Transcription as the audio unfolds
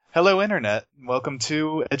Hello, Internet. Welcome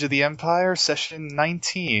to Edge of the Empire, session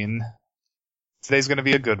 19. Today's going to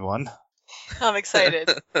be a good one. I'm excited.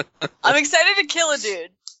 I'm excited to kill a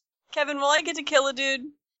dude. Kevin, will I get to kill a dude?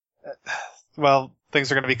 Well,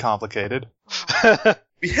 things are going to be complicated.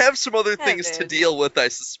 We have some other things to Kevin. deal with, I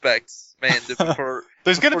suspect, Amanda, before,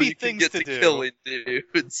 There's going to before be you can things get to to do. killing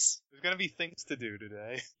dudes. There's going to be things to do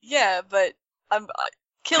today. Yeah, but I'm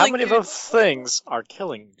killing How many of dudes. those things are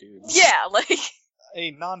killing dudes? Yeah, like,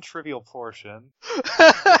 A non-trivial portion.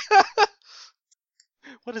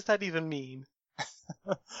 What does that even mean?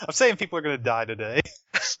 I'm saying people are going to die today.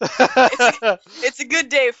 it's a good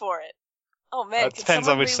day for it. Oh man, That depends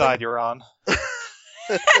on which side you're on.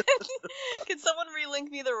 Can someone relink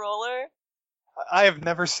me the roller? I have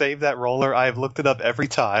never saved that roller. I have looked it up every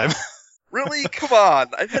time. Really? Come on.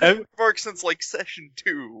 I've had a bookmark since, session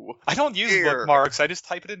 2. I don't use Here. bookmarks. I just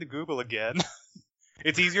type it into Google again.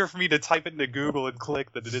 It's easier for me to type it into Google and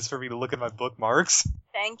click than it is for me to look at my bookmarks.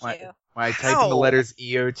 Thank What? you. When I type in the letters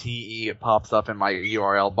EOTE, it pops up in my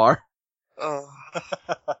URL bar.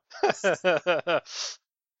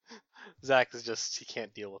 Zach is he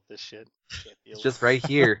can't deal with this shit. It's just right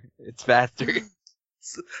here. It's faster.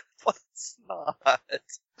 But it's not.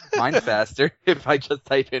 Mine's faster if I just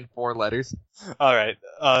type in 4 letters. Alright,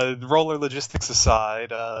 roller logistics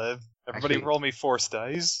aside, everybody Actually- roll me force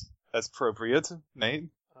dice. As appropriate, Nate.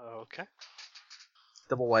 Okay.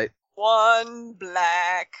 Double white. One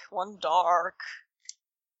black, one dark.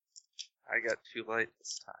 I got 2 light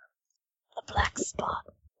this time. A black spot.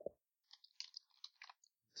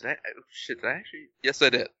 Did I actually? Yes, I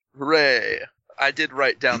did. Hooray! I did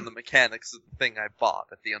write down the mechanics of the thing I bought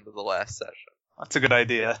at the end of the last session. That's a good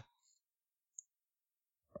idea.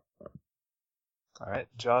 Alright,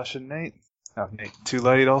 Josh and Nate. Oh, Nate, too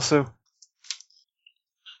late also.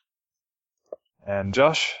 And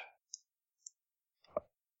Josh.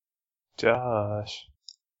 Josh.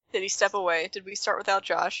 Did he step away? Did we start without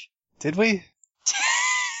Josh? Did we?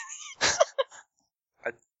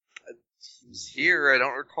 He was here. I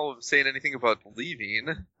don't recall him saying anything about leaving.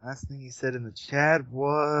 Last thing he said in the chat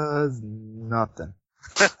was nothing.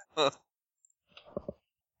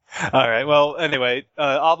 Alright, well, anyway,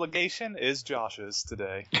 obligation is Josh's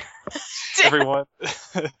today. Everyone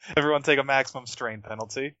take a maximum strain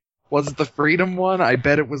penalty. Was it the freedom one? I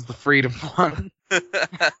bet it was the freedom one. How do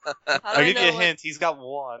I'll give you a what- hint, he's got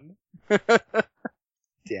one.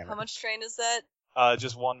 Damn How it. much strain is that?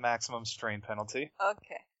 Just one maximum strain penalty.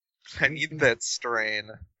 Okay. I need that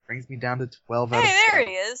strain. Brings me down to 12 out of Hey, there 10.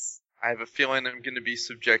 he is. I have a feeling I'm going to be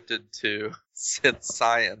subjected to Sith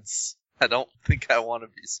science. I don't think I want to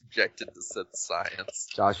be subjected to Sith science.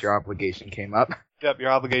 Josh, your obligation came up. Yep,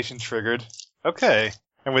 your obligation triggered. Okay.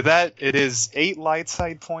 And with that, it is 8 light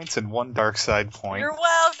side points and 1 dark side point. You're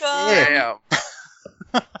welcome.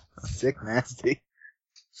 Damn. Sick nasty.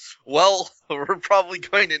 Well, we're probably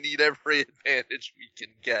going to need every advantage we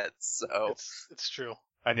can get, so... It's true.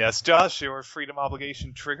 And yes, Josh, your freedom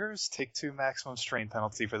obligation triggers. Take 2 maximum strain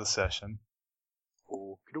penalty for the session.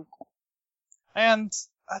 And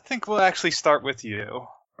I think we'll actually start with you.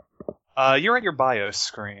 You're at your BIOS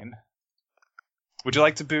screen. Would you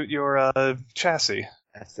like to boot your chassis?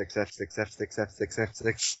 F6, F6, F6,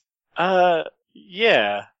 F6, F6.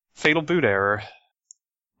 Yeah. Fatal boot error.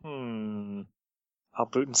 I'll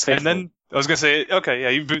boot and save. And then, I was gonna say, okay, yeah,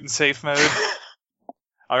 you boot in safe mode.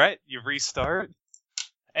 Alright, you restart.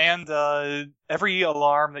 And every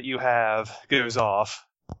alarm that you have goes off.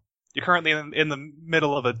 You're currently in the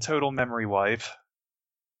middle of a total memory wipe.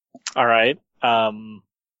 Alright. I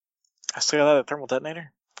still got that thermal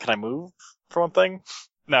detonator? Can I move, for one thing?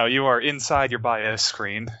 No, you are inside your BIOS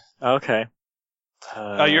screen. Okay.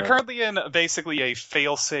 You're currently in basically a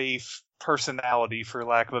failsafe personality, for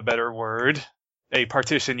lack of a better word. A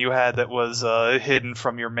partition you had that was hidden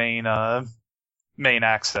from your main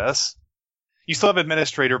access. You still have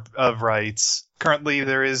administrator rights. Currently,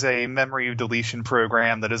 there is a memory deletion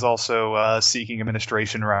program that is also seeking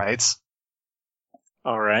administration rights.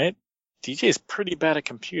 Alright. DJ's pretty bad at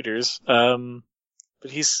computers,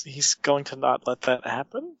 but he's going to not let that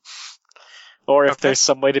happen? Or if there's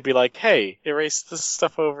some way to be like, hey, erase this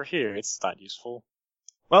stuff over here, it's not useful.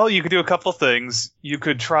 Well, you could do a couple things. You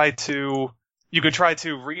could try to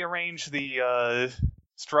rearrange the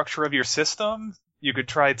structure of your system. You could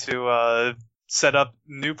try to set up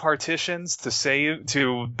new partitions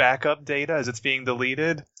to back up data as it's being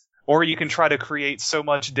deleted, or you can try to create so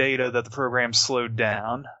much data that the program's slowed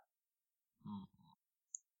down.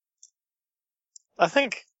 I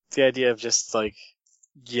think the idea of just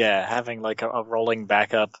having a rolling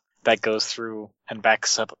backup that goes through and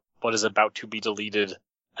backs up what is about to be deleted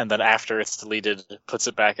and then after it's deleted, it puts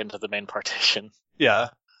it back into the main partition. Yeah.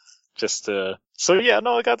 Just so yeah,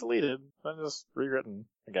 no, it got deleted. I just rewritten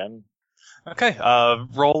again. Okay.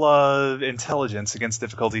 Roll intelligence against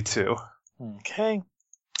difficulty 2. Okay.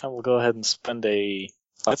 I will go ahead and spend a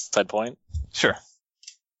light side point. Sure.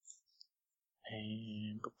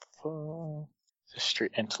 And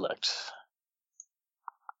straight intellect.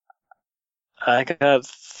 I got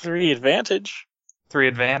 3 advantage. 3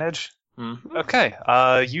 advantage. Mm-hmm. Okay.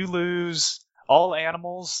 You lose all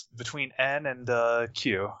animals between N and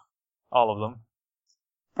Q. All of them.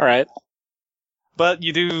 All right. But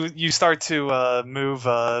you start to move,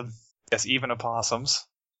 even opossums.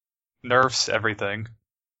 Nerfs everything.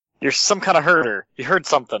 You're some kind of herder. You heard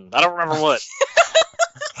something. I don't remember what.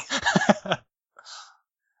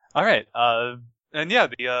 Alright, and yeah,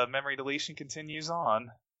 the memory deletion continues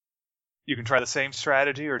on. You can try the same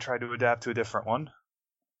strategy or try to adapt to a different one.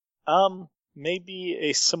 Maybe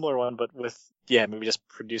a similar one, but with, maybe just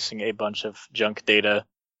producing a bunch of junk data.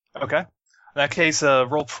 Okay. In that case,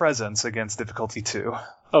 roll presence against difficulty 2.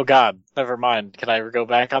 Oh god, never mind. Can I go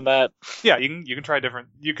back on that? Yeah, you can try different.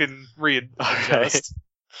 You can readjust.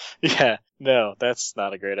 Yeah, no, that's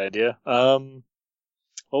not a great idea. What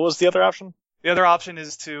was the other option? The other option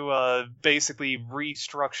is to basically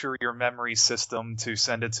restructure your memory system to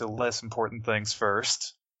send it to less important things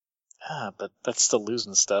first. But that's still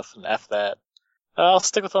losing stuff, and F that. I'll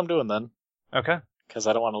stick with what I'm doing then. Okay. Because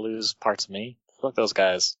I don't want to lose parts of me. Fuck those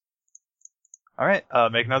guys. Alright,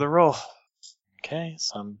 make another roll. Okay,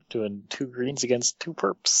 so I'm doing 2 greens against 2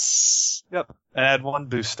 purps. Yep. And add 1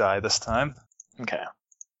 boost die this time. Okay.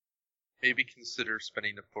 Maybe consider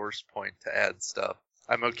spending a force point to add stuff.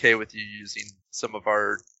 I'm okay with you using some of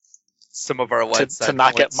our light side to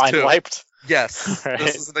not get points, mine too. wiped? Yes, Right.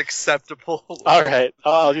 this is an acceptable. Alright,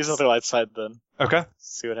 I'll use another light side then. Okay.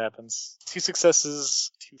 See what happens. 2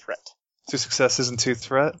 successes, 2 threat. 2 successes and 2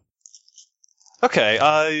 threat.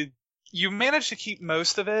 Okay, you manage to keep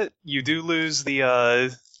most of it. You do lose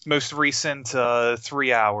the most recent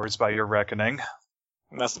 3 hours by your reckoning.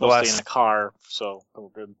 And that's The mostly last- in a car, so we're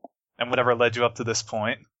good. And whatever led you up to this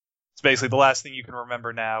point. It's basically the last thing you can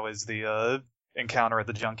remember now is the encounter at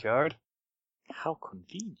the junkyard. How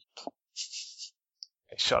convenient.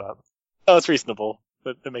 Hey, shut up. Oh, it's reasonable,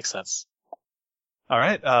 but it makes sense.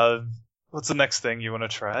 Alright, what's the next thing you want to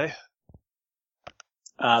try?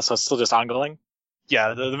 So it's still just ongoing?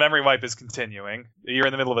 Yeah, the memory wipe is continuing. You're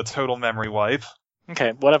in the middle of a total memory wipe.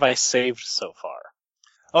 Okay, what have I saved so far?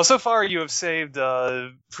 Oh, so far you have saved,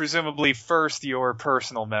 presumably first your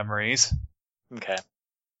personal memories. Okay.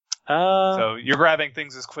 So you're grabbing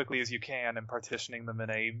things as quickly as you can and partitioning them in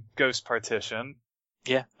a ghost partition.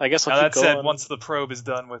 Yeah, I guess I'll Now keep that going. said, once the probe is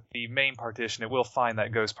done with the main partition, it will find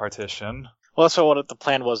that ghost partition. Well, that's what the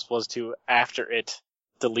plan was to, after it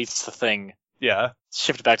deletes the thing, Yeah.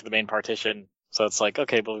 shift it back to the main partition. So it's like,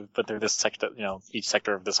 okay, but they're this sector, each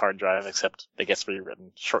sector of this hard drive, except it gets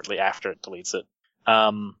rewritten shortly after it deletes it.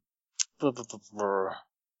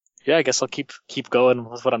 Yeah, I guess I'll keep going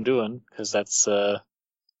with what I'm doing, because that's the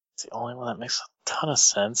only one that makes a ton of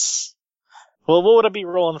sense. Well, what would I be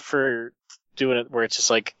rolling for doing it where it's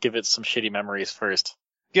just like, give it some shitty memories first?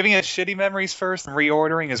 Giving it shitty memories first and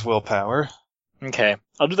reordering is willpower. Okay.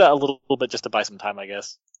 I'll do that a little bit just to buy some time, I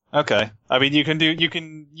guess. Okay. I mean, you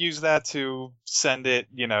can use that to send it,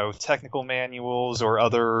 technical manuals or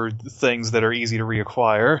other things that are easy to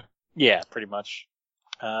reacquire. Yeah, pretty much.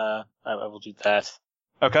 I will do that.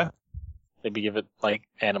 Okay. Maybe give it, like,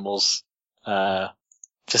 animals.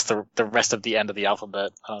 Just the rest of the end of the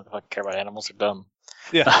alphabet. I don't know if I care about animals, they're dumb.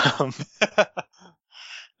 Yeah.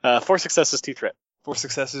 4 successes, 2 threat. 4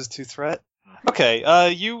 successes, 2 threat. Okay.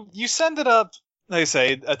 You send it up, like I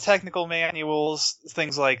say, technical manuals,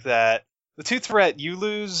 things like that. The 2 threat, you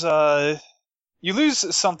lose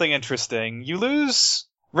something interesting. You lose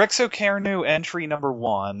Rexocarnu entry number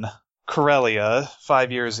 1, Corellia,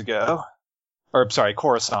 5 years ago. Or, sorry,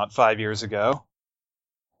 Coruscant, 5 years ago.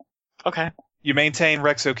 Okay. You maintain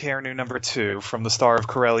Rexocarnu number 2 from the Star of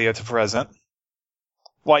Corellia to present.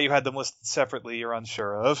 Why you had them listed separately, you're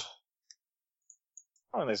unsure of.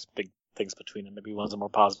 Oh, there's big things between them. Maybe one's a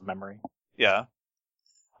more positive memory. Yeah.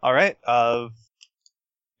 Alright,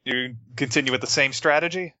 you continue with the same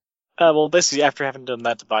strategy? Well, basically, after having done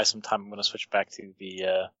that to buy some time, I'm going to switch back to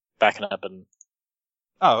the backing up and...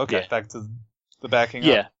 Oh, okay, Yeah. back to the backing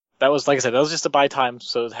Yeah. up. That was, like I said, that was just to buy time,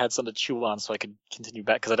 so it had something to chew on so I could continue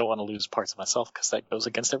back, because I don't want to lose parts of myself, because that goes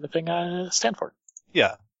against everything I stand for.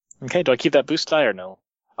 Yeah. Okay, do I keep that boost die or no?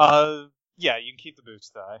 Yeah, you can keep the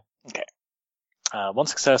boost die. 1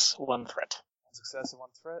 success, 1 threat. 1 success and 1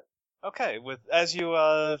 threat. Okay,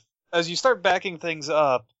 as you start backing things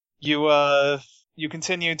up, you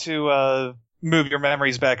continue to move your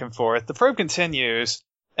memories back and forth. The probe continues,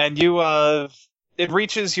 and it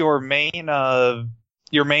reaches your main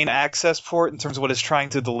access port in terms of what it's trying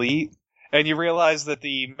to delete, and you realize that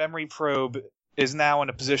the memory probe is now in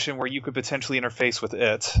a position where you could potentially interface with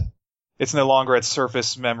it. It's no longer at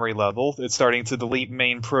surface memory level. It's starting to delete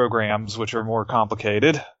main programs, which are more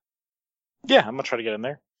complicated. Yeah, I'm gonna try to get in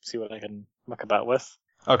there, see what I can muck about with.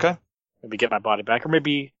 Okay. Maybe get my body back, or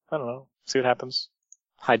maybe, I don't know, see what happens.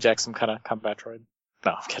 Hijack some kind of combat droid.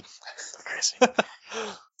 No, I'm kidding. Crazy.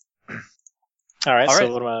 Alright, All so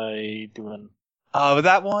right. what am I doing?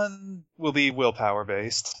 That one will be willpower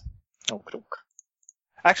based. Oh,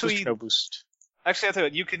 Actually, boost or no boost? I tell you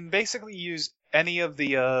what, you can basically use any of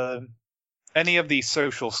the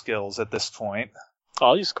social skills at this point.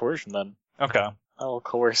 I'll use coercion then. Okay. I'll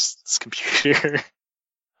coerce this computer.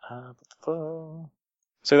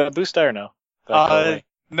 So that boost die or no? That go away?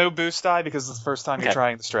 No boost die because it's the first time you're Okay.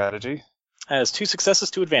 trying the strategy. Has 2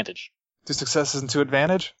 successes to advantage. 2 successes and 2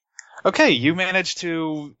 advantage. Okay,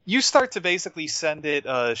 you start to basically send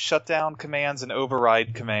it shutdown commands and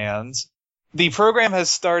override commands. The program has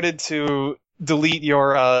started to delete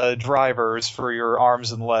your drivers for your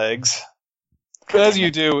arms and legs. As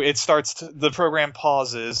you do, the program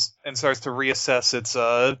pauses and starts to reassess its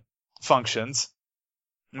functions.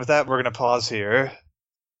 And with that, we're going to pause here.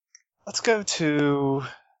 Let's go to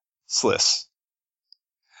Sliss.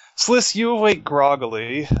 Sliss, you awake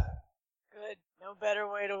groggily. Good. No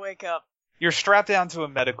better way to wake up. You're strapped down to a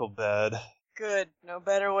medical bed. Good. No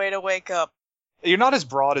better way to wake up. You're not as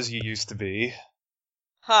broad as you used to be.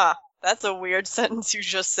 Huh. That's a weird sentence you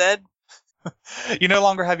just said. You no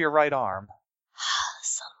longer have your right arm.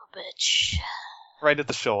 Son of a bitch. Right at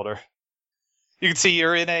the shoulder. You can see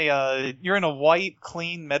you're in a white,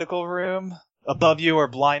 clean medical room. Above you are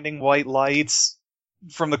blinding white lights.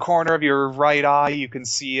 From the corner of your right eye, you can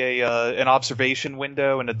see an observation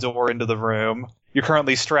window and a door into the room. You're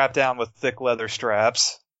currently strapped down with thick leather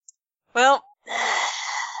straps. Well,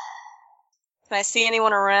 can I see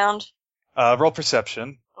anyone around? Roll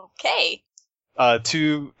perception. Okay.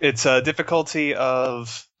 It's a difficulty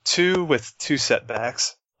of 2 with 2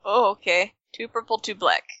 setbacks. Oh, okay. 2 purple, 2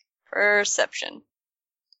 black. Perception.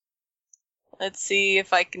 Let's see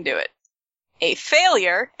if I can do it. A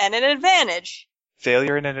failure and an advantage.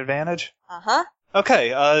 Failure and an advantage? Uh-huh.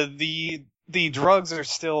 Okay, the drugs are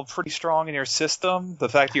still pretty strong in your system. The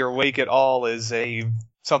fact you're awake at all is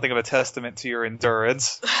something of a testament to your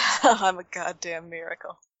endurance. I'm a goddamn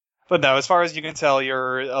miracle. But no, as far as you can tell,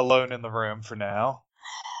 you're alone in the room for now.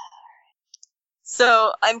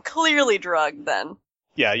 So, I'm clearly drugged then.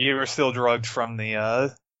 Yeah, you were still drugged from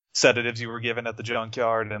the sedatives you were given at the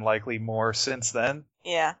junkyard, and likely more since then.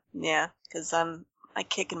 Yeah, because I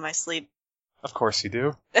kick in my sleep. Of course you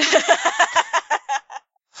do.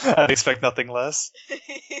 I'd expect nothing less.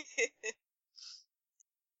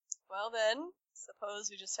 Well then, suppose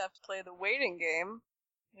we just have to play the waiting game.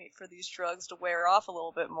 Wait for these drugs to wear off a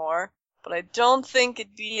little bit more. But I don't think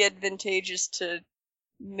it'd be advantageous to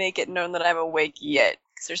make it known that I'm awake yet.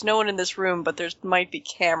 Because there's no one in this room, but there might be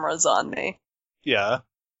cameras on me. Yeah.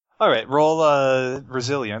 Alright, roll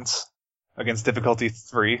resilience against difficulty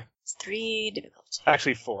 3. It's 3 difficulty.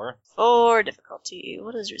 Actually 4. 4 difficulty.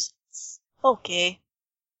 What is resilience? Okay.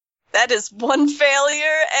 That is 1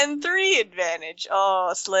 failure and 3 advantage.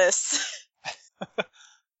 Oh, Sliss.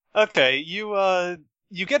 Okay,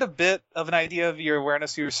 you get a bit of an idea of your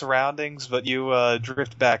awareness of your surroundings, but you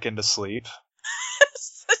drift back into sleep.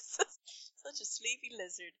 Such a sleepy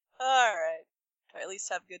lizard. Alright. Do I at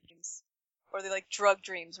least have good dreams? Or are they like drug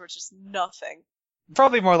dreams where it's just nothing?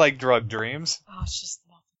 Probably more like drug dreams. Oh, it's just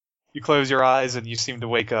nothing. You close your eyes and you seem to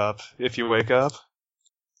wake up, if you wake up.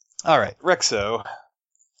 Alright, Rexo.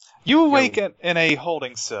 You awake in a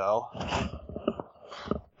holding cell.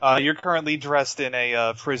 You're currently dressed in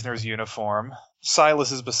a prisoner's uniform.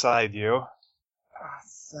 Silas is beside you.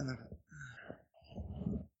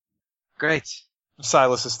 Great.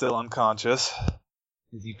 Silas is still unconscious.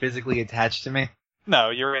 Is he physically attached to me?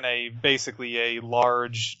 No, you're in basically a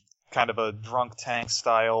large, kind of a drunk tank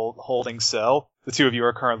style holding cell. The two of you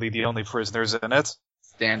are currently the only prisoners in it.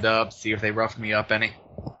 Stand up, see if they roughed me up any.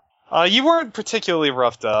 You weren't particularly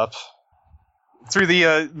roughed up. Through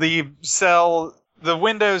the cell, the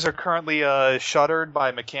windows are currently shuttered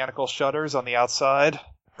by mechanical shutters on the outside.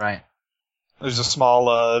 Right. There's a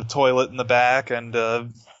small toilet in the back and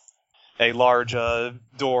a large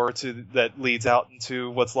door that leads out into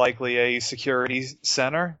what's likely a security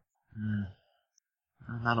center.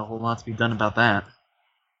 Not a whole lot to be done about that.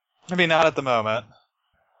 Maybe not at the moment.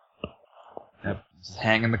 Yep. Just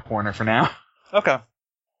hang in the corner for now. Okay.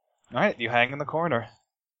 Alright, you hang in the corner.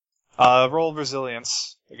 Roll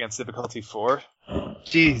resilience against difficulty 4.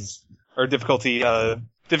 Jeez. Or difficulty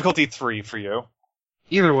 3 for you.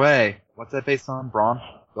 Either way, what's that based on? Brawn?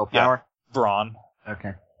 Willpower? Brawn.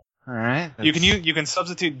 Okay. Alright. You can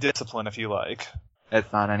substitute discipline if you like.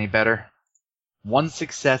 That's not any better. 1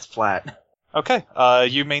 success flat. Okay,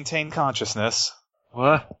 you maintain consciousness.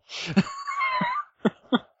 What?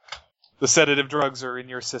 The sedative drugs are in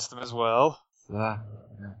your system as well. Alright,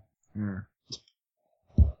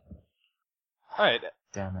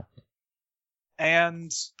 Damn it.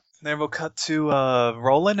 and then we'll cut to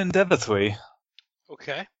Roland and Devithwy.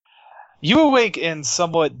 Okay. You awake in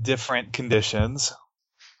somewhat different conditions.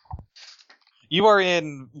 You are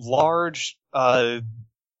in large, I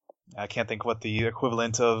can't think what the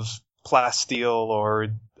equivalent of plasteel or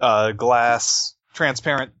glass,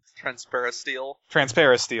 transparent steel.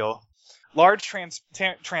 Large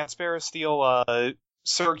transparent steel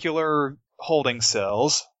circular holding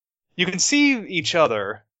cells. You can see each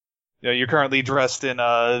other. You're currently dressed in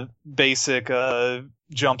basic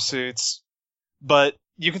jumpsuits, but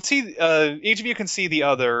you can see each of you can see the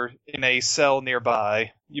other in a cell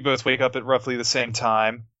nearby. You both wake up at roughly the same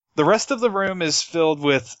time. The rest of the room is filled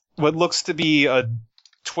with what looks to be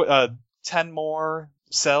 10 more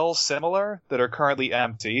cells similar that are currently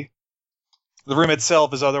empty. The room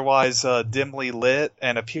itself is otherwise dimly lit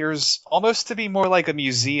and appears almost to be more like a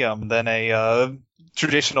museum than a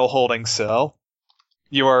traditional holding cell.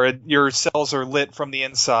 Your cells are lit from the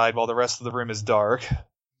inside while the rest of the room is dark.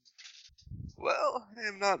 Well, I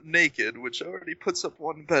am not naked, which already puts up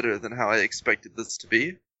one better than how I expected this to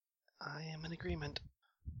be. I am in agreement.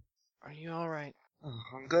 Are you alright? Oh,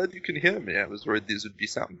 I'm glad you can hear me. I was worried these would be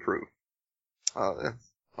soundproof.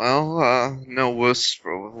 Well, no worse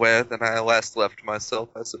for wear than I last left myself,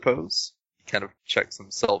 I suppose. He kind of checks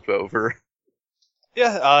himself over.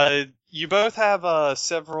 Yeah, you both have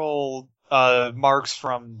several marks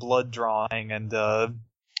from blood drawing and other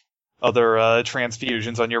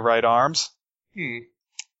transfusions on your right arms.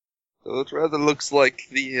 So it rather looks like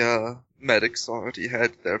the medics already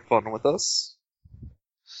had their fun with us.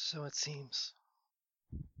 So it seems.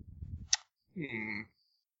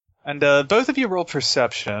 And both of you roll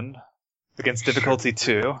perception against difficulty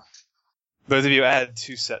 2. Both of you add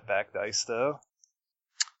 2 setback dice, though.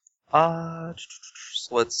 So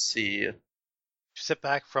let's see. Sit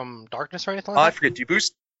back from darkness or anything I like that? forget, do you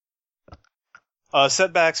boost?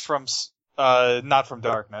 Setbacks from not from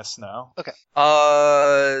darkness, no. Okay.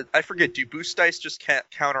 I forget, do boost dice just can't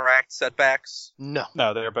counteract setbacks? No.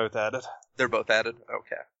 No, they're both added. They're both added?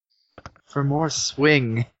 Okay. For more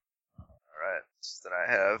swing. Alright, so then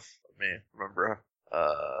I have, let me remember,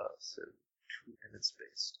 so 2 minutes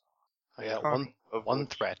based. I got Of one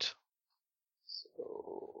which- threat.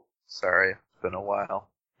 So, sorry, it's been a while.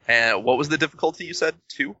 And what was the difficulty you said?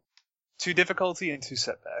 2? 2 difficulty and 2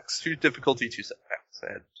 setbacks. 2 difficulty, 2 setbacks.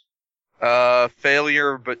 I had,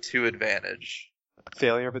 failure, but 2 advantage.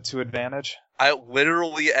 Failure, but 2 advantage. I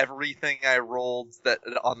literally everything I rolled that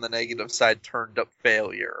on the negative side turned up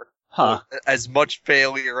failure. Huh. As much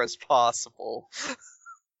failure as possible.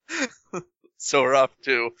 So we're off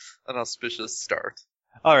to an auspicious start.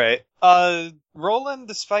 Alright. Roland,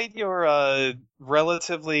 despite your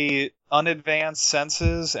relatively unadvanced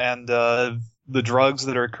senses and the drugs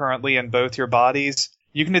that are currently in both your bodies,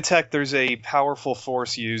 you can detect there's a powerful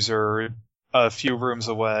force user a few rooms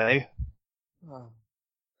away.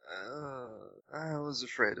 I was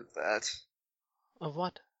afraid of that. Of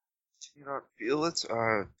what? Do you not feel it?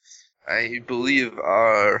 I believe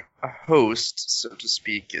our host, so to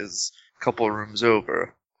speak, is a couple rooms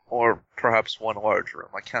over. Or perhaps one large room.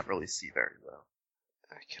 I can't really see very well.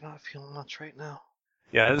 I cannot feel much right now.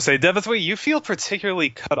 Yeah, to say, Devithwy, you feel particularly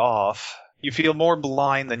cut off. You feel more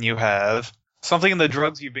blind than you have. Something in the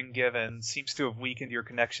drugs you've been given seems to have weakened your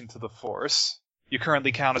connection to the Force. You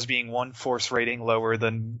currently count as being 1 Force rating lower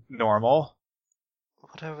than normal.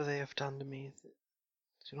 Whatever they have done to me, I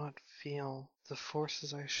do not feel the force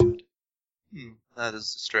as I should. That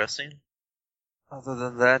is distressing. Other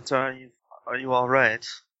than that, are you alright?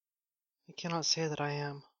 I cannot say that I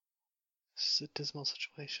am. This is a dismal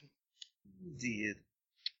situation. Indeed.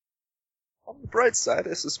 On the bright side,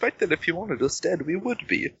 I suspect that if you wanted us dead, we would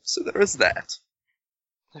be. So there is that.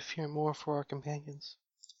 I fear more for our companions.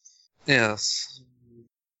 Yes.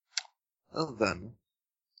 Well then.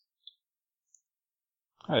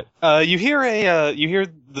 Alright. You hear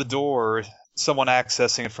the door, someone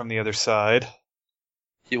accessing it from the other side.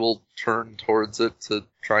 He will turn towards it to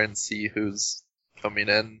try and see who's coming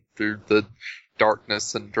in through the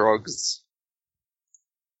darkness and drugs.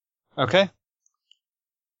 Okay.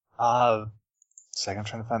 Second, I'm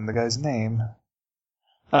trying to find the guy's name.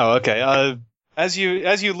 Oh, okay. As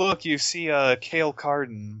you look, you see Kale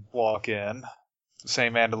Carden walk in, the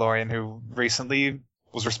same Mandalorian who recently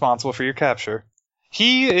was responsible for your capture.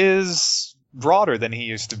 He is broader than he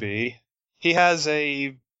used to be. He has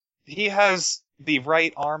the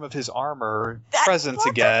right arm of his armor present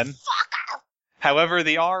again. However,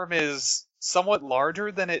 the arm is somewhat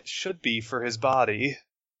larger than it should be for his body.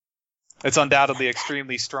 It's undoubtedly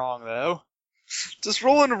extremely strong, though. Does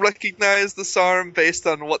Roland recognize this arm based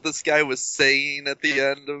on what this guy was saying at the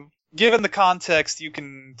end of... Given the context, you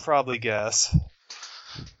can probably guess.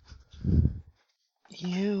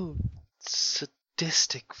 You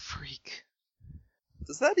sadistic freak.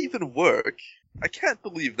 Does that even work? I can't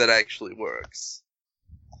believe that actually works.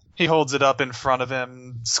 He holds it up in front of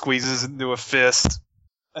him, squeezes it into a fist,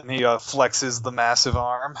 and he flexes the massive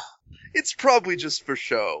arm. It's probably just for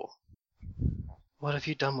show. What have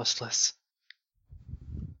you done with Sliss?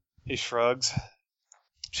 He shrugs.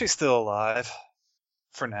 She's still alive.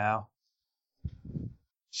 For now.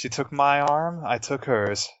 She took my arm, I took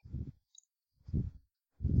hers.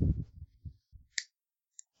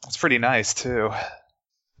 It's pretty nice, too.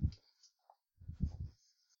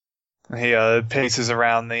 He paces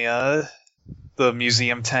around the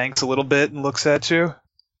museum tanks a little bit and looks at you,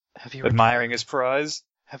 admiring his prize.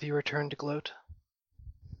 Have you returned to Gloat?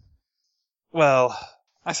 Well,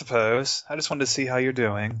 I suppose. I just wanted to see how you're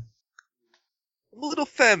doing. I'm a little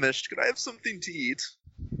famished. Could I have something to eat?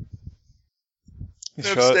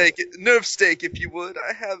 Nerve steak, if you would.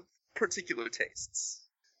 I have particular tastes.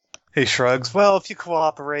 He shrugs. Well, if you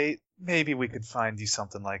cooperate, maybe we could find you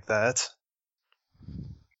something like that.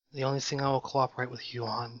 The only thing I will cooperate with you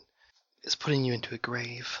on is putting you into a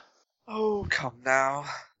grave. Oh, come now.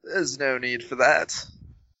 There's no need for that.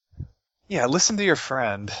 Yeah, listen to your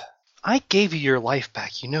friend. I gave you your life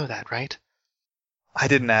back, you know that, right? I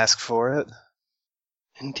didn't ask for it.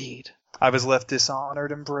 Indeed. I was left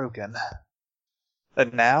dishonored and broken.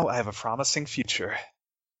 And now I have a promising future.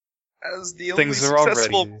 As the only Things are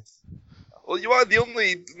successful... already... Well, you are the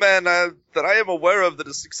only man that I am aware of that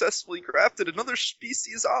has successfully grafted another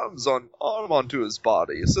species' arm onto his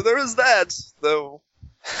body. So there is that, though.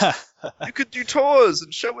 You could do tours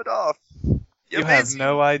and show it off. You have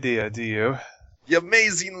no idea, do you? The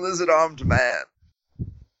amazing lizard-armed man.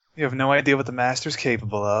 You have no idea what the Master's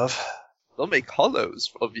capable of. They'll make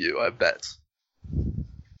hollows of you, I bet.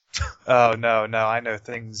 Oh, no, I know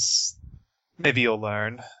things. Maybe you'll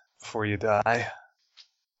learn before you die.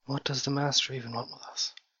 What does the Master even want with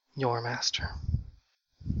us? Your Master.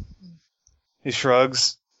 He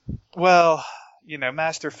shrugs. Well,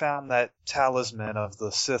 Master found that talisman of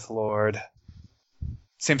the Sith Lord.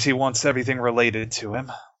 Seems he wants everything related to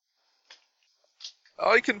him.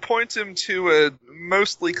 I can point him to a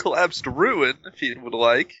mostly collapsed ruin, if he would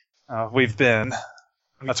like. We've been.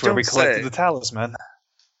 That's where we collected the talisman.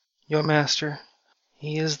 Your Master.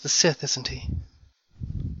 He is the Sith, isn't he?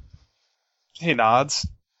 He nods.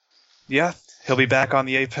 Yeah, he'll be back on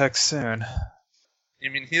the Apex soon. You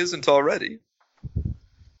mean he isn't already?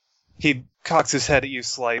 He cocks his head at you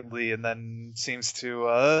slightly and then seems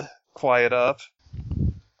to, quiet up.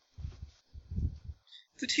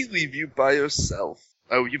 Did he leave you by yourself?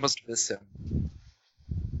 Oh, you must miss him.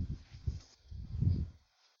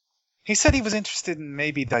 He said he was interested in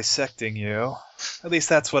maybe dissecting you. At least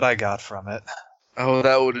that's what I got from it. Oh,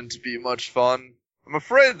 that wouldn't be much fun. I'm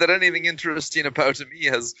afraid that anything interesting about me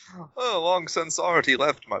has long since already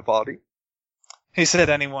left my body. He said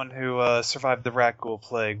anyone who survived the rat ghoul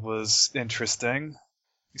plague was interesting.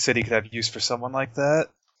 He said he could have use for someone like that,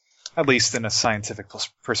 at least in a scientific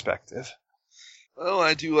perspective. Well,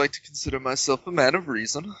 I do like to consider myself a man of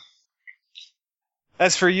reason.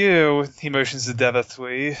 As for you, he motions to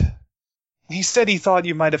Devathui. He said he thought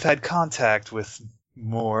you might have had contact with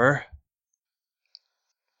more.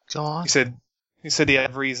 Go on. He said he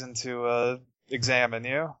had reason to examine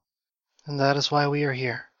you. And that is why we are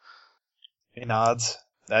here. He nods.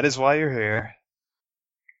 That is why you're here.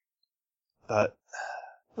 But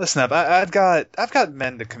listen up, I've got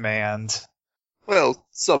men to command. Well,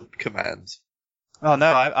 sub-command. Oh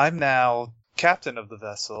no, I'm now captain of the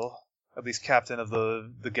vessel. At least captain of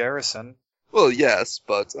the garrison. Well, yes,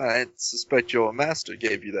 but I suspect your master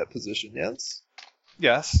gave you that position, yes?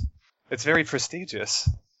 Yes. It's very prestigious.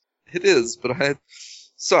 It is, but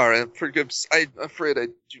sorry, I'm afraid I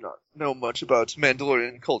do not know much about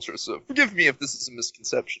Mandalorian culture, so forgive me if this is a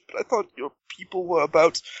misconception, but I thought your people were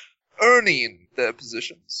about earning their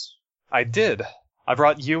positions. I did. I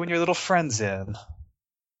brought you and your little friends in.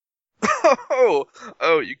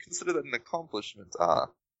 Oh, you consider that an accomplishment, ah.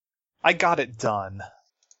 I got it done.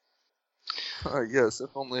 Yes, if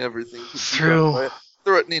only everything could be Through- done by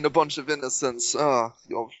threatening a bunch of innocents.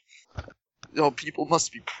 Your people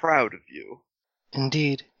must be proud of you.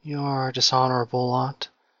 Indeed, you are a dishonorable lot.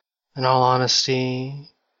 In all honesty,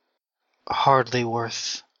 hardly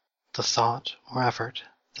worth the thought or effort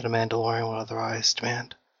that a Mandalorian would otherwise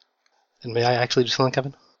demand. And may I actually do something,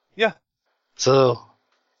 Kevin? Yeah. So,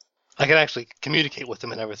 I can actually communicate with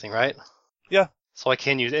them and everything, right? Yeah. So I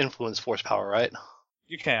can use influence force power, right?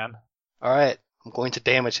 You can. Alright, I'm going to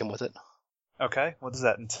damage him with it. Okay. What does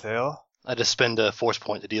that entail? I just spend a force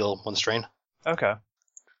point to deal 1 strain. Okay.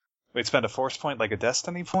 Wait, spend a force point like a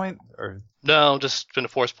destiny point, or No, just spend a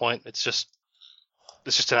force point. It's just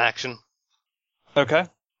an action. okay.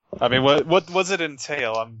 I mean, what does it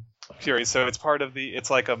entail? I'm curious. So it's part of the. It's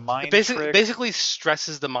like a mind It trick. basically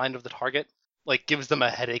stresses the mind of the target, like gives them a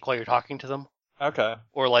headache while you're talking to them, Okay.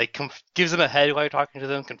 or like gives them a headache while you're talking to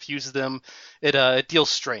them, confuses them. It deals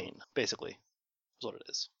strain, basically, is what it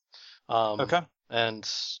is. Okay. And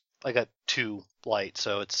I got 2 light,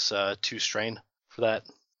 so it's 2 strain for that.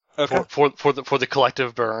 Okay. For the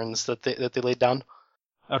collective burns that they laid down.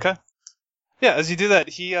 Okay. Yeah, as you do that,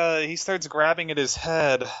 he starts grabbing at his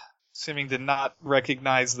head, seeming to not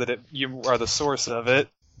recognize that you are the source of it.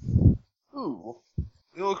 Ooh,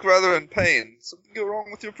 you look rather in pain. Something go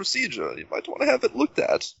wrong with your procedure. You might want to have it looked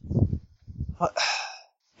at.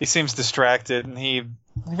 He seems distracted, and he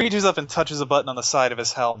reaches up and touches a button on the side of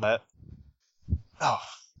his helmet. Oh.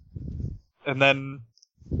 And then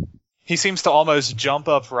he seems to almost jump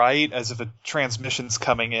upright as if a transmission's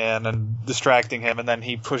coming in and distracting him, and then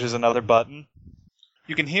he pushes another button.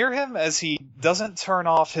 You can hear him as he doesn't turn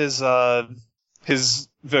off his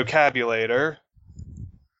vocabulator.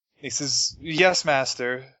 He says, "Yes,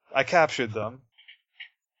 Master, I captured them."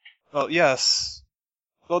 "Well, yes.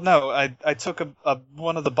 Well, no, I took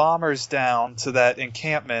one of the bombers down to that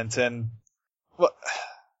encampment, and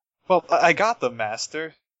well, I got them,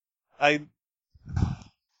 Master.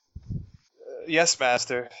 Yes,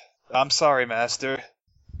 Master. I'm sorry, Master."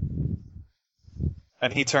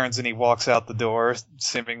 And he turns and he walks out the door,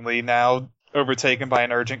 seemingly now overtaken by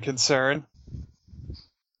an urgent concern.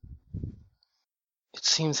 It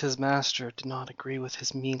seems his master did not agree with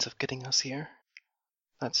his means of getting us here.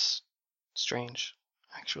 That's strange,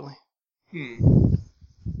 actually.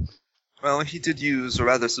 Well, he did use a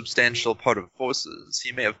rather substantial part of forces.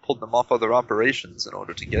 He may have pulled them off other operations in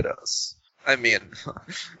order to get us. I mean,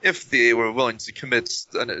 if they were willing to commit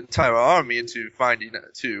an entire army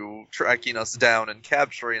to tracking us down and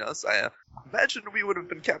capturing us, I imagine we would have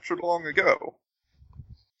been captured long ago.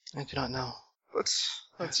 I do not know. But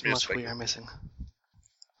that's That's much we are missing.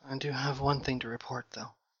 I do have one thing to report,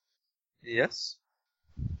 though. Yes?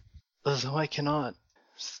 Though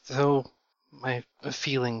my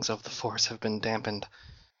feelings of the Force have been dampened,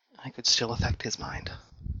 I could still affect his mind.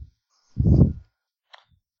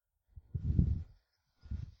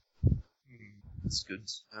 That's good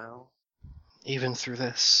to know. Even through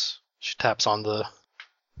this. She taps on the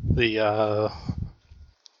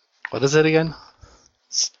what is it again?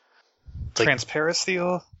 It's like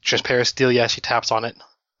Transparisteel? transparent steel, yeah, she taps on it.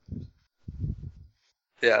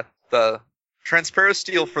 Yeah, the transparent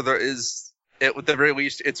steel at the very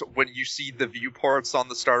least, it's when you see the viewports on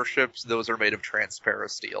the starships, those are made of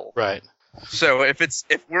transparent steel. Right. So if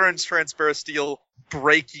we're in transparent steel,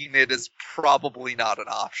 breaking it is probably not an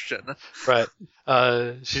option. Right.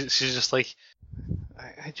 She's just like,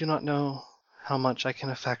 I do not know how much I can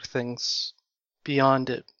affect things beyond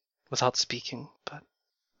it without speaking, but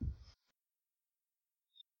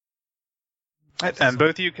And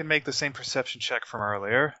both of you can make the same perception check from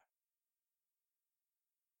earlier.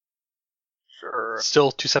 Sure.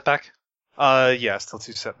 still 2 setback. Yeah, still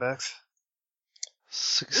 2 setbacks.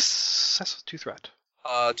 Success with 2 threat.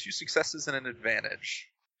 2 successes and an advantage.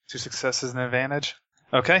 2 successes and an advantage.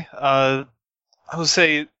 Okay. I will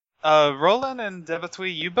say, Roland and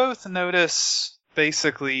Devatui, you both notice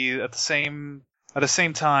basically at the same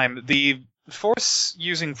time the Force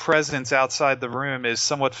using presence outside the room is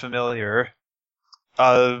somewhat familiar.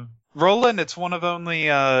 Roland, it's one of only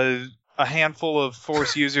a handful of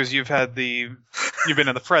Force users you've been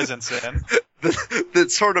in the presence in.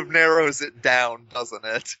 That sort of narrows it down, doesn't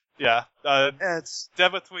it? Yeah. It's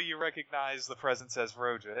Devatui, you recognize the presence as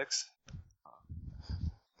Rojix.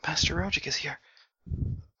 Master Rogic is here.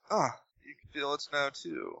 you can feel it now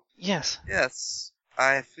too. Yes. Yes,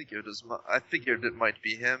 I figured I figured it might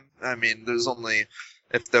be him. I mean,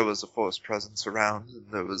 if there was a Force presence around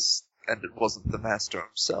and it wasn't the Master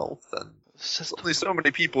himself, then there's only so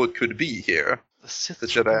many people it could be here. The Sith The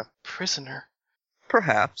Jedi. prisoner.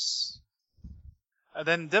 Perhaps.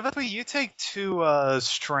 Then, Devothy, you take 2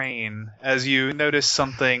 strain as you notice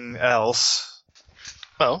something else.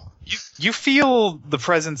 Well, You feel the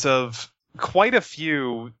presence of quite a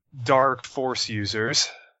few dark force users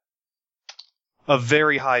of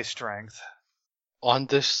very high strength on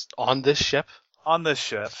this ship, on this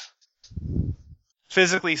ship.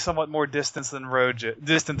 Physically somewhat more distant than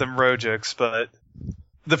Rojix, but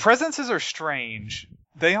the presences are strange.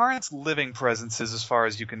 They aren't living presences as far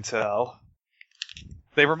as you can tell.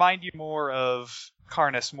 They remind you more of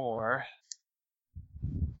Carnus Moor.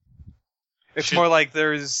 It's more like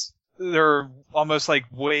there are almost like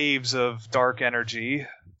waves of dark energy.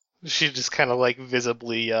 she just kind of like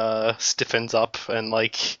visibly stiffens up and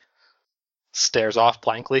like stares off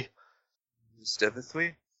blankly. Miss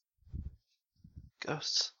Devothy?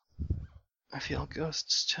 Ghosts. I feel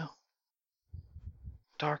ghosts too.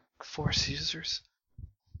 Dark force users.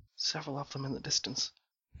 Several of them in the distance.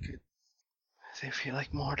 They feel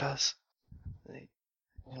like Moore does. They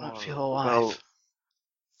do not feel alive. Well,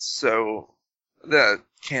 so there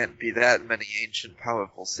can't be that many ancient,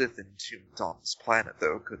 powerful Sith entombed on this planet,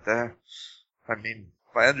 though, could there? I mean,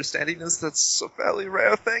 my understanding is that's a fairly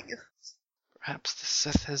rare thing. Perhaps the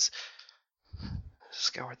Sith has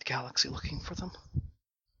scoured the galaxy looking for them.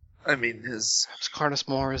 I mean, his... Perhaps Carnus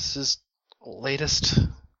Moore is his latest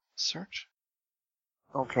search?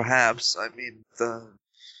 Well, perhaps. I mean,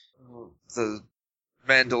 the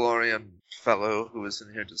Mandalorian fellow who was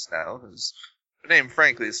in here just now, whose name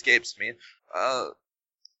frankly escapes me,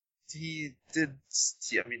 he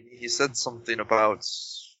said something about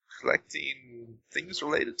collecting things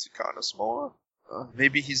related to Carnus Moore.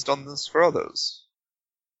 Maybe he's done this for others.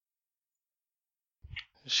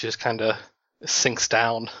 She just kind of sinks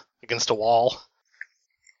down against a wall.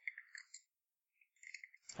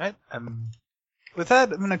 Alright, with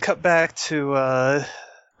that, I'm going to cut back to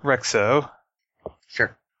Rexo.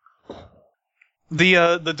 Sure.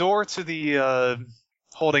 The door to the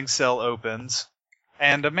holding cell opens,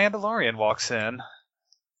 and a Mandalorian walks in.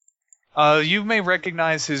 You may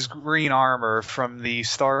recognize his green armor from the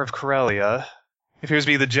Star of Corellia. He appears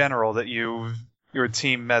to be the general that your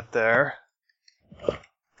team met there.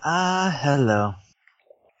 Hello.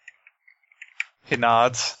 He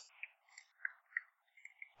nods.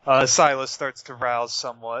 Silas starts to rouse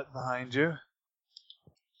somewhat behind you.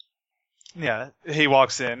 Yeah, he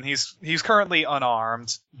walks in. He's currently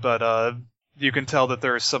unarmed, but you can tell that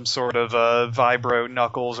there's some sort of vibro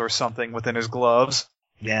knuckles or something within his gloves.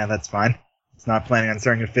 Yeah, that's fine. It's not planning on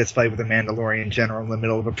starting a fist fight with a Mandalorian general in the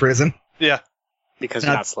middle of a prison. Yeah. Because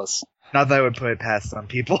Not- useless. Not that I would put it past some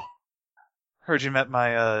people. Heard you met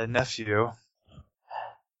my nephew.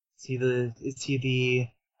 Is he the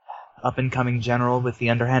up and coming general with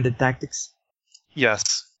the underhanded tactics?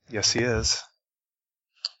 Yes. Yes, he is.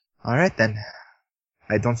 Alright then.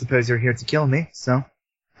 I don't suppose you're here to kill me, so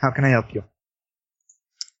how can I help you?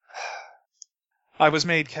 I was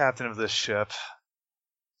made captain of this ship.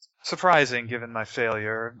 Surprising given my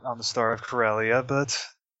failure on the Star of Corellia, but...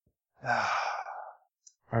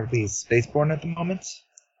 Are we spaceborne at the moment?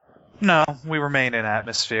 no, we remain in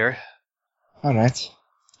atmosphere. Alright.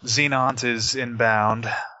 Xenont is inbound.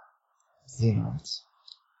 Xenont.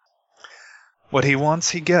 What he wants,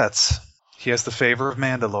 he gets. He has the favor of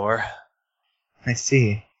Mandalore. I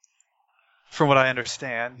see. From what I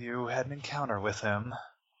understand, you had an encounter with him.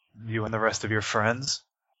 You and the rest of your friends.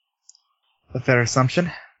 A fair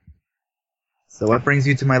assumption. So what brings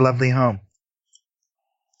you to my lovely home?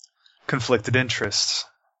 Conflicted interests.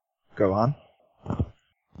 Go on.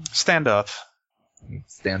 Stand up. He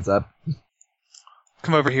stands up.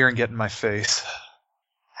 Come over here and get in my face.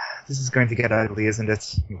 This is going to get ugly, isn't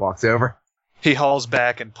it? He walks over. He hauls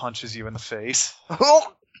back and punches you in the face.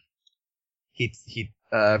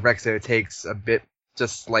 Rexo takes a bit,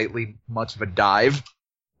 just slightly much of a dive,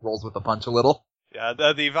 rolls with the punch a little. Yeah,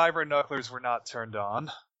 the vibro knucklers were not turned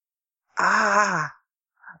on. Ah!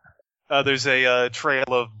 There's a trail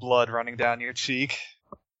of blood running down your cheek.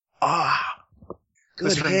 Ah!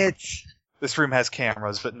 Good This room- hit! This room has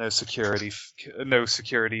cameras, but no security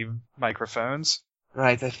microphones.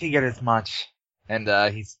 Right, I figured as much. And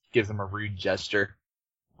he gives him a rude gesture.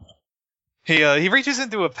 He reaches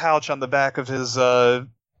into a pouch on the back of his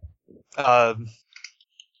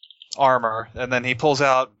armor, and then he pulls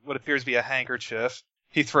out what appears to be a handkerchief.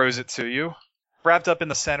 He throws it to you. Wrapped up in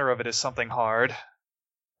the center of it is something hard.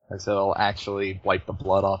 So he'll actually wipe the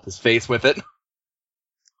blood off his face with it.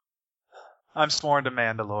 I'm sworn to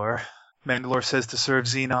Mandalore. Mandalore says to serve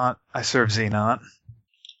Xenont. I serve Xenont.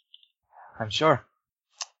 I'm sure.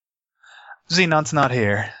 Xenont's not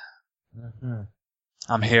here. Mm-hmm.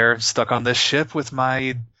 I'm here, stuck on this ship with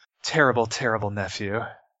my terrible, terrible nephew.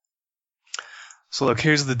 So look,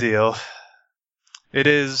 here's the deal. It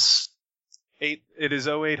is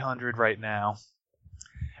 0800 right now.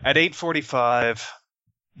 At 8:45,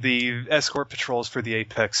 the escort patrols for the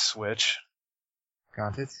Apex switch.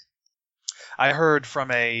 Got it. I heard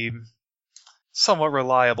from a somewhat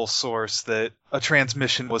reliable source that a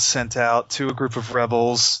transmission was sent out to a group of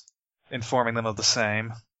rebels, informing them of the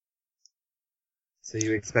same. So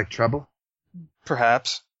you expect trouble?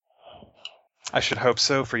 Perhaps. I should hope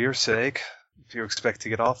so for your sake, if you expect to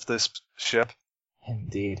get off this ship.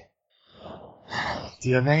 Indeed. Do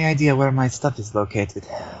you have any idea where my stuff is located?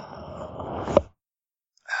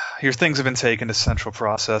 Your things have been taken to central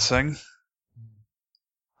processing.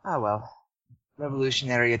 Ah, well.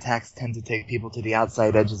 Revolutionary attacks tend to take people to the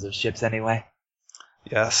outside edges of ships anyway.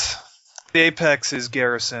 Yes. The Apex is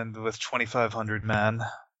garrisoned with 2,500 men.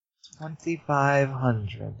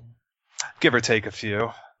 2,500. Give or take a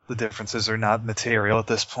few. The differences are not material at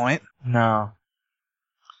this point. No.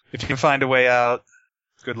 If you can find a way out,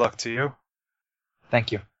 good luck to you.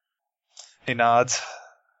 Thank you. He nods.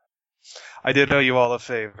 I did owe you all a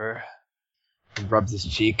favor. He rubs his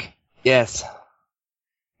cheek. Yes.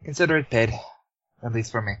 Consider it paid. At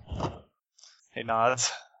least for me. He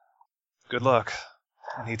nods. Good luck.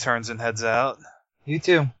 And he turns and heads out. You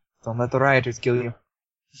too. Don't let the rioters kill you.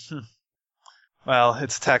 Well,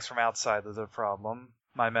 it's attacks from outside that's a problem.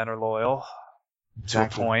 My men are loyal.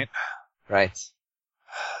 Exactly. To a point. Right.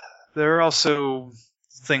 There are also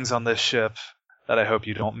things on this ship that I hope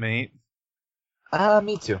you don't meet.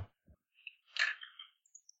 Me too.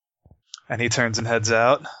 And he turns and heads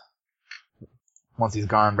out. Once he's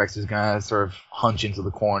gone, Rexter's gonna sort of hunch into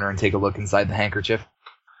the corner and take a look inside the handkerchief.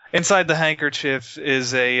 Inside the handkerchief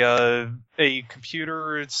is a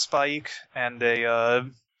computer spike and a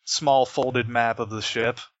small folded map of the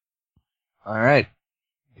ship. Alright.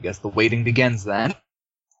 I guess the waiting begins then.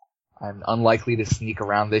 I'm unlikely to sneak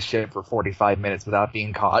around this ship for 45 minutes without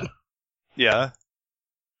being caught. Yeah.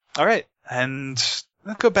 Alright, and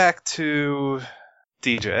let's go back to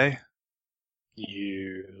DJ.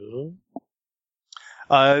 You.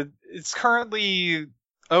 It's currently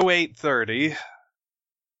 0830,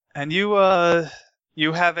 and you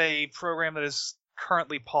have a program that is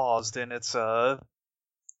currently paused in its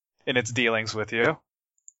dealings with you.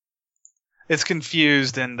 It's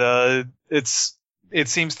confused, and it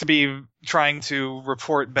seems to be trying to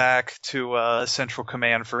report back to Central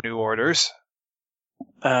Command for new orders.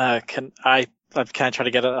 Can I try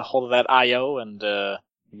to get a hold of that IO and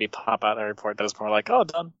maybe pop out a report that is more like, oh,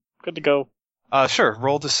 done, good to go. Sure.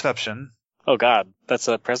 Roll deception. Oh God, that's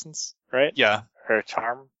a presence, right? Yeah. Or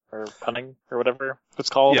charm, or cunning, or whatever it's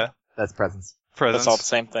called. Yeah. That's presence. Presence. That's all the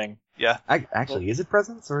same thing. Yeah. Actually, is it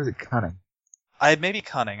presence or is it cunning? Maybe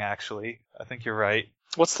cunning. Actually, I think you're right.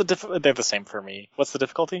 What's the they're the same for me. What's the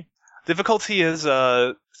difficulty? Difficulty is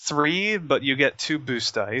 3, but you get 2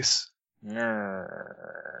 boost dice.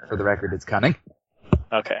 For the record, it's cunning.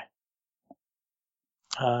 Okay.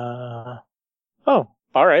 Oh,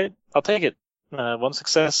 all right. I'll take it. 1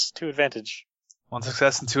 success, 2 advantage. 1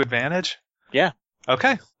 success and 2 advantage? Yeah.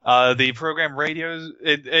 Okay. The program radios,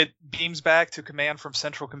 it beams back to command from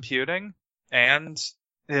central computing, and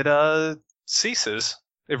it ceases.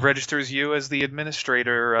 It registers you as the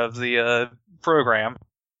administrator of the program.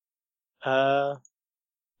 Yeah,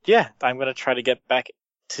 I'm gonna try to get back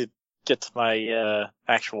to my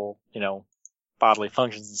actual, bodily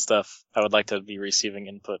functions and stuff. I would like to be receiving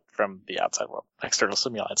input from the outside world, external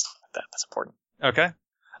stimuli and stuff like that. That's important. Okay.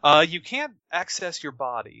 You can't access your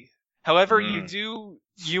body. However, you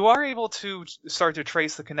are able to start to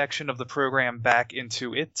trace the connection of the program back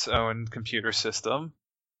into its own computer system.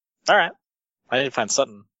 All right. I need to find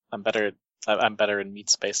something. I'm better in meat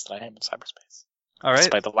space than I am in cyberspace. All right.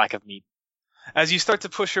 Despite the lack of meat. As you start to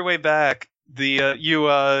push your way back, you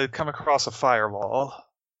come across a firewall.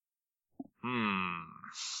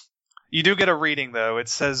 You do get a reading though. It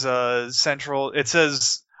says It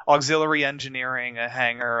says auxiliary engineering a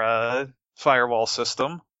hangar firewall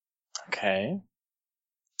system. Okay.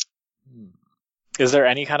 Is there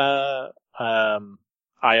any kind of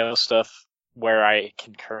IO stuff where I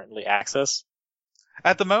can currently access?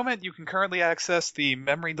 At the moment, you can currently access the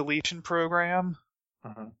memory deletion program.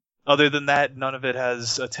 Mm-hmm. Other than that, none of it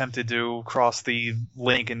has attempted to cross the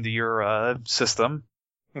link into your system.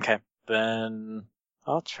 Okay, then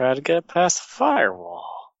I'll try to get past the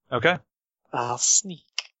firewall. Okay. I'll sneak.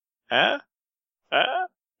 Huh?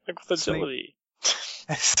 Like with agility.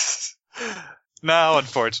 No,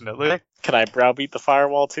 unfortunately. Can I browbeat the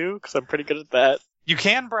firewall too? Because I'm pretty good at that. You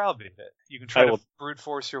can browbeat it. You can try to brute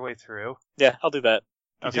force your way through. Yeah, I'll do that.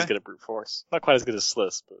 I'm Okay. just good at brute force. Not quite as good as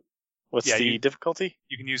Sliss, but What's Yeah, the difficulty?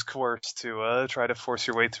 You can use coerce to try to force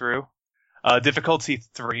your way through. Difficulty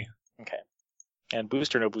 3. Okay. And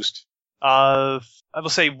boost or no boost? I will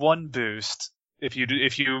say 1 boost. If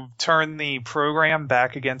you turn the program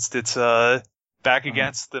back against its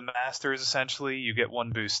against the masters, essentially, you get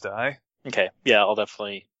 1 boost die. Okay. Yeah, I'll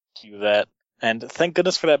definitely do that. And thank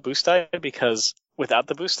goodness for that boost die, because without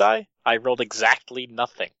the boost die, I rolled exactly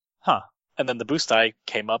nothing. Huh. And then the boost die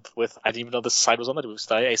came up with, I didn't even know this side was on the boost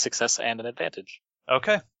die, a success and an advantage.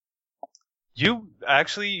 Okay. You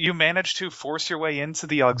managed to force your way into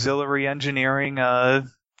the auxiliary engineering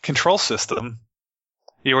control system.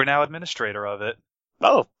 You are now administrator of it.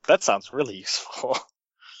 Oh, that sounds really useful.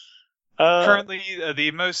 Currently,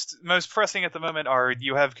 the most pressing at the moment are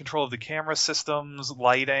you have control of the camera systems,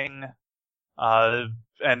 lighting,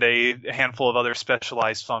 and a handful of other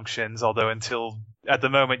specialized functions, although until at the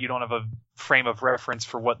moment you don't have a frame of reference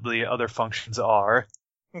for what the other functions are.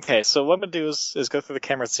 Okay, so what I'm going to do is go through the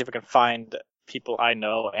camera and see if I can find people I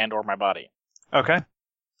know and or my body. Okay.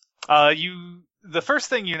 The first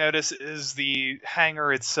thing you notice is the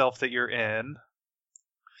hangar itself that you're in.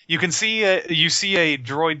 You can see a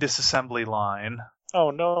droid disassembly line.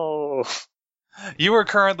 Oh no. You are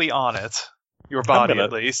currently on it. Your body,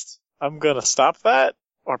 at least. I'm going to stop that,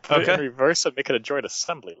 or put it in Okay. reverse and make it a droid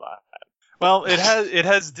assembly line. Well, it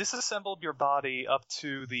has disassembled your body up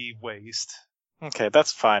to the waist. Okay,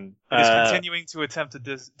 that's fine. It is continuing to attempt to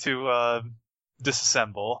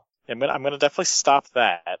disassemble. I'm gonna definitely stop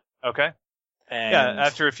that. Okay. And Yeah,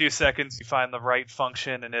 after a few seconds, you find the right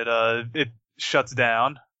function, and it shuts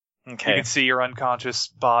down. okay. You can see your unconscious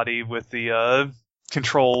body with the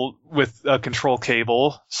control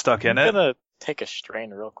cable stuck in I'm it. gonna take a strain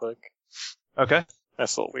real quick. Okay.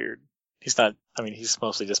 That's a little weird. He's not. I mean, he's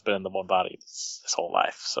mostly just been in the one body his whole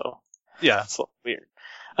life, so Yeah. it's a little weird.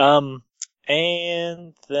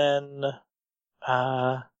 And then,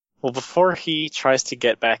 well, before he tries to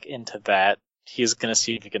get back into that, he's gonna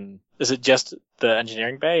see if he can. Is it just the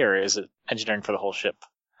engineering bay, or is it engineering for the whole ship?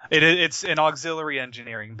 It's an auxiliary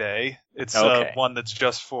engineering bay. It's Okay. one that's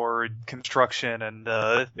just for construction, and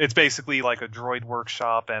it's basically like a droid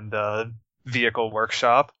workshop and vehicle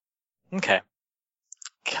workshop. Okay.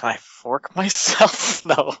 Can I fork myself?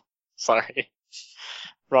 No. Sorry.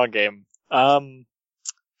 Wrong game.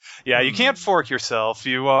 Yeah, you can't fork yourself.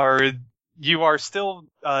 You are still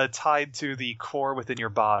tied to the core within your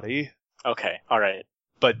body, Okay. All right.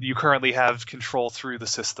 but you currently have control through the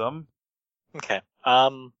system. Okay.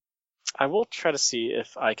 I will try to see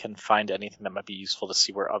if I can find anything that might be useful to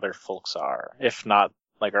see where other folks are. If not,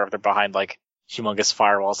 like, or if they're behind, like, humongous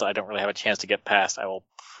firewalls that I don't really have a chance to get past, I will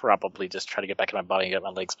probably just try to get back in my body and get my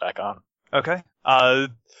legs back on. Okay.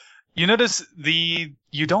 You notice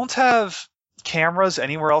you don't have cameras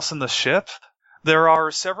anywhere else in the ship. There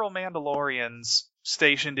are several Mandalorians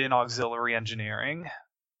stationed in auxiliary engineering.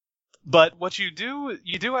 But what you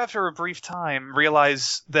do after a brief time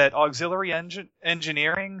realize that auxiliary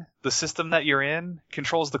engineering, the system that you're in,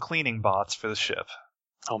 controls the cleaning bots for the ship.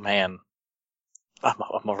 Oh man. I'm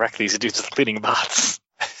gonna wreck these dudes with cleaning bots.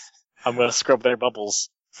 I'm gonna scrub their bubbles.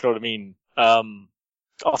 You know what I mean?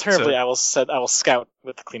 Alternatively, I will scout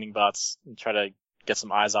with the cleaning bots and try to get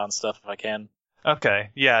some eyes on stuff if I can. Okay.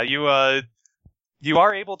 Yeah, you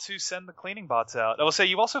are able to send the cleaning bots out. I will say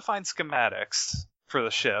you also find schematics for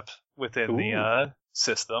the ship within the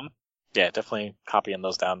system. Yeah, definitely copying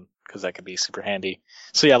those down because that could be super handy.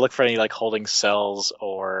 So yeah, look for any like holding cells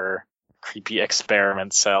or creepy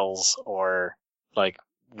experiment cells or like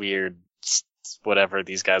weird whatever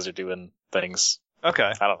these guys are doing things.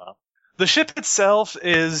 Okay. I don't know. The ship itself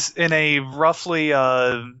is in a roughly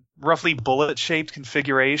bullet-shaped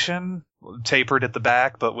configuration, tapered at the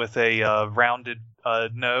back, but with a rounded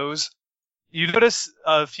nose. You notice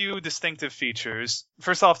a few distinctive features.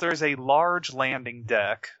 First off, there's a large landing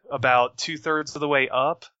deck about 2/3 of the way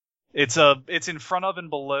up. It's in front of and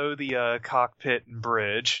below the cockpit and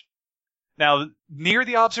bridge. Now, near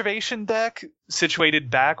the observation deck, situated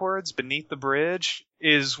backwards beneath the bridge,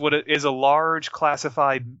 is a large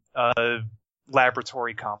classified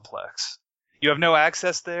laboratory complex. You have no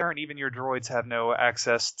access there, and even your droids have no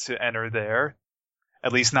access to enter there.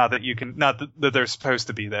 At least not that they're supposed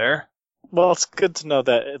to be there. Well, it's good to know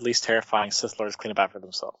that at least terrifying Sith Lords clean up after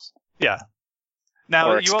themselves. Yeah.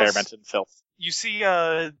 Now or experiment in filth. You see,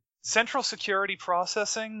 central security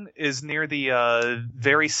processing is near the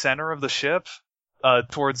very center of the ship,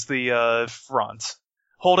 towards the front.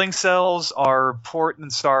 Holding cells are port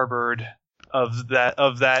and starboard of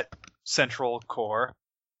that central core.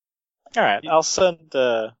 All right, I'll send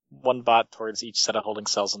one bot towards each set of holding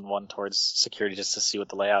cells and one towards security just to see what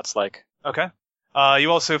the layout's like. Okay.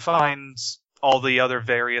 You also find all the other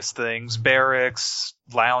various things: barracks,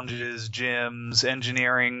 lounges, gyms,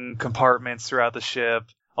 engineering compartments throughout the ship.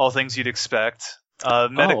 All things you'd expect.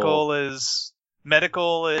 Medical is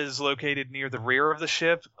located near the rear of the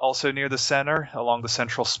ship, also near the center, along the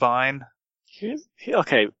central spine.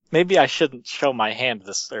 Okay, maybe I shouldn't show my hand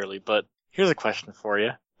this early, but here's a question for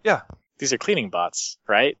you. Yeah. These are cleaning bots,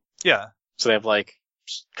 right? Yeah. So they have like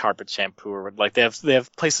carpet shampoo or like they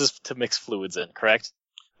have places to mix fluids in, correct?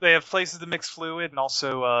 They have places to mix fluid and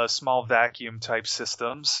also small vacuum type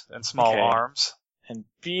systems and small arms. And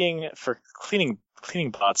being for cleaning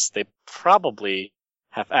bots, they probably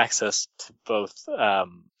have access to both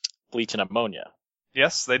bleach and ammonia.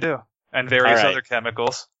 Yes, they do, and various other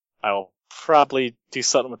chemicals. I will probably do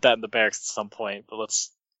something with that in the barracks at some point, but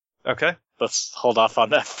let's hold off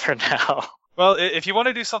on that for now. Well, if you want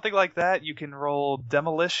to do something like that, you can roll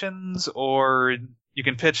demolitions, or you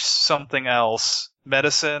can pitch something else,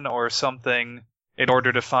 medicine or something, in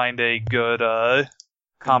order to find a good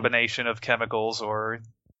combination of chemicals or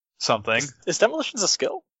something. Is demolitions a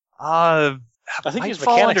skill? I think use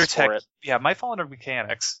mechanics for it. Yeah, it might fall under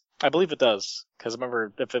mechanics. I believe it does, because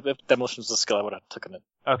remember, if demolitions was a skill, I would have taken it.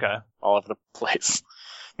 Okay. All over the place.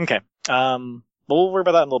 Okay. We'll worry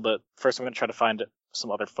about that in a little bit. First, I'm going to try to find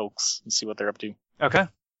some other folks and see what they're up to. Okay.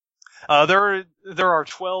 There are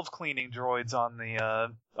 12 cleaning droids on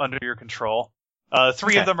the under your control.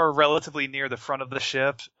 Three of them are relatively near the front of the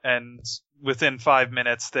ship, and within 5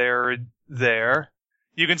 minutes they're there.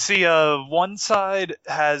 You can see one side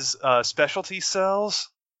has specialty cells.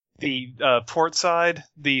 The port side,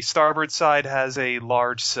 the starboard side has a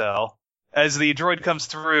large cell. As the droid comes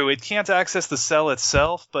through, it can't access the cell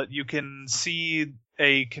itself, but you can see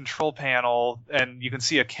a control panel, and you can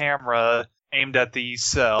see a camera aimed at the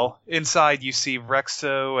cell. Inside, you see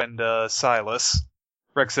Rexo and Silas.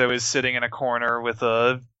 Rexo is sitting in a corner with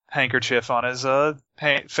a handkerchief on his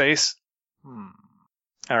face. All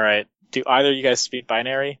right. Do either of you guys speak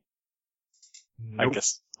binary? Nope. I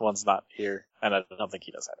guess one's not here, and I don't think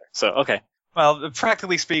he does either. So, okay. Well,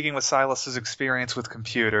 practically speaking, with Silas's experience with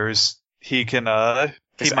computers, he can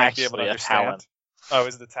he might be able to understand. Talent. Oh,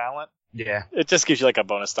 is it the talent? Yeah. It just gives you like a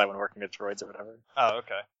bonus die when working with droids or whatever. Oh,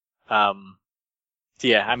 okay.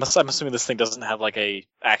 Yeah, I'm assuming this thing doesn't have like a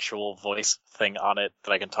actual voice thing on it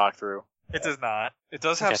that I can talk through. It does not. It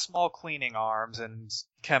does have small cleaning arms and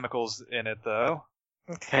chemicals in it, though.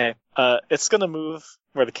 Okay. It's gonna move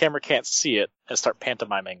where the camera can't see it and start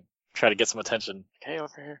pantomiming. Try to get some attention. Hey,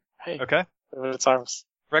 over here. Hey. Okay. With its arms.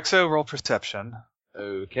 Rexo, roll perception.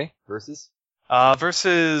 Okay. Versus?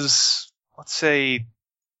 Versus, let's say,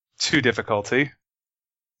 2 difficulty.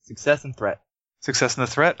 Success and threat. Success in the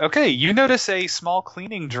threat. Okay, you notice a small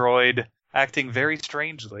cleaning droid acting very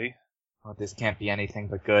strangely. Well, this can't be anything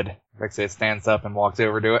but good. Rexo stands up and walks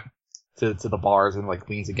over to it, to the bars, and like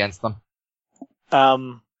leans against them.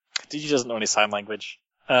 DG doesn't know any sign language.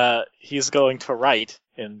 He's going to write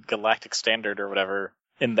in Galactic Standard or whatever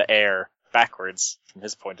in the air, backwards, from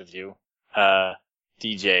his point of view.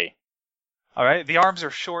 DJ. Alright, the arms are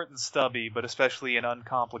short and stubby, but especially an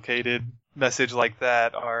uncomplicated message like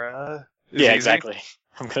that are, yeah, easy. exactly.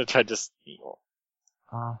 I'm gonna try just...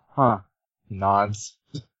 Nods.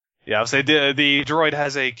 Yeah, I'll say the droid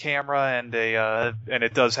has a camera and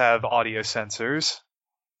it does have audio sensors.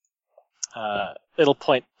 It'll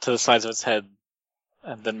point to the sides of its head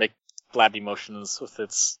and then make blabby motions with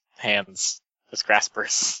its hands, its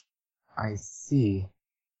graspers. I see.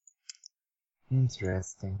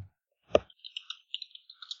 Interesting.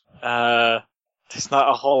 There's not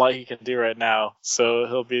a whole lot he can do right now,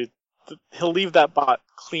 so he'll leave that bot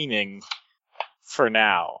cleaning for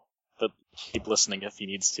now, but keep listening if he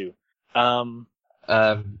needs to.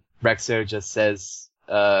 Rexo just says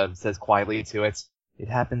quietly to it, "It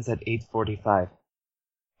happens at 8:45.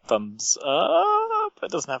 Thumbs up?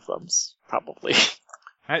 It doesn't have thumbs, probably.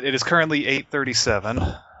 Alright, it is currently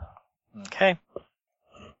 8:37. Okay.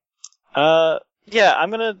 Yeah, I'm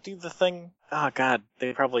gonna do the thing. Oh god,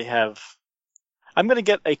 they probably have... I'm gonna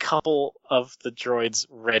get a couple of the droids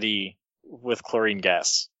ready with chlorine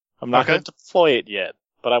gas. I'm not gonna deploy it yet,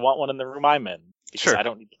 but I want one in the room I'm in. Because I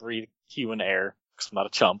don't need to breathe human air, because I'm not a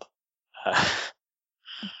chump.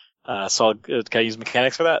 So can I use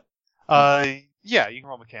mechanics for that? Yeah, you can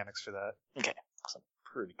roll mechanics for that. Okay, some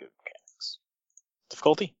pretty good mechanics.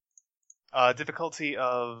 Difficulty? Difficulty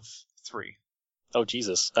of 3. Oh,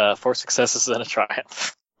 Jesus. 4 successes and a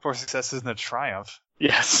triumph. 4 successes and a triumph.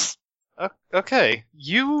 Yes. Okay.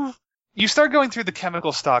 You start going through the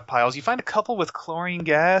chemical stockpiles. You find a couple with chlorine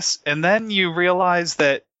gas, and then you realize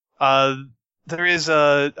that there is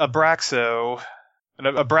a Braxo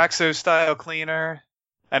And a Abraxo-style cleaner,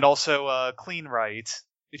 and also a Clean Right.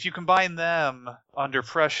 If you combine them under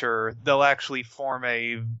pressure, they'll actually form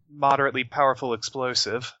a moderately powerful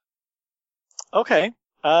explosive. Okay.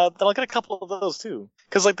 Then I'll get a couple of those too.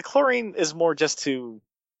 Because like the chlorine is more just to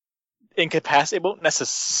incapacitate. It won't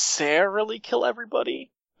necessarily kill everybody,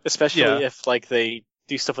 especially if like they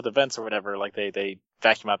do stuff with the vents or whatever. Like they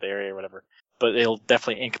vacuum out the area or whatever. But it'll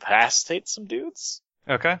definitely incapacitate some dudes.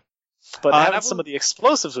 Okay. But having some of the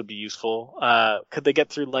explosives would be useful. Could they get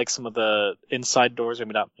through like some of the inside doors?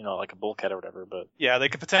 Maybe not, like a bulkhead or whatever. But yeah, they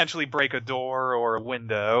could potentially break a door or a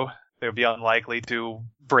window. They would be unlikely to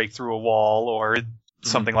break through a wall or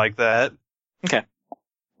something like that. Okay.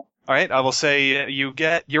 All right, I will say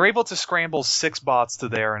you're able to scramble 6 bots to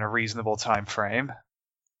there in a reasonable time frame.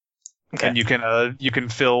 Okay. And you can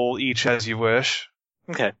fill each as you wish.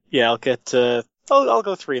 Okay. Yeah, I'll get. I'll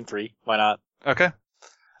go 3 and 3. Why not? Okay.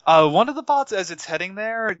 One of the bots, as it's heading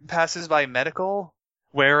there, passes by medical,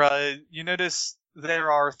 where you notice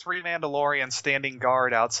there are 3 Mandalorians standing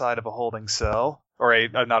guard outside of a holding cell, or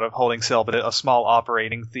not a holding cell, but a small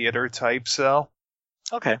operating theater type cell.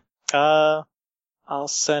 Okay. I'll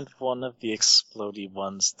send one of the explodey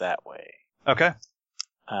ones that way. Okay.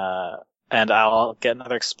 And I'll get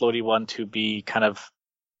another explodey one to be kind of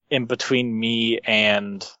in between me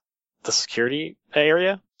and the security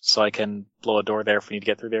area, so I can blow a door there if we need to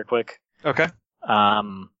get through there quick. Okay.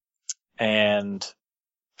 And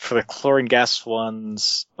for the chlorine gas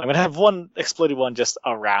ones, I'm gonna have one explodey one just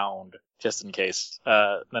around, just in case.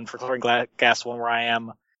 Then for chlorine gas one where I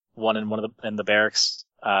am, one in the barracks,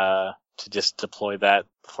 to just deploy that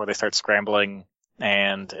before they start scrambling.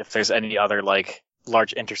 And if there's any other like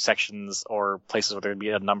large intersections or places where there'd be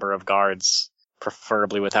a number of guards,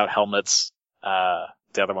 preferably without helmets, the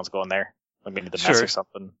other ones go in there. Like maybe the mess or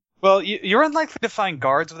something. Well, you're unlikely to find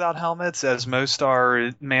guards without helmets, as most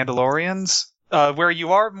are Mandalorians. Where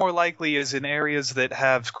you are more likely is in areas that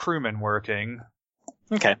have crewmen working.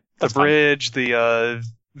 Okay. The bridge,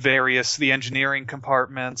 the engineering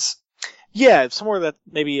compartments. Yeah, somewhere that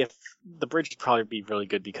maybe if the bridge would probably be really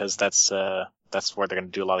good because that's where they're going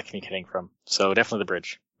to do a lot of communicating from. So definitely the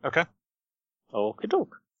bridge. Okay. Okay,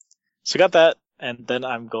 doke. So got that, and then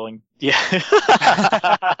I'm going. Yeah.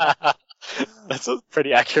 That's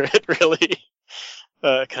pretty accurate, really.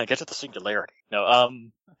 Can I get to the singularity? No.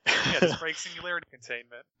 Yeah, just break singularity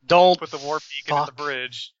containment. Don't put the warp beacon in the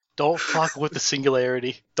bridge. Don't fuck with the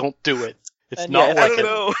singularity. Don't do it. It's And not yeah, I working. don't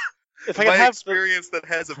know. If In I can my have experience, that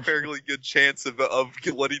has a fairly good chance of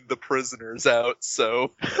letting the prisoners out.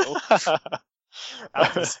 So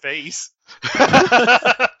Out in space.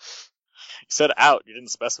 You said out. You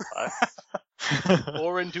didn't specify.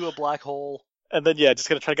 Or into a black hole. And then just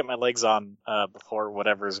gonna try to get my legs on before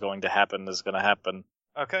whatever is going to happen is going to happen.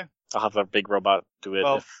 Okay. I'll have a big robot do it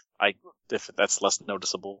Well, if that's less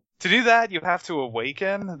noticeable. To do that, you have to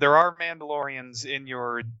awaken. There are Mandalorians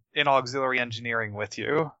in auxiliary engineering with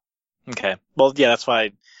you. Okay. Well, yeah, that's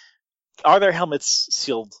why. Are their helmets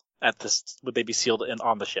sealed at this? Would they be sealed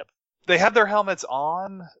on the ship? They have their helmets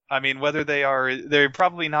on. I mean, they're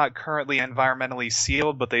probably not currently environmentally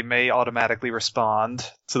sealed, but they may automatically respond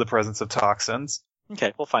to the presence of toxins.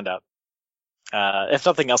 Okay, we'll find out. If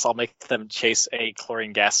nothing else, I'll make them chase a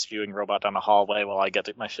chlorine gas spewing robot down a hallway while I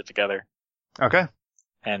get my shit together. Okay.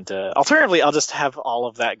 And alternatively, I'll just have all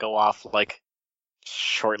of that go off like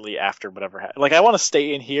shortly after whatever. Like I want to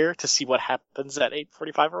stay in here to see what happens at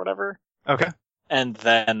 8:45 or whatever. Okay. And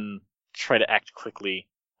then try to act quickly.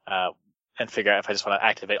 And figure out if I just want to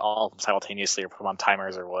activate all of them simultaneously or put them on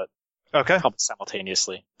timers or what. Okay. Probably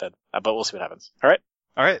simultaneously. But we'll see what happens. All right.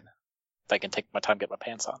 All right. I can take my time, get my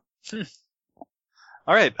pants on.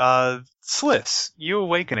 All right. Sliss, you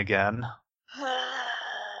awaken again.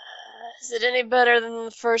 Is it any better than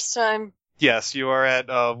the first time? Yes, you are at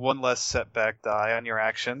 1 less setback die on your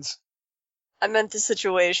actions. I meant the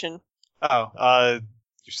situation. Oh,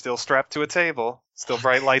 you're still strapped to a table. Still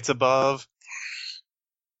bright lights above.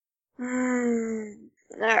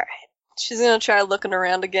 Alright. She's gonna try looking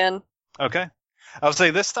around again. Okay. I would say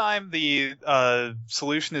this time the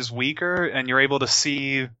solution is weaker, and you're able to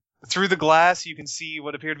see through the glass. You can see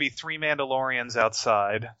what appear to be 3 Mandalorians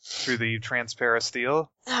outside through the transparasteel.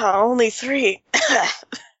 Oh, only 3.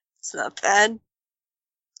 It's not bad.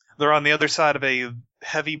 They're on the other side of a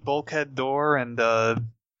heavy bulkhead door and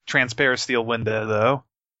transparasteel window, though.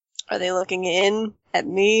 Are they looking in at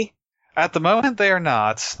me? At the moment, they are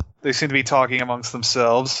not. They seem to be talking amongst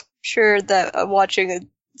themselves. Sure that watching a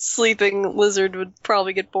sleeping lizard would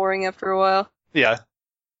probably get boring after a while. Yeah.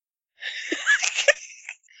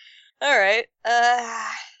 Alright,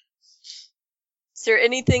 Is there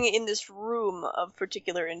anything in this room of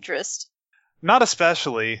particular interest? Not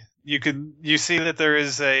especially. You see that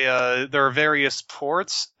there are various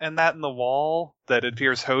ports and that in the wall that it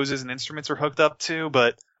appears hoses and instruments are hooked up to,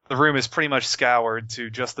 but the room is pretty much scoured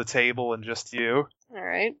to just the table and just you.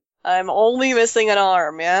 Alright. I'm only missing an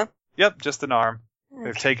arm, yeah? Yep, just an arm. They've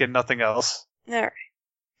Okay. taken nothing else. Alright.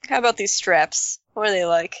 How about these straps? What are they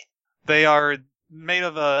like? They are made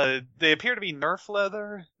of they appear to be Nerf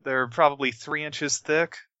leather. They're probably 3 inches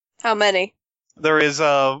thick. How many? There's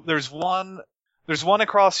one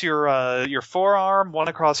across your forearm, one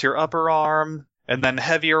across your upper arm, and then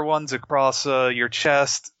heavier ones across your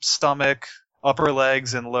chest, stomach, upper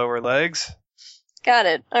legs, and lower legs. Got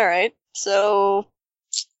it. Alright. So...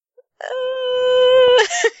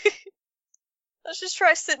 let's just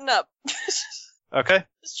try sitting up. Okay.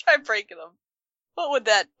 Just try breaking them. What would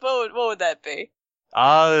that be?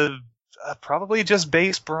 Probably just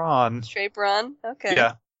base brawn. Straight brawn? Okay.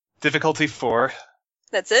 Yeah. Difficulty 4.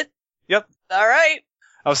 That's it? Yep. Alright.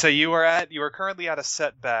 I'll say you are currently at a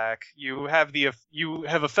setback. You have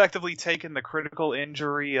effectively taken the critical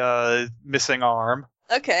injury missing arm.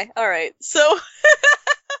 Okay, alright. So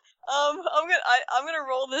I'm gonna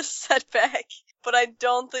roll this setback, but I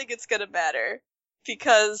don't think it's gonna matter.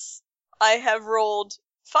 Because I have rolled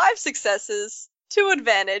 5 successes, 2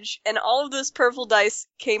 advantage, and all of those purple dice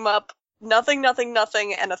came up nothing,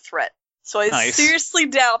 and a threat. So I Nice. seriously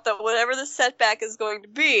doubt that whatever the setback is going to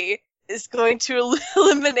be is going to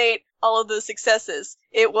eliminate all of those successes.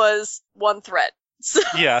 It was 1 threat. So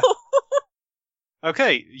Yeah.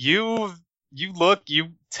 Okay, you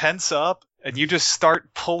tense up, and you just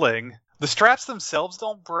start pulling. The straps themselves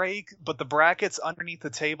don't break, but the brackets underneath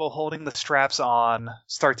the table holding the straps on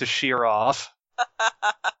start to shear off.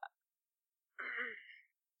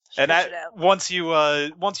 And Stretch it out.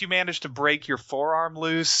 once you manage to break your forearm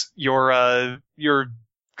loose, your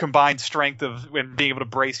combined strength and being able to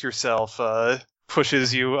brace yourself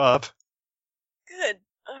pushes you up. Good.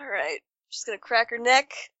 Alright. Just gonna crack her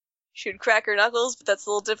neck, shoot crack her knuckles, but that's a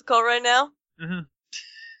little difficult right now. Mm-hmm.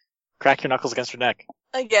 Crack your knuckles against your neck.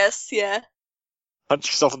 I guess, yeah. Punch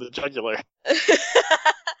yourself in the jugular.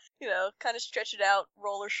 Kind of stretch it out,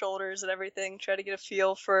 roll her shoulders and everything, try to get a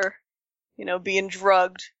feel for, being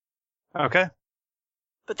drugged. Okay.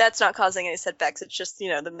 But that's not causing any setbacks, it's just,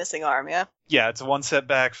 the missing arm, yeah? Yeah, it's 1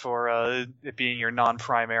 setback for it being your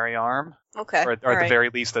non-primary arm, Okay, or at the alright. very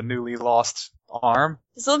least a newly lost arm.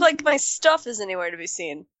 Does it look like my stuff is anywhere to be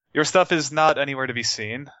seen? Your stuff is not anywhere to be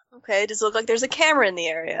seen. Okay, does it look like there's a camera in the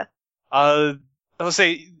area? I'll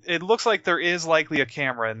say it looks like there is likely a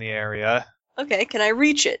camera in the area. Okay, can I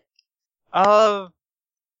reach it? I'll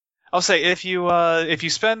say if you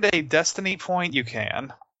spend a destiny point, you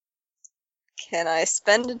can. Can I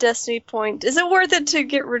spend a destiny point? Is it worth it to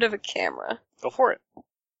get rid of a camera? Go for it.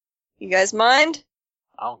 You guys mind?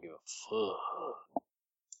 I don't give a fuck.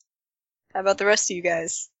 How about the rest of you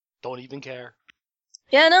guys? Don't even care.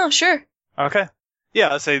 Yeah, no, sure. Okay. Yeah,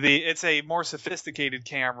 I'll say it's a more sophisticated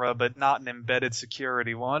camera, but not an embedded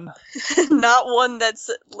security one. Not one that's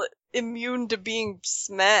immune to being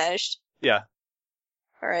smashed. Yeah.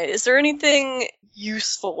 Alright, is there anything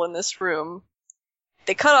useful in this room?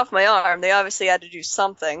 They cut off my arm, they obviously had to do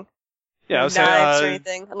something. Yeah, I'll Knives say, or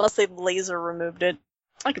anything, unless they've laser removed it.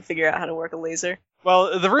 I could figure out how to work a laser.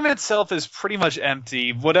 well, the room itself is pretty much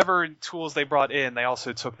empty. Whatever tools they brought in, they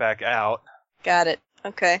also took back out. Got it.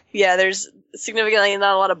 Okay. Yeah, there's significantly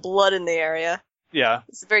not a lot of blood in the area. Yeah.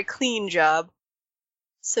 It's a very clean job.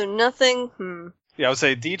 So nothing, Yeah, I would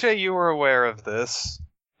say, DJ, you were aware of this.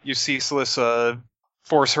 You ceaseless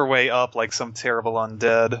force her way up like some terrible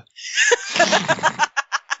undead.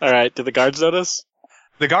 Alright, did the guards notice?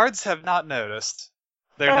 The guards have not noticed.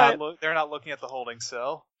 They're not looking at the holding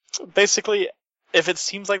cell. Basically, if it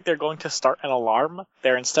seems like they're going to start an alarm,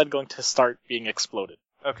 they're instead going to start being exploded.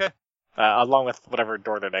 Okay. Along with whatever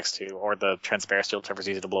door they're next to, or the transparent steel, whichever's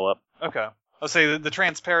easy to blow up. Okay. I'll say the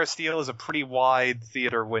transparent steel is a pretty wide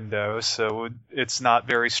theater window, so it's not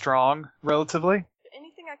very strong, relatively.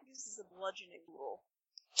 anything I could use as a bludgeoning tool.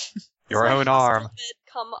 Your Does own my arm. bed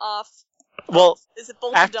come off? Well, Is it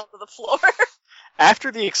bolted after- down to the floor?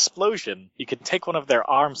 after the explosion, you can take one of their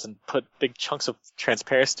arms and put big chunks of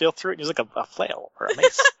transparent steel through it and use like a flail or a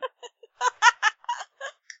mace.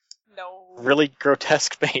 No. Really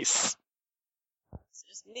grotesque mace. It's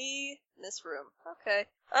just me in this room. Okay.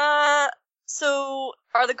 So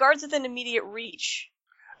are the guards within immediate reach?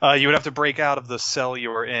 You would have to break out of the cell you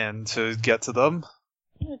were in to get to them.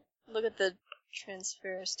 Look at the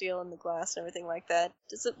transparent steel and the glass and everything like that.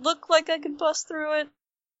 Does it look like I could bust through it?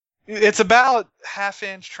 It's about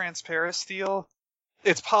half-inch transparent steel.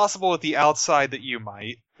 it's possible at the outside that you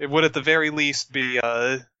might. It would at the very least be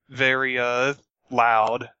very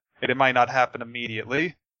loud, and it might not happen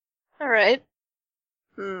immediately. Alright.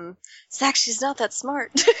 She's not that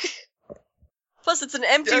smart. Plus, it's an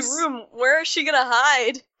empty room. Where is she gonna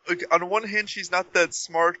hide? Okay, on one hand, she's not that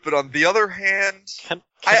smart, but on the other hand... Can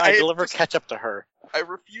I deliver ketchup to her? I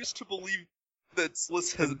refuse to believe that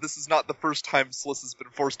this is not the first time Sliss has been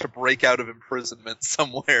forced to break out of imprisonment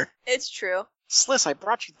somewhere. It's true. Sliss, I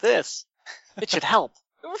brought you this. It should help.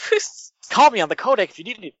 Call me on the codec if you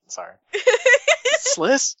need it. Sorry.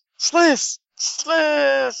 Sliss? Sliss!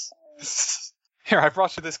 Sliss! Here, I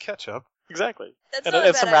brought you this ketchup. Exactly. That's and not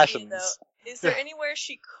a some bad rations. idea, though. Is there anywhere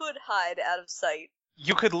she could hide out of sight?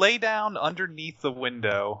 You could lay down underneath the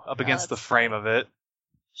window, up against the frame of it.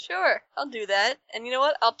 Sure, I'll do that. And you know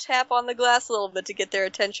what? I'll tap on the glass a little bit to get their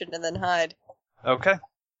attention and then hide. Okay.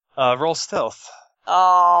 Roll stealth.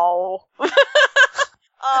 Oh.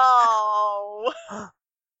 Oh.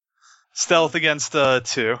 Stealth against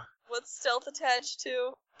 2. What's stealth attached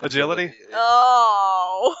to? Agility?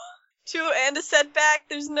 Oh. 2 and a setback?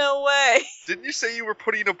 There's no way. Didn't you say you were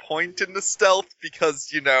putting a point into stealth because,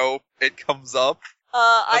 it comes up?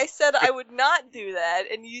 I said I would not do that,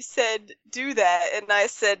 and you said do that, and I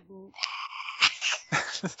said...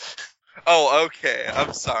 Oh, okay.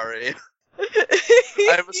 I'm sorry.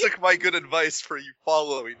 I mistook my good advice for you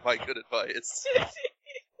following my good advice.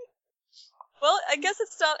 Well, I guess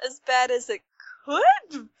it's not as bad as it could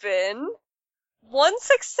have been. 1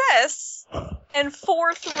 success and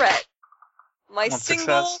 4 threat. My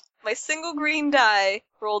single green die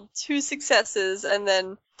rolled 2 successes and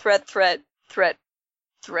then threat,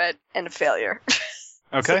 and a failure.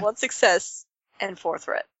 Okay. So 1 success and 4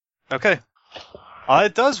 threat. Okay.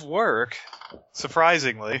 It does work,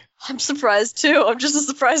 surprisingly. I'm surprised too. I'm just as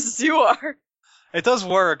surprised as you are. It does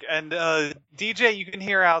work, and DJ, you can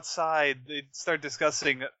hear outside. They start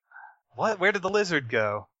discussing. What? Where did the lizard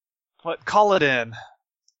go? What? Call it in.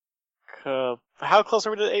 How close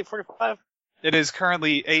are we to 8:45? It is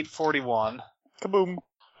currently 8:41. Kaboom.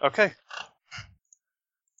 Okay.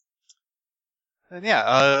 And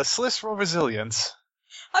yeah, Sliss roll resilience.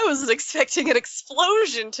 I wasn't expecting an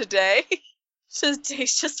explosion today.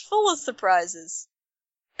 Today's just full of surprises.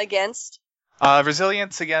 Against?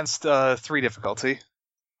 Resilience against 3 difficulty.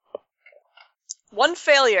 1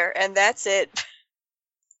 failure, and that's it.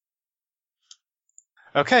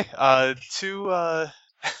 Okay, 2,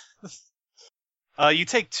 you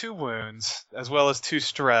take 2 wounds, as well as 2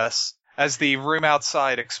 stress, as the room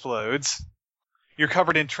outside explodes. You're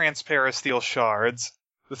covered in transparent steel shards.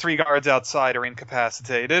 The 3 guards outside are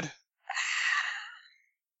incapacitated.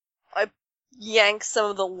 I yank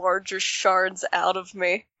some of the larger shards out of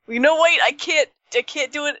me. Wait, I can't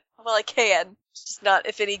do it. Well, I can. Just not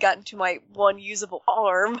if any got into my one usable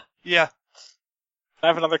arm. Yeah. I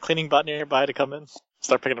have another cleaning bot nearby to come in.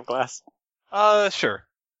 Start picking up glass. Sure.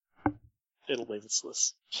 It'll leave it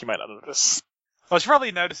Sliss. She might not notice. Well, she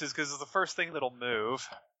probably notices because it's the first thing that'll move.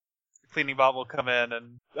 The cleaning bot will come in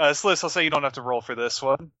and... Sliss, I'll say you don't have to roll for this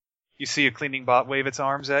one. You see a cleaning bot wave its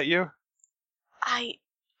arms at you? I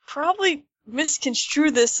probably misconstrue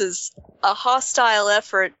this as a hostile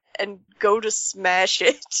effort and go to smash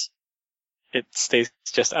it. It stays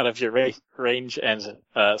just out of your range and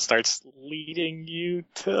starts leading you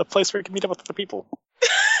to a place where you can meet up with other people.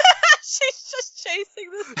 She's just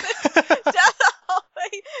chasing this thing down the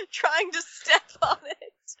hallway, trying to step on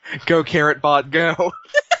it. Go, Carrot Bot, go!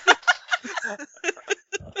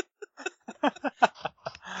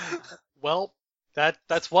 Well,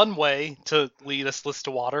 that's one way to lead a Sliss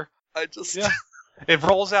to water. I just... Yeah. It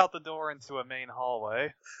rolls out the door into a main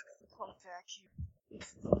hallway.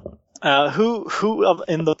 Who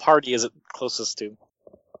in the party is it closest to?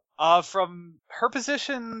 From her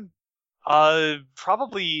position,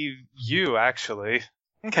 probably you, actually.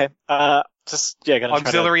 Okay. Gonna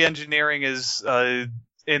Auxiliary engineering is,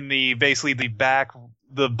 in basically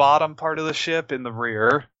the bottom part of the ship in the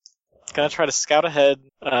rear. Gonna try to scout ahead,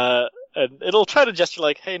 and it'll try to gesture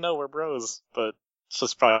like, hey, no, we're bros, but it's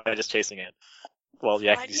just probably just chasing it. Well,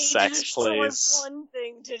 Yakety Sax plays. One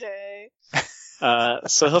thing today.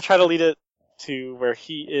 So he'll try to lead it to where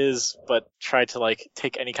he is, but try to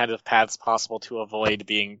take any kind of paths possible to avoid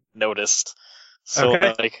being noticed. So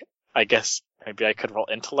Okay. I guess maybe I could roll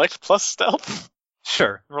intellect plus stealth.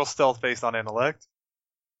 Sure. Roll stealth based on intellect.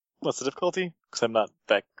 What's the difficulty? Because I'm not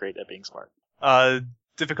that great at being smart.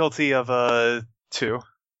 Difficulty of 2.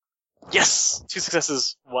 Yes, 2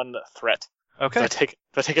 successes, 1 threat. Okay. Do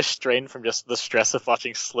I take a strain from just the stress of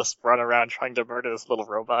watching Sliss run around trying to murder this little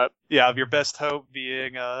robot? Yeah, your best hope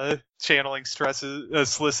being channeling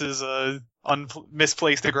Sliss's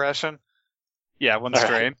misplaced aggression. Yeah, one All right.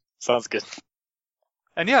 strain. Sounds good.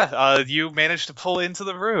 And yeah, you manage to pull into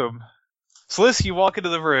the room. Sliss, you walk into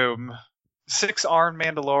the room. 6 armed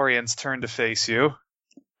Mandalorians turn to face you.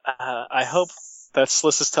 I hope that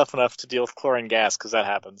Sliss is tough enough to deal with chlorine gas, because that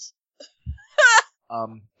happens.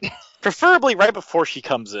 Preferably right before she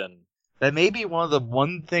comes in. That may be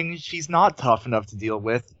one thing she's not tough enough to deal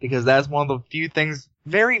with, because that's one of the few things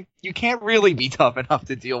you can't really be tough enough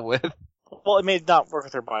to deal with. Well, it may not work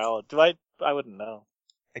with her biology. I wouldn't know.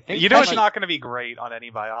 You know it's not going to be great on any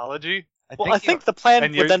biology. I think the plan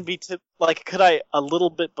and would then be to, could I, a little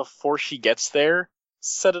bit before she gets there,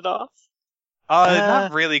 set it off?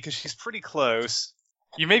 Not really, because she's pretty close.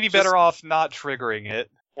 You may be better off not triggering it.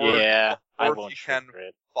 Yeah, I Or won't if you can trigger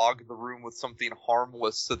it. fog the room with something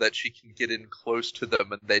harmless so that she can get in close to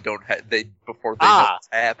them and before they know what's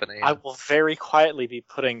happening. I will very quietly be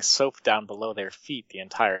putting soap down below their feet the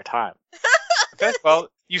entire time. Okay, well,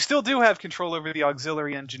 you still do have control over the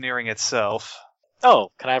auxiliary engineering itself.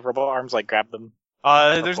 Oh, can I have robot arms, grab them?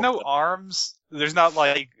 There's no arms. It's not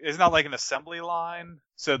like an assembly line,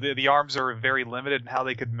 so the arms are very limited in how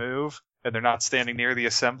they could move, and they're not standing near the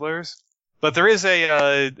assemblers. But there is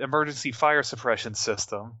a emergency fire suppression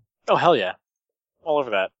system. Oh, hell yeah. All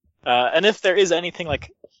over that. And if there is anything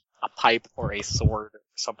like a pipe or a sword or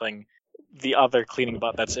something, the other cleaning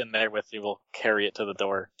bot that's in there with you will carry it to the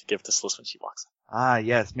door to give to Sliss when she walks in. Ah,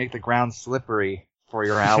 yes, make the ground slippery for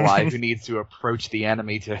your ally who needs to approach the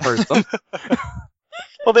enemy to hurt them.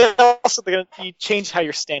 Well, you change how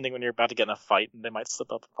you're standing when you're about to get in a fight, and they might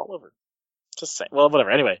slip up and fall over. Just saying. Well,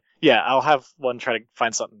 whatever. Anyway, yeah, I'll have one try to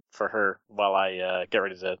find something for her while I get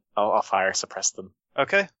ready to. I'll fire suppress them.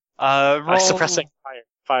 Okay. Roll... Suppressing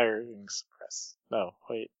firing suppress. No,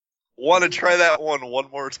 wait. Want to try that one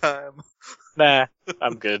more time? Nah,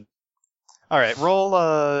 I'm good. All right, roll.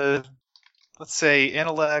 Let's say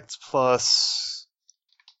intellect plus.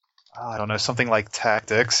 I don't know, something like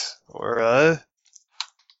tactics or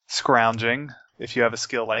scrounging if you have a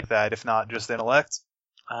skill like that. If not, just intellect.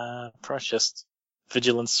 Perhaps just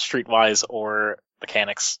vigilance, streetwise, or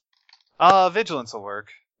mechanics. Vigilance will work.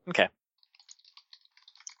 Okay.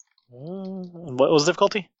 What was the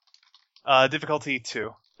difficulty? Difficulty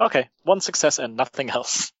 2. Okay, 1 success and nothing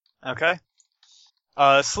else. Okay.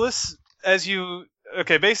 Sliss,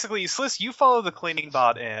 basically, Sliss, you follow the cleaning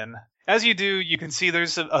bot in. As you do, you can see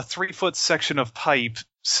there's a 3-foot section of pipe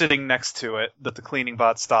sitting next to it that the cleaning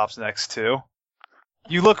bot stops next to.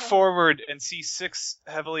 You look forward and see 6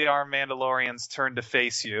 heavily armed Mandalorians turn to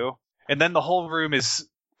face you, and then the whole room is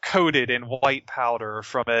coated in white powder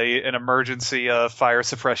from an emergency fire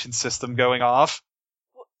suppression system going off.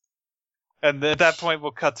 And at that point, we'll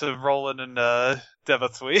cut to Roland and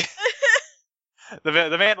Devathui. The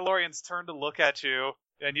Mandalorians turn to look at you,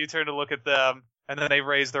 and you turn to look at them, and then they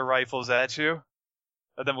raise their rifles at you.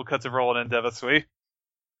 And then we'll cut to Roland and Devathui.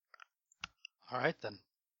 All right, then.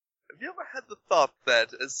 Have you ever had the thought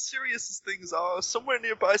that, as serious as things are, somewhere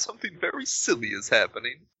nearby something very silly is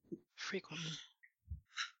happening? Frequently.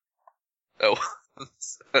 Oh.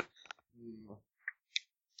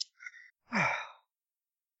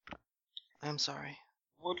 I'm sorry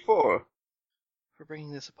What for? for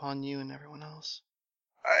bringing this upon you and everyone else.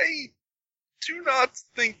 I do not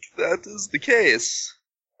think that is the case.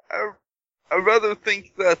 I rather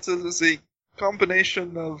think that it is a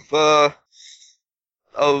combination of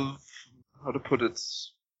how to put it,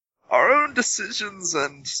 our own decisions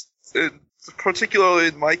and, particularly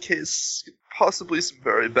in my case, possibly some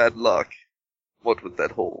very bad luck. What would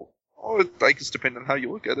that hold? Or, I guess, depending on how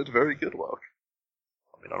you look at it, very good luck.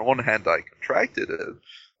 I mean, on one hand, I contracted a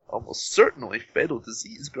almost certainly fatal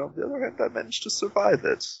disease, but on the other hand, I managed to survive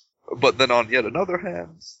it. But then on yet another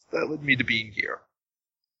hand, that led me to being here.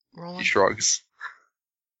 Roland? He shrugs.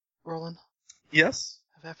 Roland? Yes?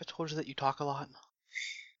 Have I ever told you that you talk a lot?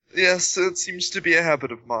 Yes, it seems to be a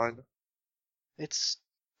habit of mine. It's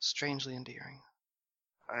strangely endearing.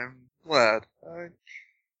 I'm glad. I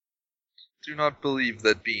do not believe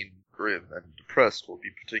that being grim and depressed will be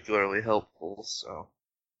particularly helpful, so...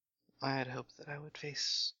 I had hoped that I would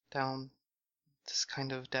face down this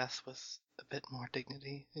kind of death with a bit more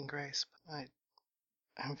dignity and grace, but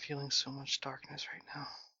I'm feeling so much darkness right now.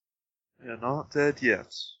 You're not dead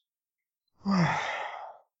yet.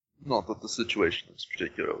 Not that the situation is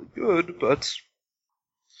particularly good, but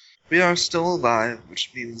we are still alive,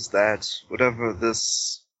 which means that whatever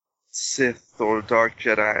this Sith or Dark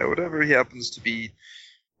Jedi or whatever he happens to be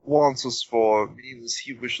wants us for means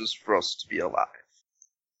he wishes for us to be alive.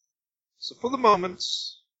 So for the moment,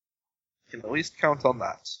 you can at least count on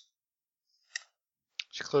that.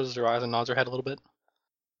 She closes her eyes and nods her head a little bit.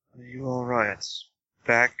 Are you alright?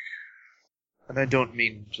 Back? And I don't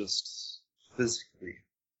mean just physically.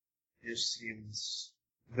 You seemed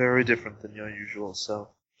very different than your usual self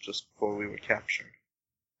just before we were captured.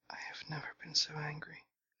 I have never been so angry.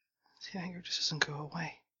 The anger just doesn't go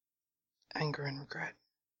away. Anger and regret.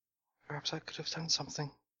 Perhaps I could have done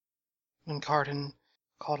something. When Carden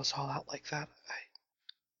called us all out like that,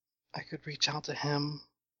 I could reach out to him,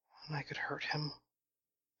 and I could hurt him.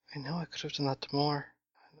 I know I could have done that to more.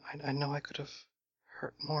 I know I could have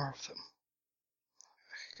hurt more of them.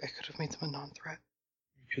 I could have made them a non-threat.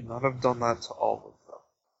 You could not have done that to all of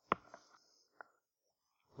them.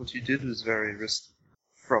 What you did was very risky.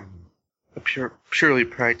 From a purely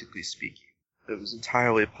practically speaking, it was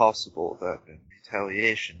entirely possible that in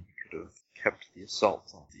retaliation you could have kept the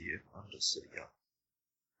assault on the Undercity up.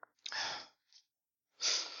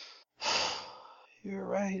 You're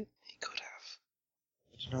right. He could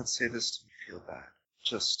have. Do not say this to me feel bad.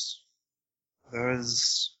 Just, there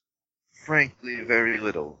is, frankly, very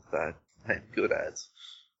little that I'm good at.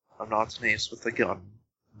 I'm not an ace with a gun,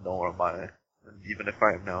 nor am I, and even if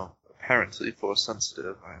I am now apparently force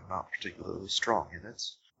sensitive, I am not particularly strong in it,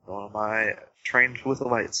 nor am I trained with a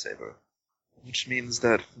lightsaber. Which means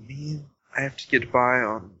that for me, I have to get by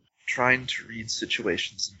on trying to read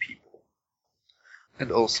situations and people.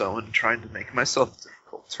 And also in trying to make myself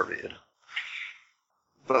difficult to read.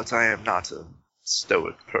 But I am not a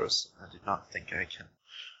stoic person. I do not think I can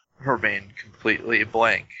remain completely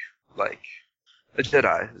blank like a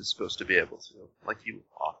Jedi is supposed to be able to, like you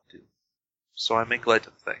ought to. So I make light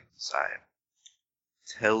of things. I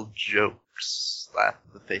tell jokes, laugh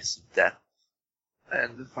in the face of death.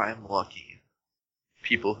 And if I am lucky,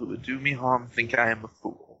 people who would do me harm think I am a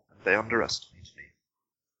fool, and they underestimate me.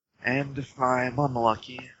 And if I am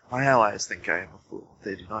unlucky, my allies think I am a fool.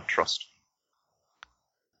 They do not trust me.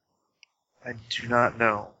 I do not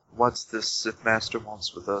know what this Sith Master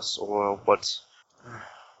wants with us, or what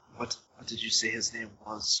did you say his name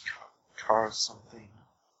was? Car something?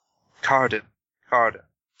 Carden.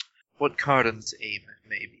 What Carden's aim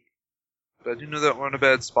may be. But I do know that we're in a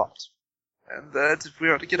bad spot. And that if we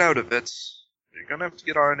are to get out of it, we're gonna have to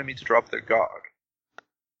get our enemy to drop their guard.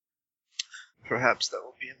 Perhaps that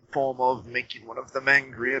will be in the form of making one of them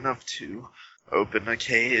angry enough to open a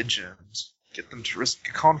cage and get them to risk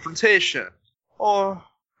a confrontation. Or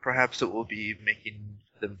perhaps it will be making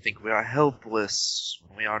them think we are helpless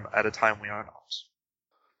when we are at a time we are not.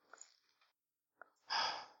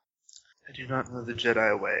 I do not know the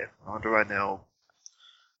Jedi way, nor do I know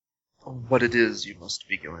what it is you must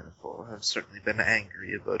be going for. I've certainly been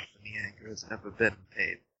angry, but for me anger has never been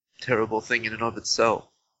a terrible thing in and of itself.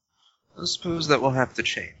 I suppose that will have to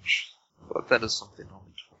change, but that is something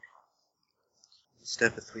only to work on.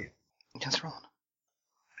 Step with me. Yes, Roland.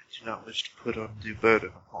 I do not wish to put undue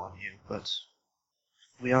burden upon you, but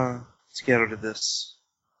if we are to get out of this,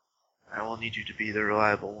 I will need you to be the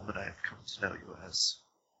reliable woman I have come to know you as.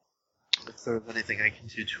 If there is anything I can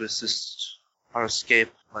do to assist our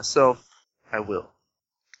escape myself, I will.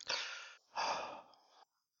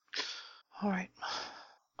 All right.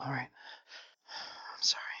 I'm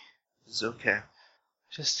sorry. It's okay. I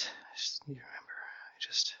just need to remember.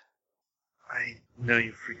 I know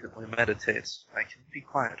you frequently meditate. I can be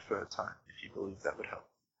quiet for a time if you believe that would help.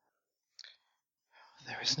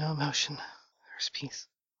 There is no emotion. There is peace.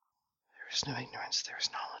 There is no ignorance. There is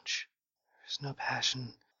knowledge. There is no passion.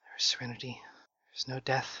 There is serenity. There is no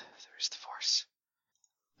death. There is the Force.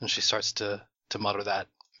 And she starts to mutter that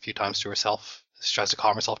a few times to herself. She tries to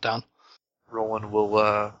calm herself down. Roland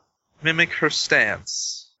will mimic her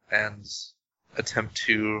stance and attempt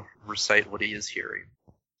to recite what he is hearing.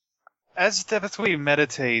 As Devithui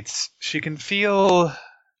meditates, she can feel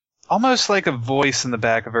almost like a voice in the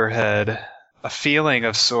back of her head, a feeling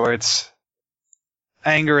of sorts,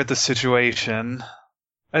 anger at the situation.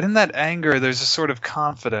 And in that anger, there's a sort of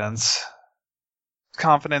confidence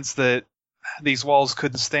that these walls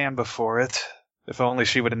couldn't stand before it, if only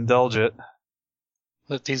she would indulge it.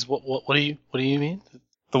 What do you mean?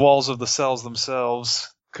 The walls of the cells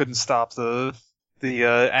themselves couldn't stop the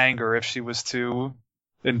anger if she was to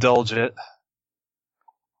indulge it.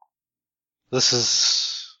 This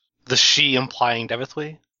is the she implying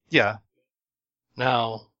Devithui? Yeah.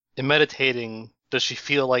 Now, in meditating, does she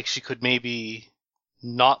feel like she could maybe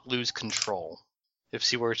not lose control if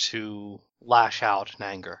she were to lash out in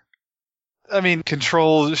anger? I mean,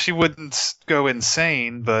 control, she wouldn't go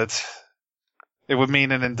insane, but it would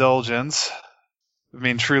mean an indulgence. It would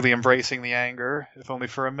mean truly embracing the anger, if only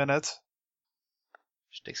for a minute.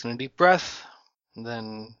 She takes in a deep breath, and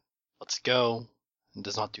then lets go, and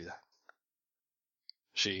does not do that.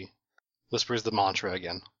 She whispers the mantra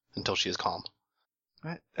again. until she is calm.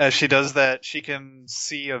 Right. As she does that, she can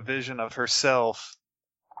see a vision of herself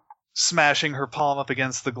smashing her palm up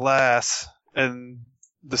against the glass and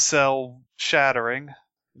the cell shattering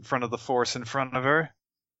in front of the force in front of her.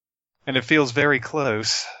 And it feels very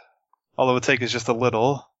close, although it take is just a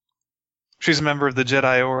little. She's a member of the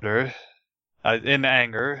Jedi Order, in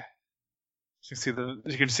anger. You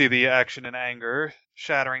can see the action in anger,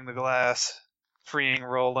 shattering the glass, freeing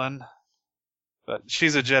Roland. But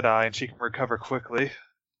she's a Jedi and she can recover quickly.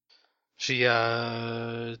 She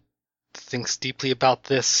thinks deeply about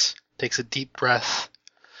this, takes a deep breath,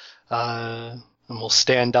 and will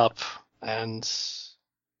stand up. And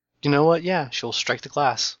you know what? Yeah, she'll strike the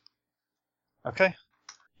glass. Okay.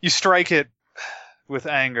 You strike it with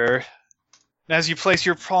anger. And as you place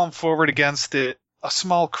your palm forward against it, a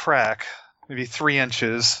small crack, maybe 3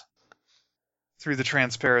 inches, through the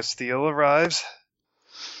transparent steel arrives.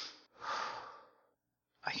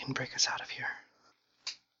 I can break us out of here.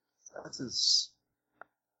 That is...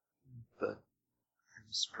 But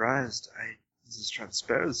I'm surprised. This is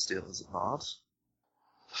transparent steel, is it not?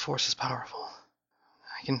 The force is powerful.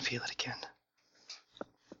 I can feel it again.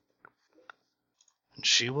 And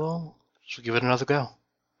she'll give it another go.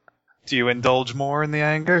 Do you indulge more in the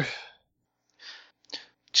anger?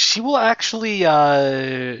 She will actually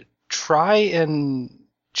try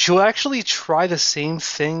the same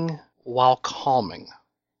thing while calming.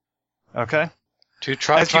 Okay. To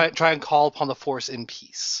try and call upon the force in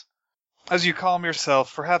peace. As you calm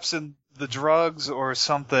yourself, perhaps in the drugs or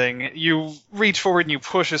something, you reach forward and you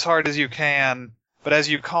push as hard as you can, but as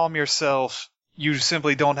you calm yourself, you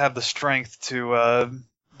simply don't have the strength to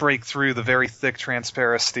break through the very thick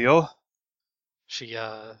transparent steel. She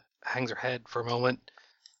hangs her head for a moment,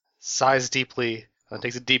 sighs deeply, and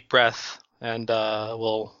takes a deep breath, and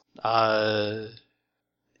will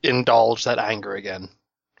indulge that anger again,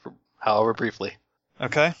 however briefly.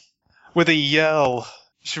 Okay. With a yell,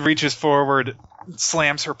 she reaches forward,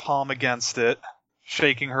 slams her palm against it,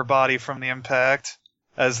 shaking her body from the impact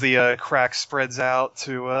as the crack spreads out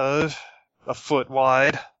to a foot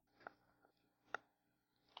wide.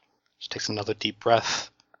 She takes another deep breath,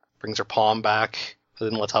 brings her palm back,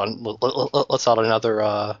 and then lets out another,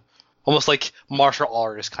 almost like martial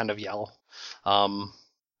artist kind of yell.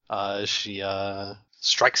 She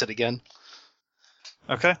strikes it again.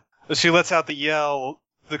 Okay. As she lets out the yell,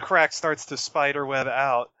 the crack starts to spiderweb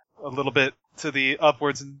out a little bit to the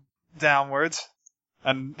upwards and downwards,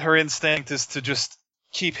 and her instinct is to just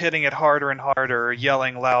keep hitting it harder and harder,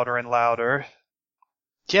 yelling louder and louder.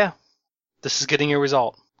 Yeah, this is getting your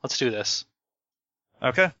result. Let's do this.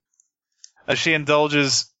 Okay. As she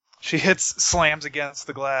slams against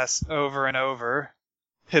the glass over and over,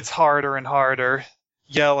 hits harder and harder,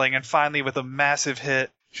 yelling, and finally with a massive hit,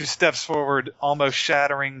 she steps forward, almost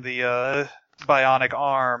shattering the bionic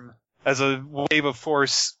arm as a wave of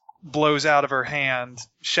force blows out of her hand,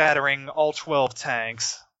 shattering all 12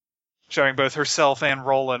 tanks, showing both herself and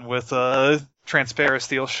Roland with transparent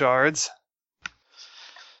steel shards.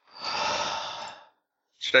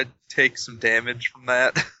 Should I take some damage from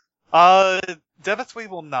that? Devithwy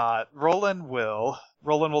will not. Roland will.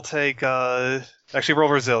 Roland will take, actually roll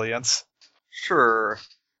resilience. Sure.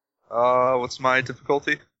 What's my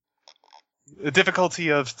difficulty? A difficulty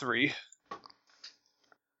of 3.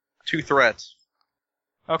 2 threats.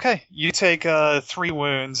 Okay, you take 3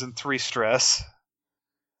 wounds and 3 stress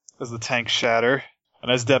as the tanks shatter,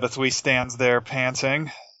 and as Devithwy stands there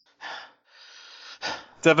panting.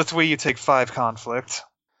 Devithwy, you take 5 conflict.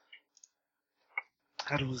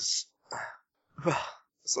 That was... Well,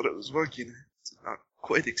 I thought it was working. I did not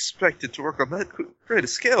quite expect it to work on that great a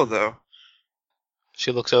scale, though.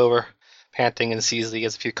 She looks over, panting, and sees that he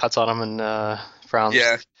has a few cuts on him and frowns.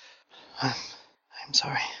 Yeah. I'm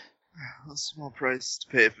sorry. A small price to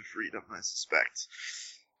pay for freedom, I suspect.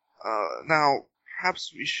 Now,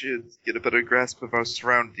 perhaps we should get a better grasp of our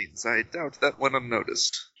surroundings. I doubt that went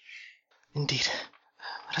unnoticed. Indeed.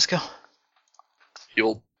 Let us go.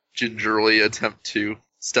 He'll gingerly attempt to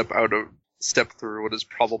step through what is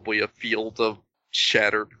probably a field of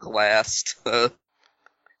shattered glass.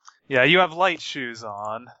 Yeah, you have light shoes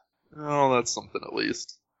on. Oh, that's something at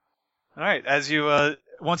least. Alright, as you,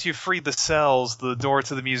 once you've freed the cells, the door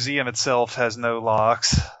to the museum itself has no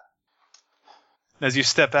locks. As you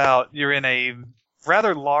step out, you're in a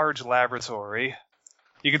rather large laboratory.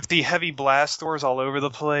 You can see heavy blast doors all over the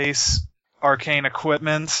place, arcane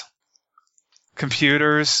equipment,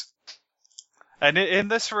 computers. And in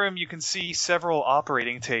this room, you can see several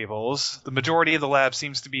operating tables. The majority of the lab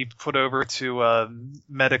seems to be put over to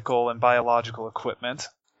medical and biological equipment.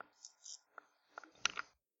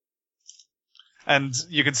 And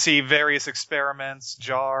you can see various experiments,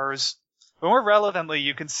 jars. But more relevantly,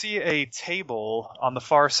 you can see a table on the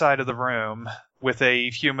far side of the room with a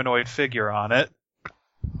humanoid figure on it.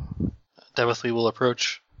 Devothy will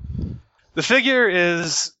approach. The figure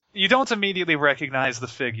is... You don't immediately recognize the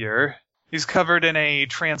figure. He's covered in a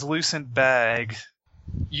translucent bag.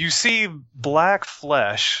 You see black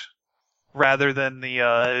flesh rather than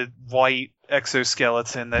the white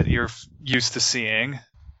exoskeleton that you're used to seeing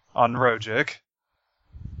on Rogic.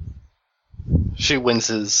 She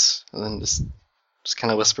winces and then just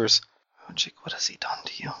kind of whispers, "Oh, Jake, what has he done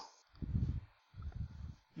to you?"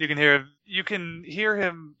 You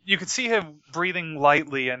can see him breathing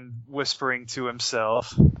lightly and whispering to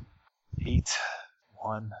himself. 8,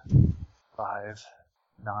 1, 5,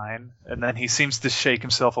 9, and then he seems to shake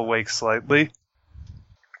himself awake slightly.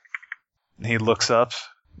 And he looks up.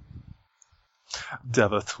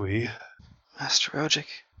 Devathui. Master Rogic.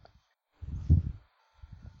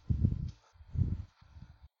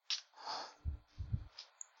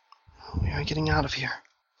 We are getting out of here.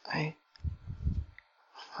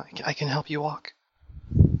 I can help you walk.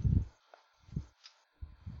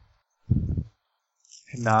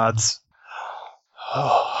 He nods.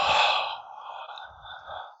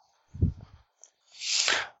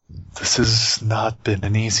 This has not been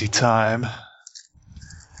an easy time.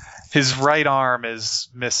 His right arm is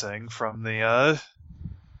missing from the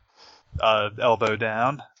elbow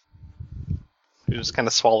down. He just kind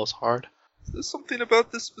of swallows hard. There's something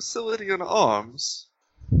about this facility and arms.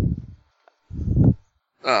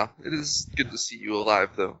 It is good to see you alive,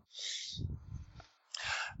 though.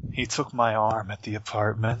 He took my arm at the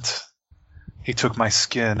apartment. He took my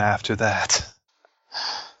skin after that.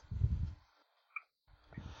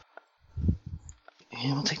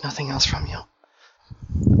 He will take nothing else from you.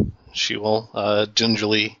 She will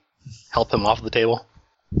gingerly help him off the table.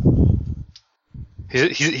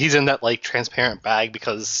 He's in that like transparent bag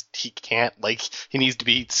because he can't he needs to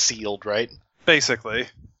be sealed, right? Basically.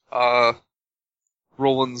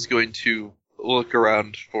 Roland's going to look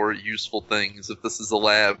around for useful things. If this is a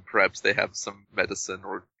lab, perhaps they have some medicine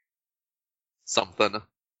or something.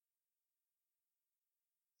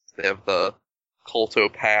 They have the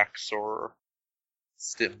Colto packs or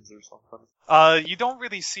stims or something. You don't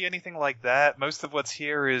really see anything like that. Most of what's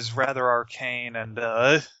here is rather arcane and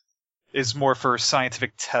is more for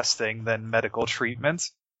scientific testing than medical treatment.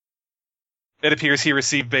 It appears he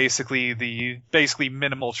received basically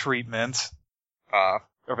minimal treatment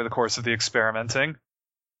over the course of the experimenting.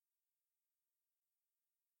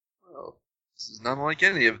 Well, this is not like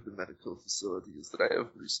any of the medical facilities that I have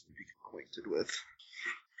recently become acquainted with.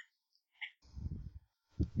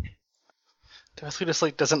 Darcy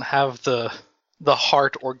just doesn't have the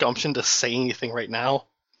heart or gumption to say anything right now.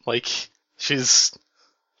 She's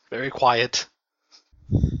very quiet.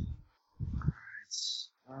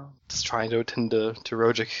 Well, Just trying to attend to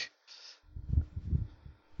Rogic.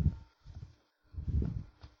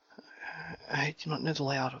 I do not know the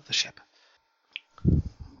layout of the ship,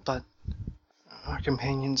 but our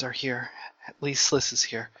companions are here. At least Sliss is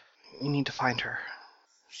here. We need to find her.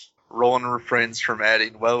 Roland refrains from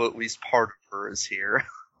adding, well, at least part of her is here.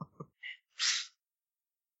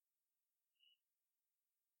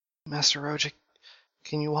 Master Rogic,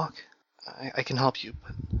 can you walk? I can help you,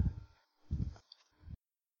 but...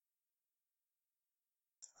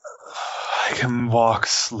 I can walk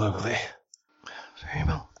slowly. Very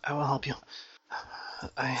well, I will help you.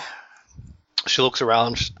 She looks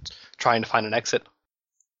around, trying to find an exit.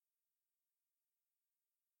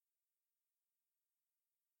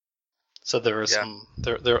 So there are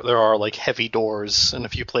there are heavy doors in a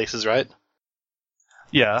few places, right?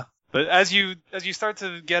 Yeah, but as you start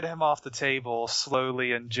to get him off the table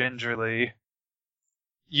slowly and gingerly,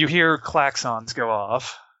 you hear klaxons go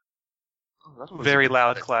off. Oh, that was Very a good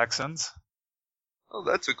loud thing. klaxons. Oh,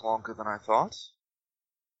 that took longer than I thought.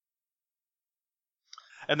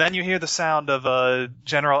 And then you hear the sound of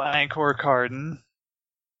General Angkor Carden.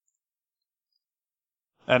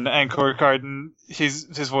 And Angkor Carden,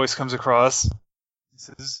 his voice comes across. He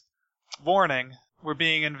says, "Warning, we're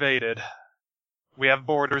being invaded. We have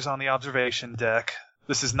boarders on the observation deck.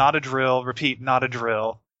 This is not a drill. Repeat, not a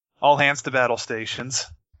drill. All hands to battle stations."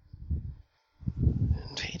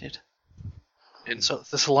 Invaded. And So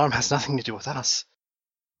this alarm has nothing to do with us.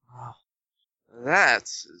 that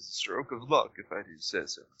is a stroke of luck, if I do say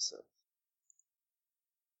so myself.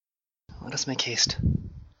 Let us make haste.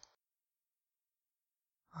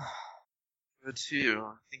 Good too.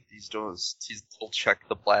 I think these doors, he'll check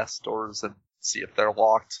the blast doors and see if they're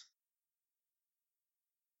locked.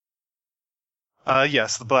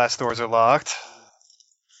 Yes, the blast doors are locked.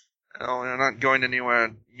 Well, we're not going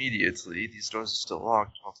anywhere immediately. These doors are still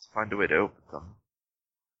locked. We'll have to find a way to open them.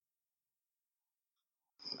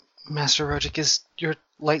 Master Rogic, is your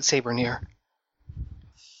lightsaber near?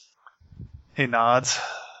 He nods.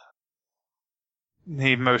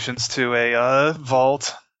 He motions to a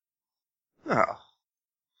vault. Oh.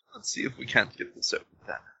 Let's see if we can't get this open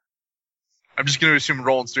then. I'm just going to assume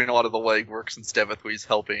Roland's doing a lot of the legwork since Devithui's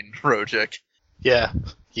helping Rogic. Yeah.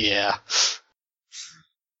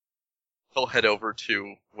 He'll head over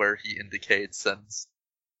to where he indicates and...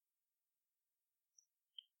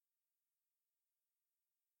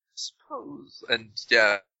 suppose... And,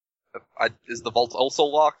 yeah... is the vault also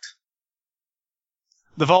locked?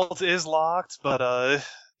 The vault is locked, but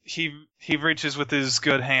he reaches with his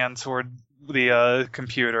good hand toward the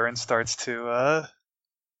computer and starts to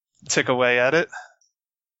tick away at it.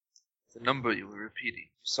 The number you were repeating.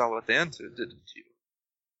 You saw what they entered, didn't you?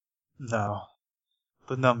 No.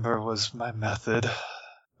 The number was my method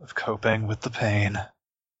of coping with the pain.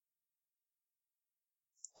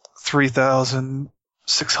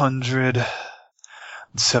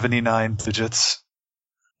 3,679 digits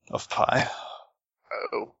of pi.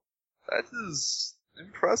 Oh, that is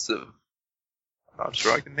impressive. I'm not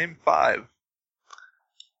sure I can name 5.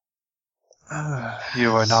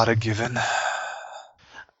 You are not a given.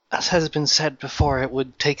 As has been said before, it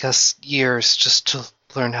would take us years just to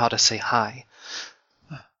learn how to say hi.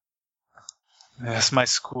 Yes, my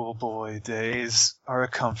schoolboy days are a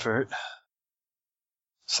comfort.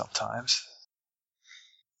 Sometimes.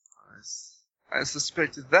 I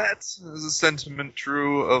suspected that is a sentiment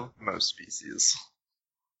true of most species.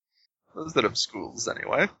 Those that have schools,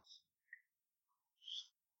 anyway.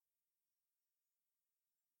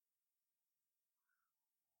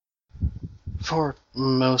 For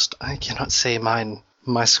most, I cannot say my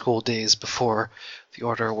school days before the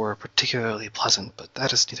Order were particularly pleasant, but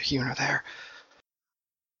that is neither here nor there.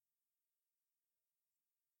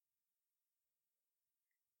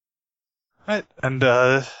 Right, and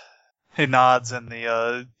he nods and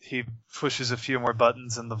he pushes a few more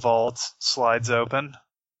buttons and the vault slides open.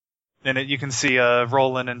 In it you can see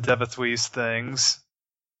Roland and Devithui's things,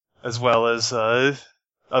 as well as a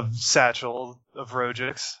satchel of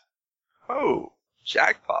Rogic's. Oh,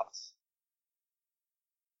 jackpot.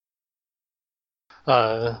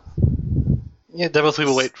 Yeah, Devithui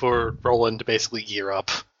will wait for Roland to basically gear up.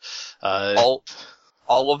 All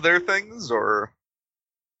of their things, or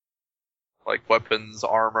like weapons,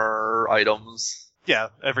 armor, items? Yeah,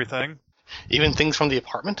 everything. Even things from the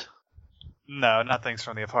apartment? No, not things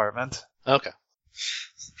from the apartment. Okay.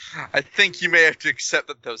 I think you may have to accept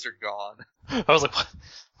that those are gone. I was like, what?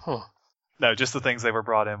 Huh. No, just the things they were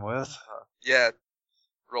brought in with. Yeah,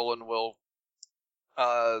 Roland will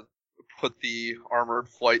put the armored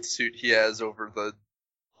flight suit he has over the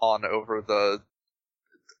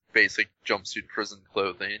basic jumpsuit prison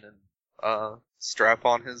clothing and strap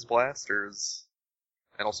on his blasters,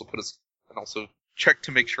 and also check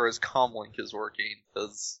to make sure his comlink is working.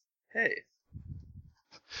 Because hey,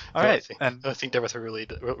 All right, I think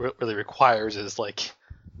Devithui really requires is like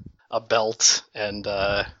a belt and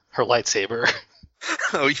her lightsaber.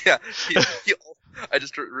 Oh yeah, I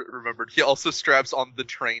just remembered. He also straps on the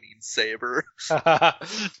training saber.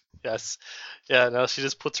 Yes, yeah. No, she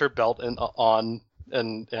just puts her belt on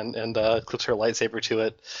and clips her lightsaber to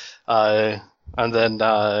it, and then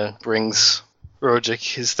brings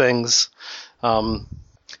Rogic his things.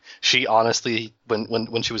 She honestly,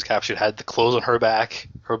 when she was captured, had the clothes on her back,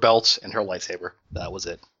 her belt, and her lightsaber. That was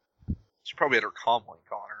it. She probably had her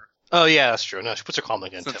comlink on her. Oh yeah, that's true. No, she puts her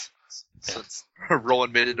comlink in. Since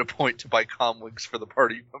Roland made it a point to buy comlinks for the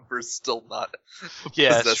party members, still not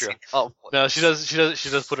Yeah, that's true. Comlinks. No, she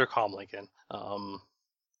does put her comlink in.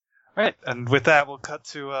 Right, and with that we'll cut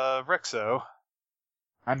to Rexo.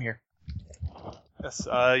 I'm here. Yes,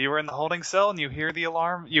 you were in the holding cell and you hear the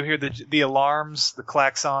alarm. You hear the alarms, the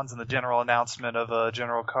klaxons, and the general announcement of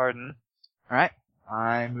General Cardin. Alright.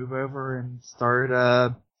 I move over and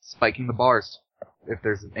start spiking the bars, if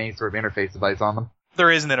there's any sort of interface device on them.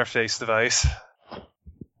 There is an interface device.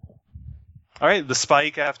 Alright, the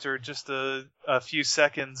spike, after just a few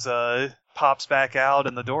seconds, pops back out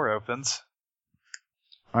and the door opens.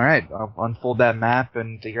 Alright, I'll unfold that map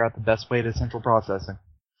and figure out the best way to central processing.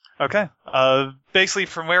 Okay. Basically,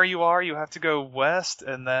 from where you are, you have to go west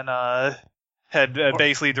and then head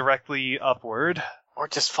basically directly upward. Or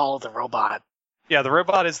just follow the robot. Yeah, the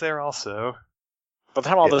robot is there also. By the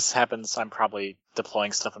time all this happens, I'm probably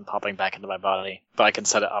deploying stuff and popping back into my body. But I can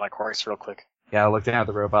set it on a course real quick. Yeah, I looked down at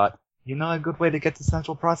the robot. You know a good way to get to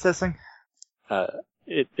central processing?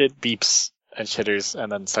 It beeps and chitters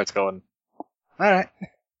and then starts going. Alright.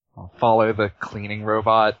 I'll follow the cleaning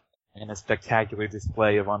robot in a spectacular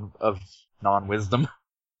display of non-wisdom.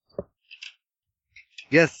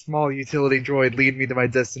 Yes, small utility droid, lead me to my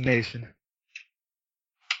destination.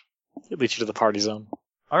 It leads you to the party zone.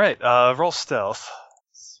 All right, roll stealth.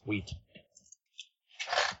 Sweet.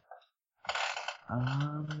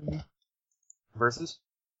 Versus?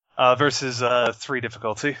 Versus 3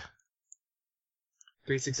 difficulty.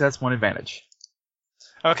 3 success, 1 advantage.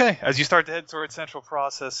 Okay, as you start to head towards central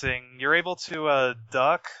processing, you're able to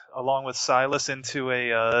duck along with Silas into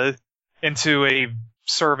a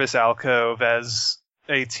service alcove as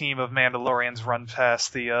a team of Mandalorians run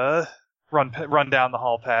past the run down the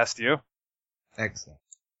hall past you. Excellent.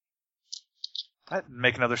 Right,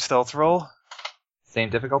 make another stealth roll. Same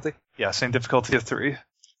difficulty? Yeah, same difficulty of 3.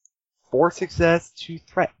 4 success, 2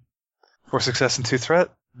 threat. 4 success and 2 threat.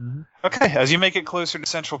 Mm-hmm. Okay, as you make it closer to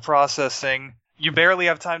central processing, you barely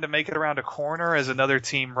have time to make it around a corner as another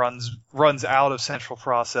team runs out of central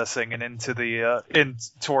processing and into the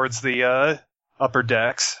towards the upper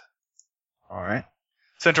decks. All right.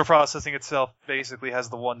 Central processing itself basically has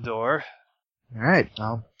the one door. All right.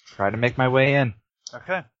 I'll try to make my way in.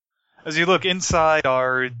 Okay. As you look inside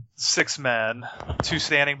are 6 men, 2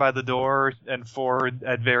 standing by the door and 4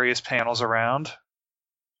 at various panels around.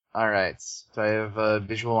 All right. Do I have a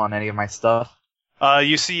visual on any of my stuff?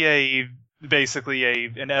 You see basically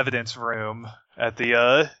an evidence room at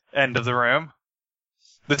the end of the room.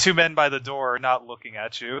 The 2 men by the door are not looking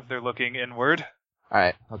at you; they're looking inward. All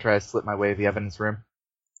right. I'll try to slip my way to the evidence room.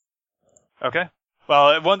 Okay.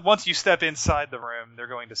 Well, once you step inside the room, they're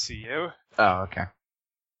going to see you. Oh, okay.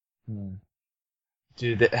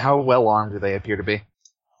 How well armed do they appear to be?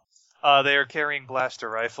 They are carrying blaster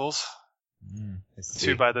rifles. I see.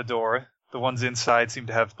 2 by the door. The ones inside seem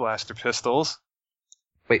to have blaster pistols.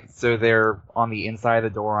 Wait, so they're on the inside of the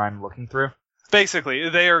door I'm looking through? Basically,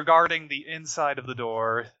 they are guarding the inside of the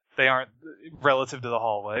door. They aren't relative to the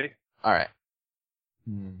hallway. All right.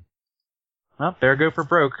 Well, there go for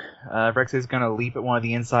broke. Rex is gonna leap at one of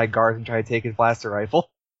the inside guards and try to take his blaster rifle.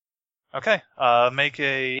 Okay. Make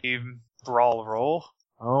a brawl roll.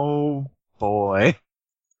 Oh boy.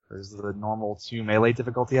 There's the normal 2 melee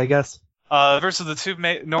difficulty, I guess. Versus the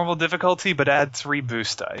 2 normal difficulty, but add 3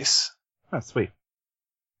 boost dice. Oh, sweet.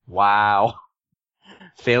 Wow.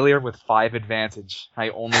 Failure with 5 advantage. I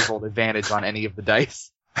only rolled advantage on any of the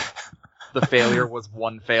dice. The failure was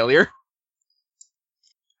 1 failure.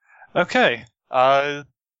 Okay.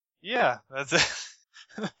 Yeah, that's it.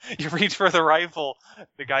 You reach for the rifle.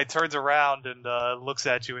 The guy turns around and looks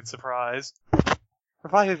at you in surprise. For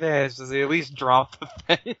 5 advantage, does he at least drop the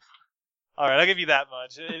thing? Alright, I'll give you that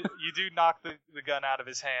much. You do knock the gun out of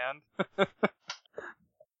his hand.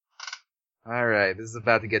 Alright, this is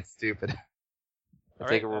about to get stupid. I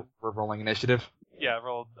take Alright, we're rolling initiative. Yeah,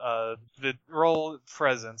 roll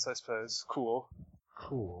presence, I suppose. Cool.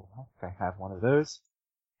 Cool. I have one of those.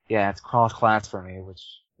 Yeah, it's cross-class for me, which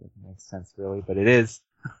doesn't make sense really, but it is.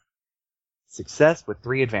 Success with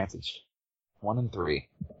 3 advantage. 1 and 3.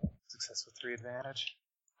 Success with 3 advantage.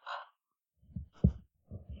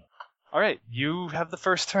 Alright, you have the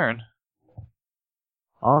first turn.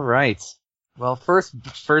 Alright. Well,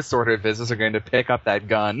 first order of business are going to pick up that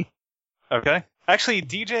gun. Okay. Actually,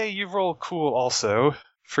 DJ, you roll cool also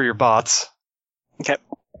for your bots. Okay.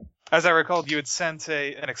 As I recalled, you had sent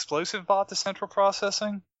an explosive bot to central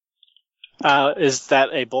processing? Is that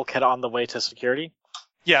a bulkhead on the way to security?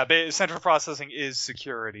 Yeah, central processing is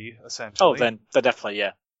security, essentially. Oh, then definitely,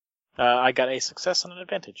 yeah. I got a success and an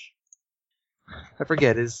advantage. I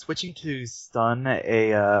forget, is switching to stun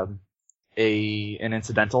an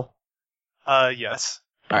incidental? Yes.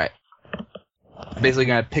 Alright. Basically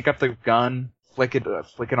gonna pick up the gun, flick it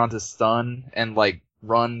onto stun, and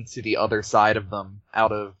run to the other side of them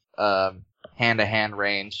out of hand-to-hand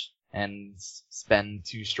range and spend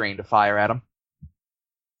 2 strain to fire at him.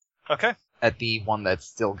 Okay. At the one that's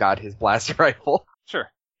still got his blaster rifle. Sure.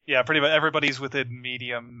 Yeah, pretty much everybody's within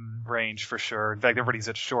medium range for sure. In fact, everybody's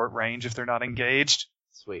at short range if they're not engaged.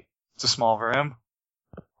 Sweet. It's a small room.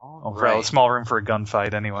 Alright. A small room for a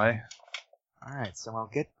gunfight anyway. Alright, so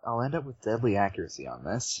I'll end up with deadly accuracy on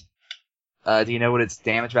this. Do you know what its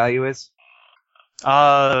damage value is?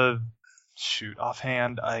 Shoot,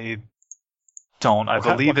 offhand, I don't. I What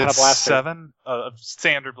kind believe of it's blaster? 7. A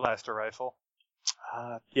standard blaster rifle.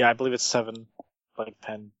 Yeah, I believe it's 7.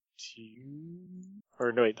 Pen 2.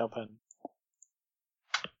 Or no, wait, no pen.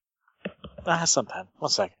 That has some pen. 1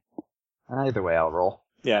 second. Either way, I'll roll.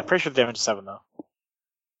 Yeah, pretty sure the damage is 7 though.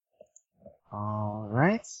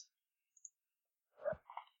 Alright.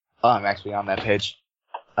 Oh, I'm actually on that page.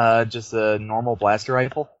 Just a normal blaster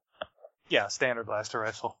rifle? Yeah, standard blaster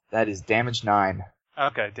rifle. That is damage 9.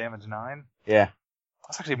 Okay, damage 9. Yeah.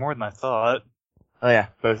 That's actually more than I thought. Oh yeah,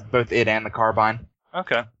 both it and the carbine.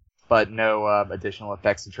 Okay. But no additional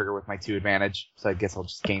effects to trigger with my 2 advantage, so I guess I'll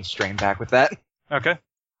just gain strain back with that. Okay.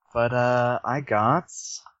 But I got,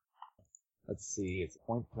 let's see, it's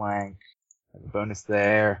point blank, I have a bonus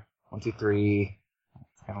there, 1, 2, 3,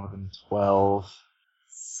 10, 11, 12,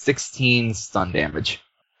 16 stun damage.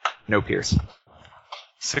 No pierce.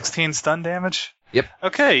 16 stun damage? Yep.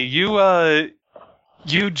 Okay,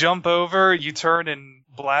 you jump over, you turn and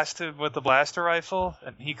blast him with the blaster rifle,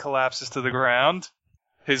 and he collapses to the ground.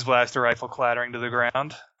 His blaster rifle clattering to the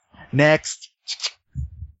ground. Next.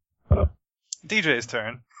 DJ's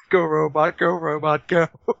turn. Go robot, go.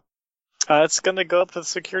 It's gonna go up to the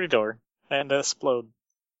security door and explode.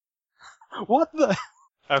 What the?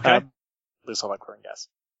 Okay. Lose all that chlorine gas.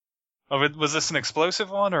 Oh, was this an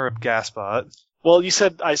explosive one or a gas bot? Well,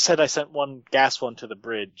 I sent one gas one to the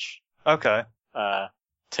bridge Okay.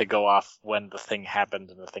 to go off when the thing happened,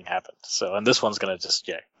 and the thing happened. So, and this one's gonna just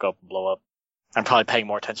go up and blow up. I'm probably paying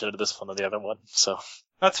more attention to this one than the other one. So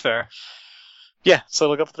That's fair. yeah, so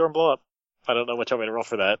look up the door and blow up. I don't know which way to roll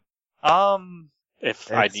for that.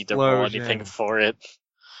 If I need to roll Explosion. anything for it,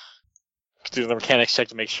 do the mechanics check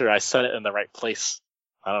to make sure I set it in the right place.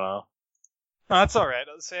 I don't know. No, that's alright.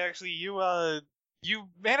 I'll say actually you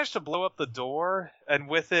managed to blow up the door, and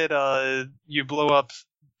with it, you blow up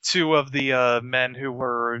 2 of the men who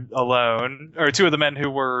were alone, or 2 of the men who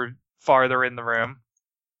were farther in the room.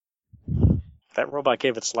 That robot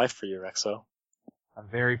gave its life for you, Rexo. I'm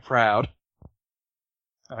very proud.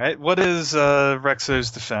 Alright, what is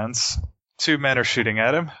Rexo's defense? 2 men are shooting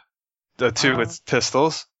at him. The 2 with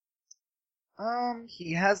pistols.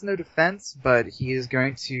 He has no defense, but he is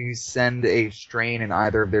going to send a strain in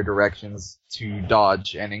either of their directions to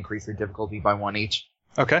dodge and increase their difficulty by 1 each.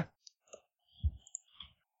 Okay.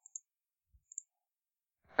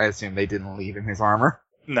 I assume they didn't leave him his armor.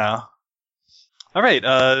 No. Alright,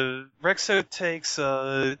 Rexo takes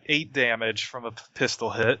 8 damage from a pistol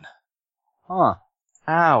hit. Huh.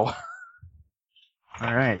 Ow.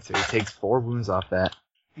 Alright, so he takes 4 wounds off that.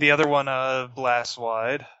 The other one blasts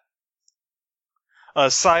wide.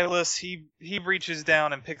 Silas, he reaches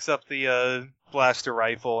down and picks up the blaster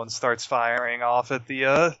rifle and starts firing off at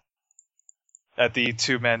the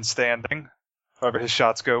 2 men standing. However, his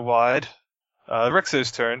shots go wide.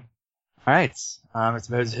 Rexo's turn. Alright, I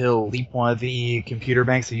suppose he'll leap one of the computer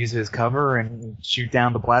banks to use it as cover and shoot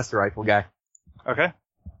down the blaster rifle guy. Okay.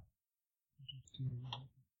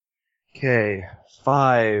 Okay,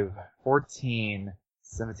 5, 14,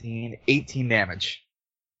 17, 18 damage.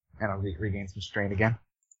 And I'll regain some strain again.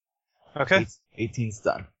 Okay. 18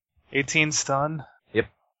 stun. 18 stun? Yep.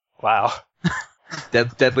 Wow.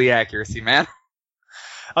 Deadly accuracy, man.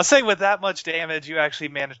 I'll say with that much damage, you actually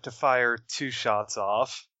managed to fire 2 shots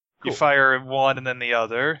off. Cool. You fire one and then the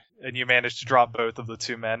other, and you managed to drop both of the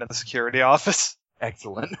 2 men in the security office.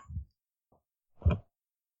 Excellent. So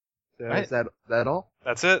Right. is that all?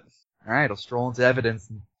 That's it. Alright, I'll stroll into evidence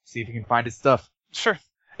and see if we can find his stuff. Sure.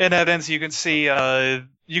 In evidence, you can see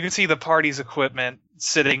the party's equipment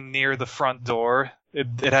sitting near the front door.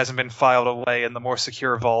 It hasn't been filed away in the more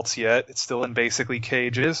secure vaults yet. It's still in basically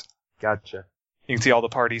cages. Gotcha. You can see all the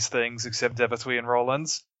party's things except Devithy and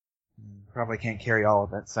Roland's. Probably can't carry all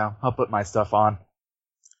of it, so I'll put my stuff on.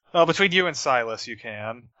 Well, between you and Silas, you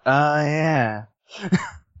can. Yeah.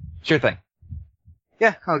 Sure thing.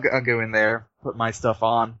 Yeah, I'll go in there, put my stuff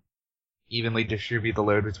on, evenly distribute the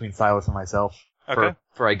load between Silas and myself. Okay.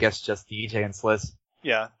 For I guess just DJ and Sliss.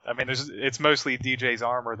 Yeah, I mean, it's mostly DJ's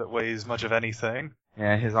armor that weighs much of anything.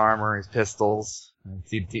 Yeah, his armor, his pistols, and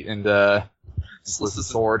Sliss's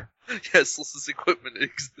sword. Yes, Sliss's equipment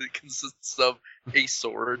consists of a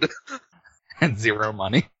sword. And 0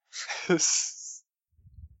 money.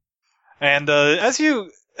 And as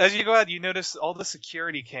you go out, you notice all the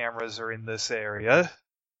security cameras are in this area.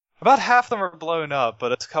 About half of them are blown up,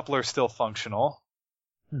 but a couple are still functional.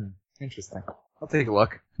 Interesting. I'll take a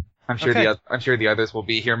look. I'm sure the others will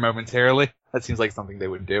be here momentarily. That seems like something they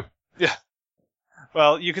would do. Yeah.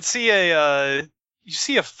 Well, you could see a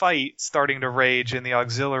fight starting to rage in the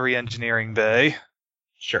auxiliary engineering bay.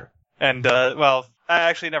 Sure. And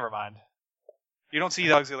actually, never mind. You don't see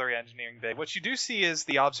the auxiliary engineering bay. What you do see is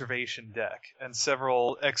the observation deck and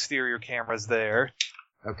several exterior cameras there.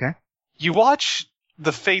 Okay. You watch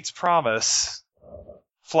the Fate's Promise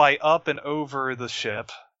fly up and over the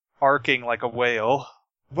ship, arcing like a whale.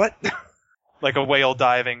 What? Like a whale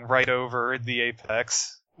diving right over the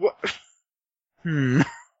apex. What?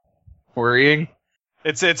 Worrying.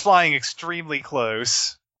 It's flying extremely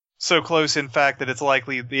close. So close, in fact, that it's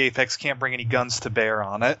likely the Apex can't bring any guns to bear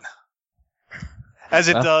on it. As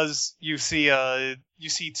it does, you see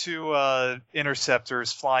two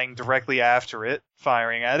interceptors flying directly after it,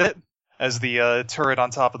 firing at it, as the turret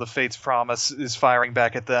on top of the Fate's Promise is firing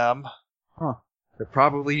back at them. Huh. They're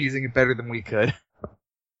probably using it better than we could.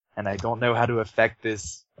 And I don't know how to affect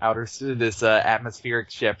this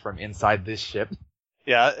atmospheric ship from inside this ship.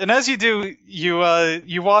 Yeah, and as you do, you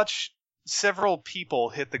watch several people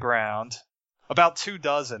hit the ground. About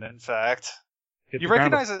 24, in fact. Hit You the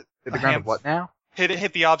ground recognize of- it. Hit the ground of what now?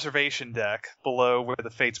 Hit the observation deck below where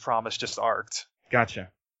the Fate's Promise just arced. Gotcha.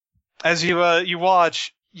 As you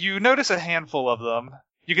watch, you notice a handful of them.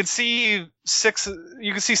 You can see six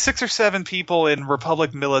or seven people in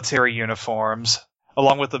Republic military uniforms,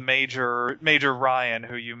 along with the Major Ryan,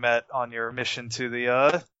 who you met on your mission to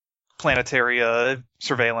the planetary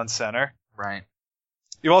surveillance center. Right.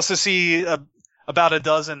 You also see about a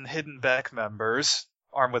dozen hidden Beck members,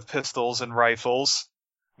 armed with pistols and rifles,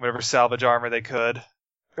 whatever salvage armor they could.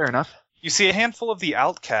 Fair enough. You see a handful of the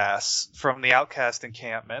outcasts from the outcast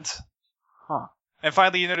encampment. Huh. And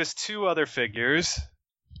finally, you notice two other figures.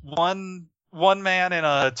 One man in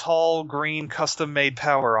a tall, green, custom-made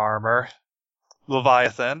power armor,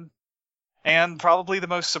 Leviathan. And probably the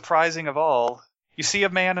most surprising of all, you see a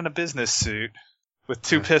man in a business suit, with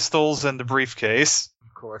two pistols and a briefcase.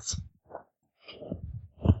 Of course.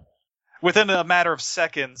 Within a matter of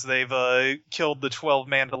seconds, they've killed the 12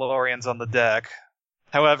 Mandalorians on the deck.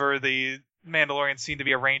 However, the Mandalorians seem to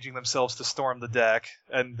be arranging themselves to storm the deck,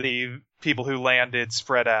 and the people who landed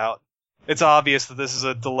spread out. It's obvious that this is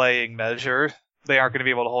a delaying measure. They aren't going to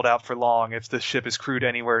be able to hold out for long if the ship is crewed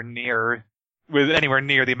anywhere near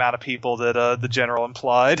the amount of people that the general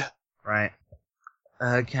implied. Right.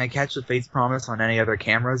 Can I catch the Fate's Promise on any other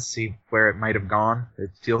cameras? See where it might have gone?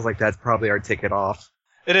 It feels like that's probably our ticket off.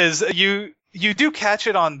 It is. You do catch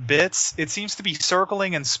it on bits. It seems to be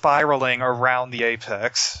circling and spiraling around the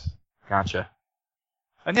apex. Gotcha.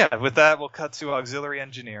 And yeah, with that, we'll cut to auxiliary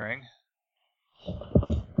engineering.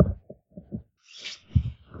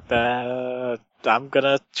 I'm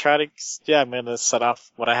gonna set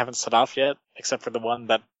off what I haven't set off yet, except for the one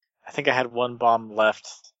that I think I had one bomb left.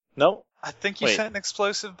 No? I think you Wait. sent an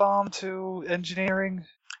explosive bomb to engineering.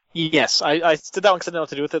 Yes, I did that one because I didn't know what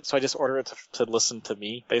to do with it, so I just ordered it to listen to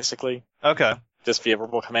me, basically. Okay. Just via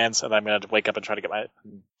verbal commands, and I'm gonna wake up and try to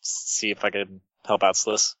see if I can help out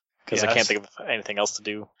Sliss, because I Yes. can't think of anything else to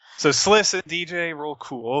do. So Sliss and DJ roll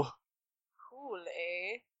cool. Cool,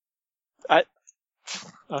 eh?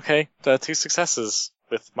 Okay, 2 successes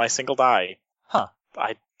with my single die. Huh.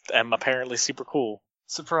 I am apparently super cool.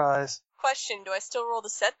 Surprise. Question, do I still roll the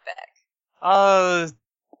setback?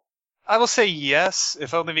 I will say yes,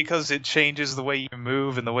 if only because it changes the way you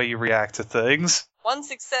move and the way you react to things. 1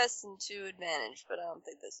 success and 2 advantage, but I don't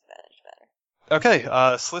think this advantage matter. Okay,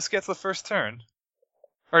 Sliss gets the first turn.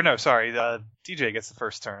 Or no, sorry, DJ gets the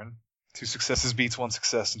first turn. 2 successes beats 1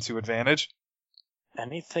 success and 2 advantage.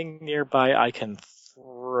 Anything nearby I can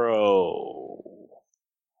throw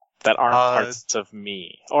that aren't parts of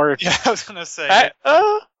me, or Yeah, I was gonna say.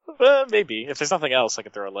 maybe if there's nothing else, I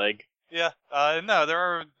could throw a leg. Yeah, no,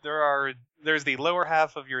 there's the lower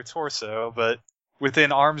half of your torso, but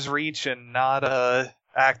within arm's reach and not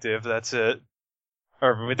active. That's it.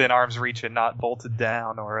 Or within arm's reach and not bolted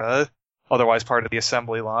down or otherwise part of the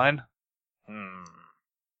assembly line.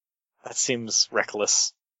 That seems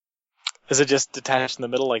reckless. Is it just detached in the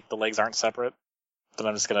middle, like the legs aren't separate? Then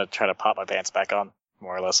I'm just gonna try to pop my pants back on,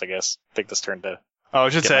 more or less, I guess. Take this turn to Oh, I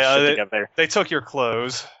should get my shit say together. they took your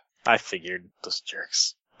clothes, I figured, those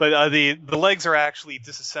jerks. but the legs are actually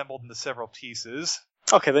disassembled into several pieces.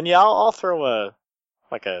 Okay, then yeah, I'll throw a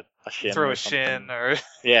shin. Throw or a something. shin or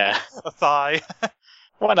Yeah, a thigh.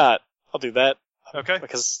 why not? I'll do that. Okay.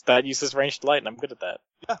 Because that uses ranged light, and I'm good at that.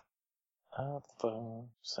 Yeah.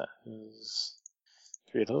 Says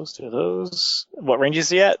 3 of those, 2 of those. What range is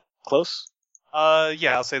he at? Close?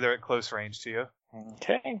 Yeah, I'll say they're at close range to you.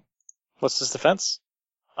 Okay. What's his defense?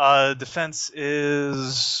 Defense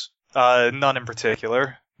is none in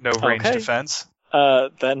particular. No ranged Okay. defense.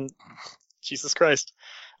 Then, Jesus Christ.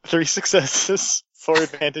 3 successes, 4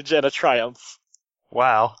 advantage, and a triumph.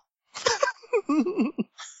 Wow.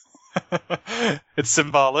 It's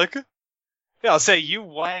symbolic. Yeah, I'll say you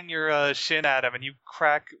wang your shin at him and you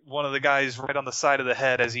crack one of the guys right on the side of the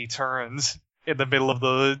head as he turns in the middle of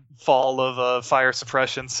the fall of fire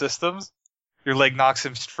suppression systems. Your leg knocks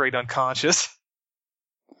him straight unconscious.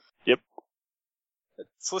 Yep.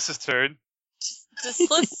 It's Sliss's turn. Does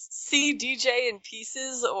Sliss see DJ in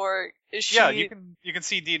pieces, or is she... Yeah, you can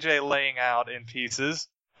see DJ laying out in pieces.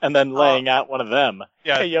 and then laying out one of them.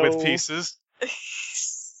 Yeah, Hey, yo. with pieces.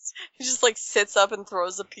 He just like sits up and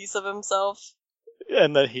throws a piece of himself.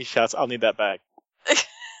 And then he shouts, "I'll need that back."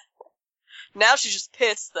 Now she's just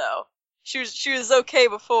pissed though. She was okay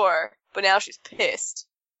before, but now she's pissed.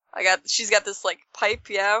 She's got this like pipe,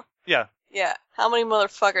 yeah? Yeah. Yeah. How many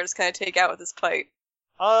motherfuckers can I take out with this pipe?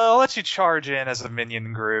 I'll let you charge in as a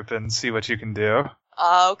minion group and see what you can do.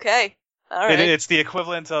 Okay. Alright. It's the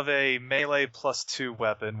equivalent of a melee +2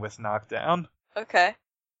 weapon with knockdown. Okay.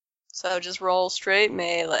 So just roll straight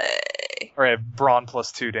melee. Or a brawn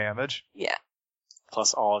 +2 damage. Yeah.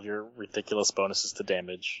 Plus all of your ridiculous bonuses to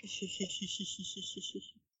damage.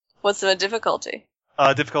 What's the difficulty?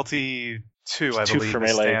 Difficulty 2, I 2 believe, for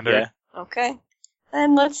is melee, standard. yeah. Okay.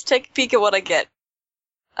 Then let's take a peek at what I get.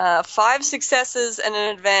 5 successes and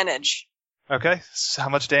an advantage. Okay, so how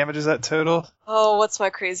much damage is that total? Oh, what's my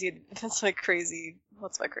crazy? Because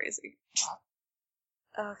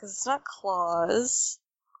it's not claws.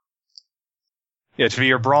 Yeah, it should be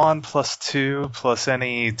your brawn +2 plus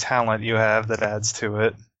any talent you have that adds to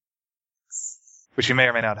it. Which you may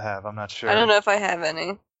or may not have, I'm not sure. I don't know if I have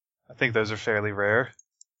any. I think those are fairly rare.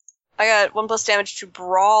 I got 1+ damage to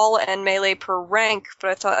brawl and melee per rank,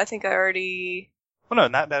 but I think I already. Well,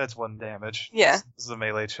 no, that is 1 damage. Yeah. This is a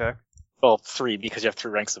melee check. Well, 3 because you have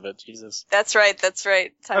 3 ranks of it. Jesus. That's right.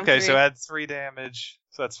 Time Okay, 3. so add 3 damage.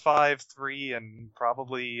 So that's 5, 3, and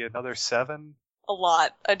probably another 7 A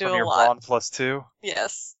lot. I do from a your lot. brawn +2.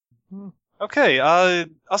 Yes. Okay,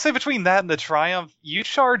 I'll say between that and the Triumph, you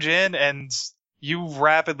charge in and you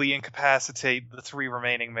rapidly incapacitate the 3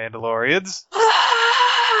 remaining Mandalorians.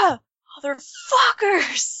 Ah!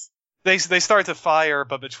 Motherfuckers! They start to fire,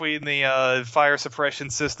 but between the fire suppression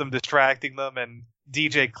system distracting them and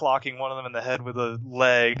DJ clocking one of them in the head with a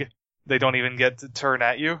leg, they don't even get to turn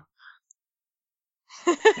at you.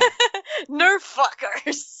 Nerf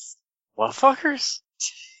fuckers! What fuckers?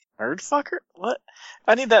 Nerd fucker? What?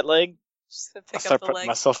 I need that leg. Just gonna I'll pick start up the putting leg.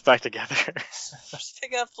 myself back together. Just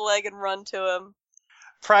pick up the leg and run to him.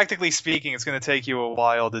 Practically speaking, it's going to take you a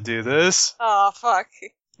while to do this. Oh, fuck.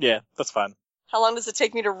 Yeah, that's fine. How long does it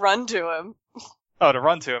take me to run to him? Oh, to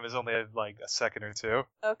run to him is only like a second or two.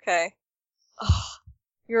 Okay. Oh,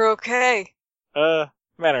 you're okay.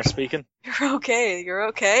 Manner speaking. You're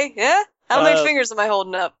okay. Yeah? How many Uh, fingers am I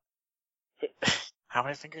holding up? How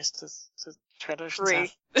many fingers does traditions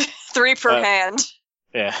 3. have? 3 per Uh, hand.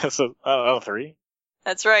 Yeah, so 3.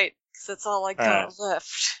 That's right. 'Cause that's all I got Alright.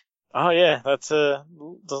 left. Oh yeah, that's doesn't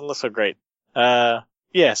look so great.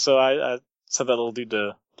 Yeah, so I sent that little dude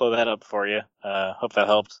to blow that up for you. Hope that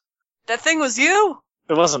helped. That thing was you?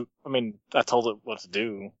 It wasn't. I mean, I told it what to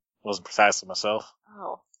do. It wasn't precisely myself.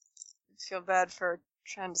 Oh. I feel bad for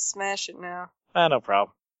trying to smash it now. No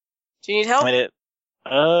problem. Do you need help? I mean,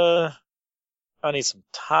 I need some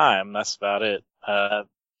time. That's about it.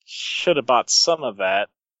 Should have bought some of that.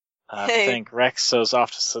 I Hey. think Rexo's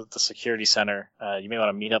off to the security center. You may want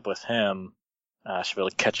to meet up with him. I should be able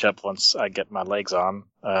to catch up once I get my legs on.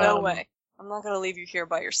 No way. I'm not gonna leave you here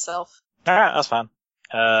by yourself. Alright, that's fine.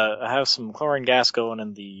 I have some chlorine gas going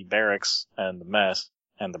in the barracks and the mess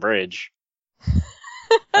and the bridge.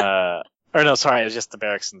 Or no, sorry, it was just the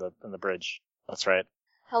barracks and the bridge. That's right.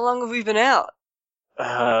 How long have we been out?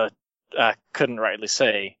 I couldn't rightly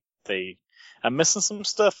say. I'm missing some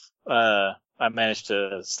stuff. I managed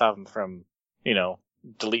to stop them from,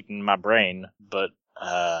 deleting my brain, but,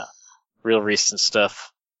 real recent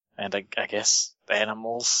stuff. And I guess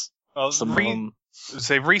animals. Well, Some of them.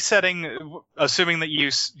 say resetting, assuming that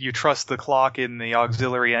you trust the clock in the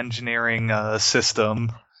auxiliary engineering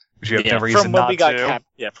system, which you have no reason from when not we got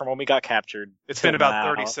to. from when we got captured. It's till been about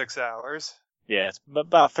now. 36 hours. Yeah, it's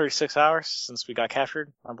about 36 hours since we got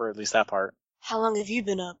captured. Remember at least that part. How long have you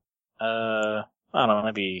been up? I don't know,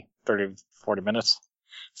 maybe 30, 40 minutes.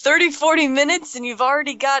 30, 40 minutes and you've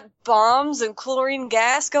already got bombs and chlorine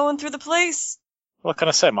gas going through the place? What can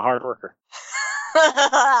I say? I'm a hard worker.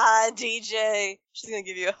 DJ. She's gonna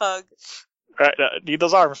give you a hug. Right, need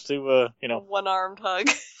those arms to, A one-armed hug.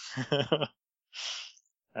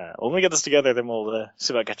 Alright, when we get this together, then we'll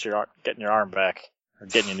see about getting your arm back. Or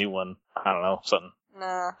getting a new one. I don't know, something.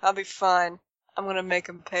 Nah, I'll be fine. I'm gonna make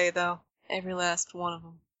them pay, though. Every last one of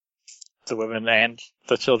them. The women and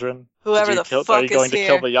the children. Whoever the fuck Are you going is to here.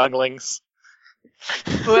 kill the younglings?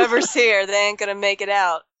 Whoever's here, they ain't gonna make it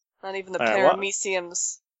out. Not even the Alright, what?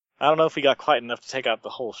 parameciums. I don't know if we got quite enough to take out the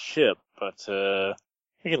whole ship, but we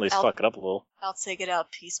can at least fuck it up a little. I'll take it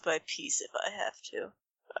out piece by piece if I have to.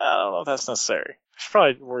 I don't know if that's necessary. I should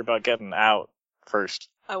probably worry about getting out first.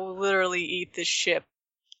 I will literally eat this ship.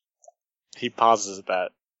 He pauses at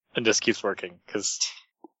that and just keeps working, because...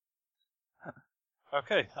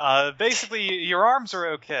 Okay. Basically, your arms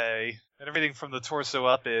are okay, and everything from the torso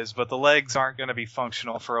up is, but the legs aren't going to be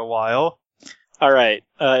functional for a while. Alright,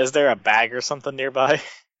 is there a bag or something nearby?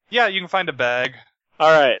 Yeah, you can find a bag.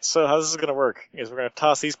 Alright, so how this is gonna work is we're gonna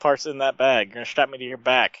toss these parts in that bag, you're gonna strap me to your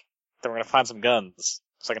back, then we're gonna find some guns,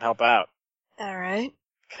 so I can help out. Alright.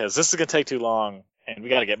 Because this is gonna take too long, and we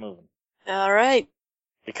gotta get moving. Alright.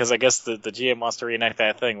 Because I guess the GM wants to reenact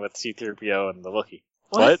that thing with C-3PO and the Wookiee.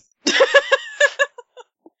 What? What? Do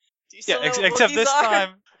you Yeah, still know what except Wookiees this are? time.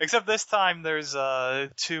 Except this time, there's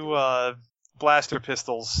two blaster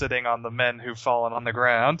pistols sitting on the men who've fallen on the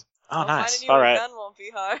ground. Oh, Well, nice. finding you a Alright. gun won't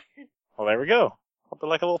be hard. Well, there we go. I'll be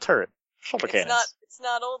like a little turret. Shoulder cannons. It's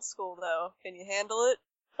not old school though. Can you handle it?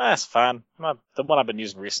 That's fine. The one I've been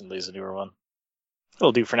using recently is a newer one.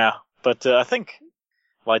 It'll do for now. But I think,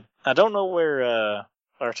 well, I don't know where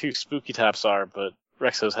our two spooky tops are, but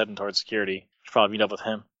Rexo's heading towards security. Should probably meet up with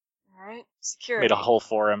him. Alright. Security. Made a hole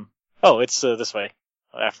for him. Oh, it's this way.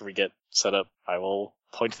 After we get set up, I will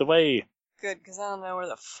point the way. Good, because I don't know where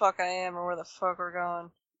the fuck I am or where the fuck we're going.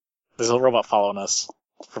 There's a robot following us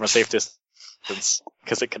from a safe distance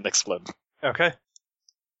because it can explode. Okay.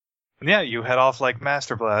 And yeah, you head off like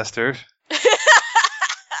Master Blaster.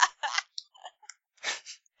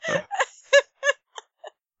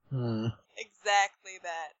 Exactly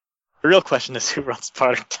that. The real question is who runs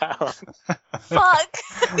part of town. Fuck!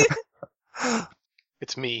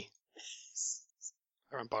 It's me.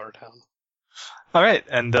 I run Bartertown. All right,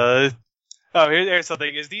 and here's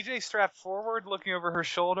something. Is DJ strapped forward, looking over her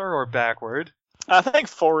shoulder, or backward? I think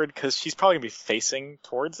forward because she's probably gonna be facing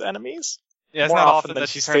towards enemies. Yeah, it's more not often often than that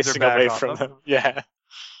she's she turns her facing back away on from them. them. Yeah.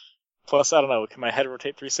 Plus, I don't know. Can my head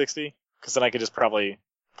rotate 360? Because then I could just probably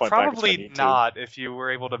point back if I Probably need to. not if you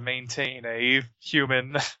were able to maintain a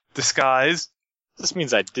human disguise. This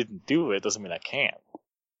means I didn't do it. Doesn't mean I can't.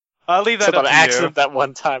 I'll leave that Except up on to accident that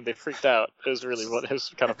one time they freaked out. It was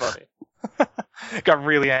kind of funny. you. Got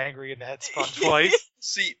really angry and had spun twice.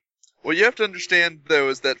 See, what you have to understand though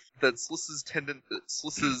is that Sliss's tendency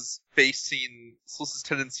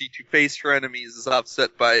to face her enemies is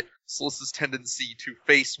offset by Sliss's tendency to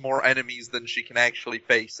face more enemies than she can actually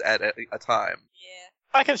face at a time. Yeah.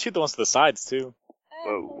 I can shoot the ones to the sides too. Whoa,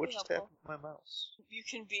 That'll what be just helpful. happened to my mouse? You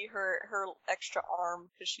can be her extra arm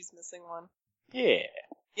because she's missing one. Yeah.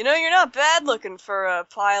 You know, you're not bad looking for a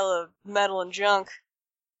pile of metal and junk.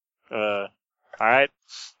 Alright.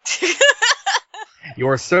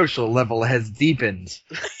 Your social level has deepened.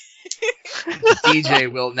 DJ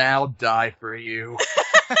will now die for you.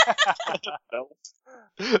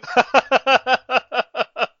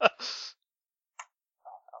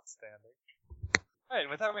 Outstanding. Alright,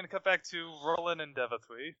 with that, we're going to cut back to Roland and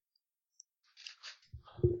Devathui.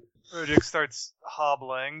 Rojik starts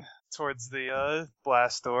hobbling towards the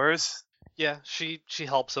blast doors. Yeah, she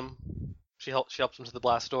helps him. She helps him to the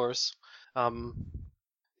blast doors.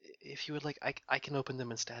 If you would like, I can open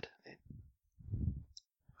them instead.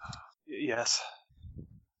 Yes.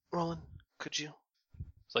 Roland, could you?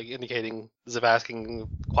 It's like indicating, as if asking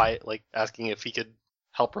quiet, like asking if he could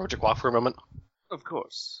help Rojik walk for a moment. Of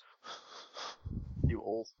course. You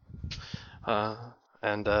old.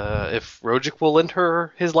 And if Rojik will lend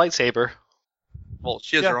her his lightsaber. Well,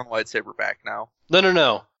 she has Yeah. her own lightsaber back now.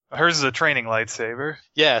 No. Hers is a training lightsaber.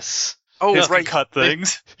 Yes. Oh, His can right. cut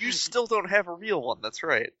things. You still don't have a real one. That's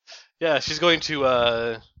right. Yeah, she's going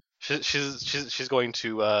to she's going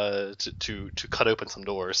to cut open some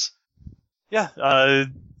doors. Yeah,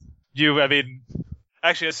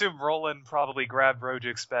 actually, I assume Roland probably grabbed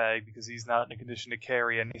Rojik's bag because he's not in a condition to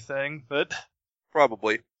carry anything, but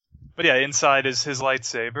Probably. yeah, inside is his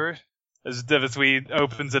lightsaber. As Devathui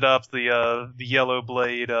opens it up, the yellow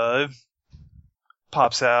blade,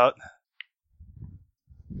 pops out.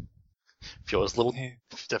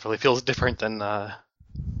 Definitely feels different than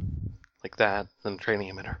like that than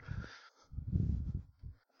training emitter.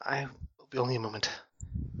 I will be only a moment.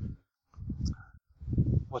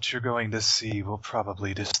 What you're going to see will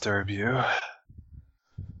probably disturb you.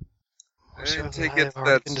 I So take I've it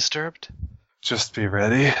already that been disturbed. Just be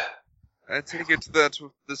ready.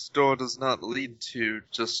 this door does not lead to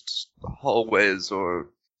just hallways or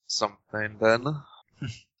something. Then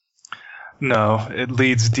No, it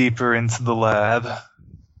leads deeper into the lab,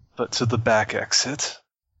 but to the back exit.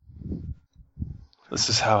 This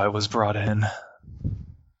is how I was brought in.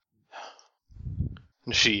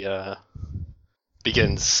 And she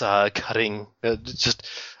begins cutting, just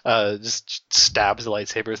stabs the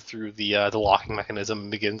lightsaber through the locking mechanism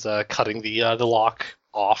and begins cutting the lock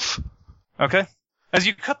off. Okay. As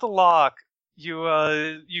you cut the lock, you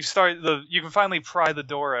can finally pry the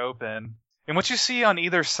door open. And what you see on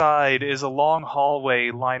either side is a long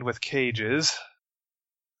hallway lined with cages.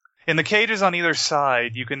 In the cages on either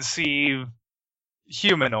side, you can see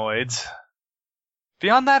humanoids.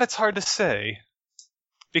 Beyond that, it's hard to say,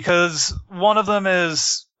 because one of them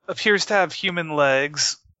appears to have human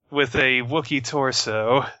legs with a Wookiee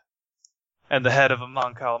torso and the head of a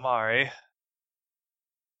Mon Calamari.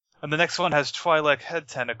 And the next one has Twi'lek head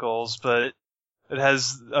tentacles, but it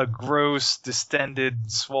has a gross,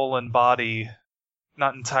 distended, swollen body,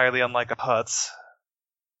 not entirely unlike a Hutt's.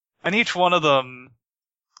 And each one of them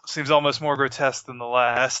seems almost more grotesque than the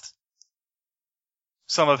last.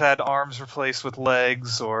 Some have had arms replaced with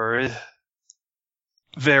legs, or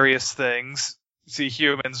various things. You see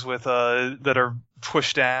humans with that are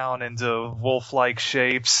pushed down into wolf-like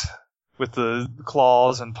shapes, with the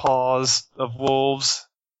claws and paws of wolves.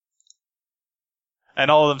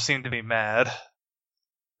 And all of them seem to be mad,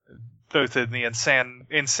 both in the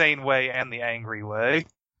insane way and the angry way.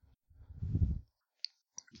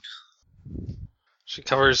 She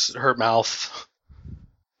covers her mouth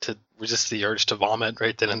to resist the urge to vomit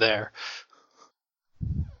right then and there.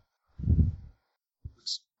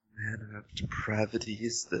 What manner of depravity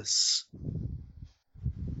is this?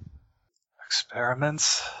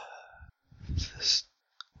 Experiments? This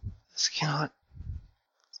cannot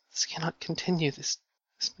continue. This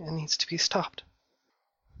man needs to be stopped.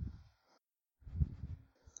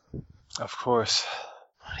 Of course.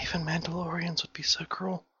 Not even Mandalorians would be so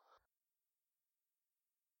cruel.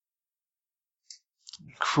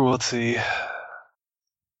 Cruelty.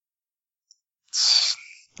 It's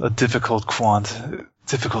difficult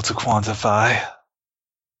to quantify.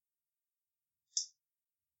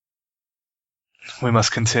 We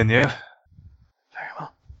must continue. Very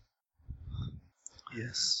well.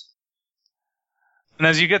 Yes. And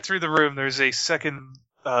as you get through the room, there's a second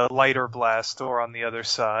lighter blast door on the other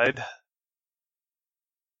side.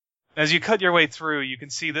 As you cut your way through, you can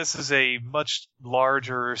see this is a much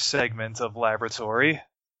larger segment of laboratory.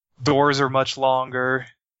 Doors are much longer.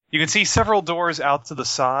 You can see several doors out to the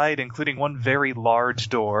side, including one very large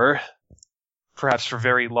door, perhaps for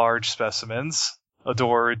very large specimens. A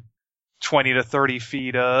door 20 to 30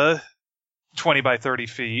 feet, 20 by 30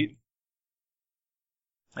 feet.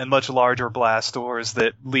 And much larger blast doors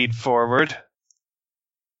that lead forward.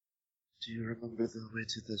 Do you remember the way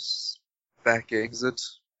to this back exit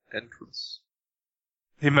entrance?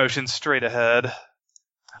 He motions straight ahead.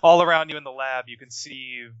 All around you in the lab, you can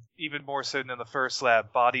see, even more so than in the first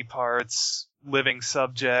lab, body parts, living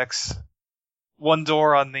subjects. One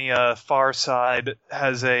door on the far side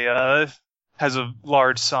has a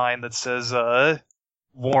large sign that says,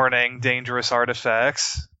 "Warning, dangerous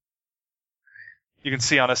artifacts." You can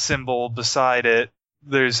see on a symbol beside it,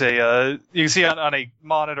 there's you can see on a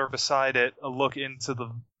monitor beside it a look into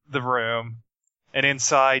the room. And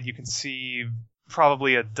inside you can see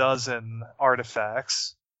probably a dozen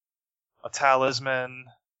artifacts. A talisman,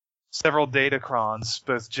 several datacrons,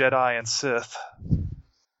 both Jedi and Sith.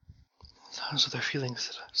 Those are their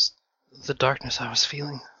feelings. The darkness I was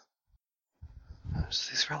feeling. Those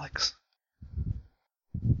these relics.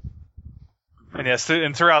 And yes,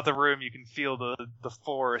 and throughout the room you can feel the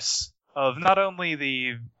force of not only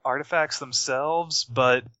the artifacts themselves,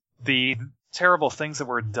 but the terrible things that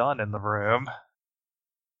were done in the room.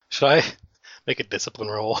 Should I make a discipline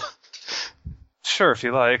roll? Sure, if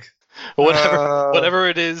you like. Whatever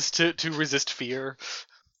it is to resist fear.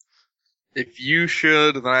 If you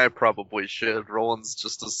should, then I probably should. Roland's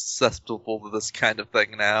just as susceptible to this kind of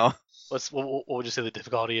thing now. What would you say the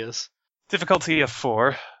difficulty is? Difficulty of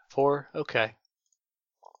 4. 4? Okay.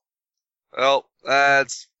 Well,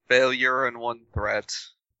 that's failure and 1 threat.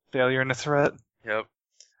 Failure and a threat? Yep.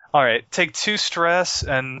 Alright, take 2 stress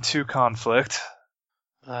and 2 conflict.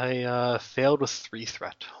 I failed with 3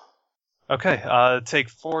 threat. Okay, take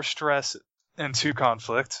 4 stress and 2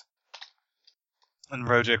 conflict. And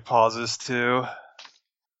Rojic pauses too.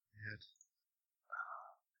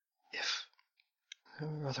 If there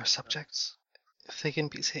are other subjects, if they can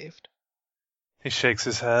be saved. He shakes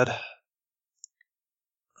his head.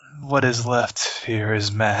 What is left here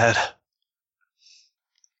is mad.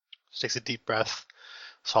 She takes a deep breath,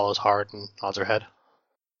 swallows hard, and nods her head.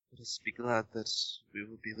 Let us be glad that we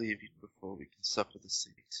will be leaving before we can suffer the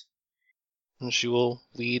sight. And she will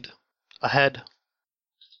lead ahead.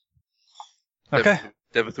 Okay.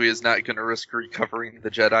 Devithui is not going to risk recovering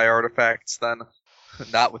the Jedi artifacts then.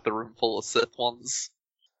 Not with the room full of Sith ones.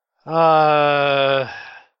 Man,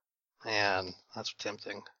 that's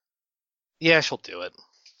tempting. Yeah, she'll do it.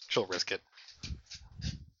 She'll risk it.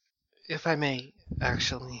 If I may,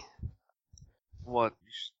 actually. What?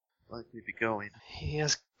 likely be going? He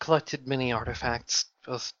has collected many artifacts,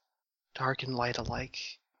 both dark and light alike.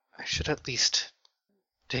 I should at least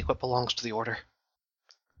take what belongs to the Order.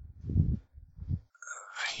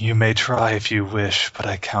 You may try if you wish, but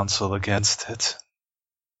I counsel against it.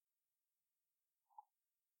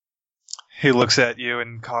 He looks at you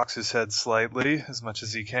and cocks his head slightly, as much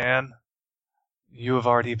as he can. You have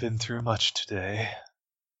already been through much today.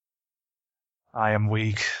 I am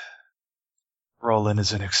weak. Roland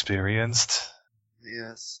is inexperienced.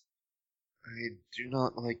 Yes. I do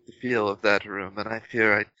not like the feel of that room, and I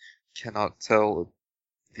fear I cannot tell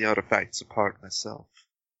the artifacts apart myself.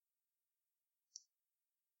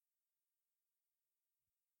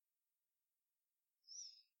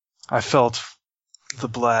 I felt the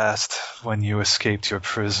blast when you escaped your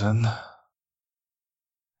prison.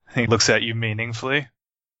 He looks at you meaningfully.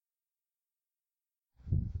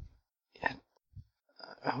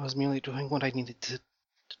 I was merely doing what I needed to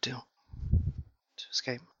do to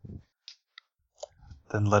escape.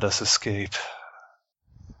 Then let us escape.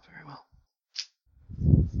 Very well.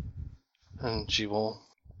 And she will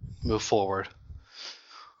move forward.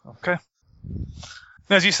 Okay.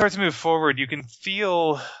 As you start to move forward, you can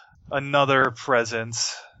feel another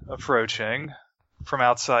presence approaching from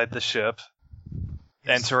outside the ship,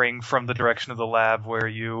 entering from the direction of the lab where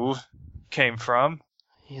you came from.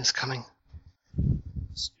 He is coming.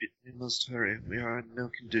 We must hurry. We are in no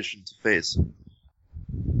condition to face him.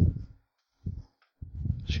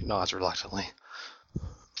 She nods reluctantly.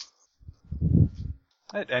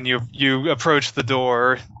 And you approach the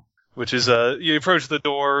door, which is you approach the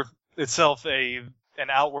door itself, an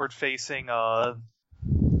outward facing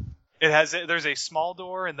there's a small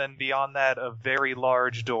door, and then beyond that a very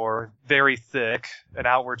large door, very thick, an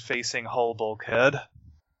outward facing hull bulkhead.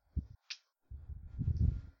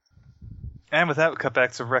 And with that, we cut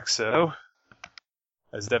back to Rexo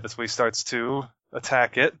as Devithwy starts to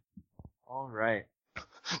attack it. All right.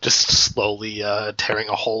 Just slowly tearing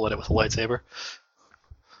a hole in it with a lightsaber.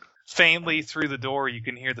 Faintly through the door, you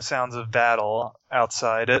can hear the sounds of battle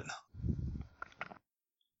outside it.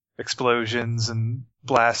 Explosions and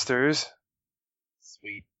blasters.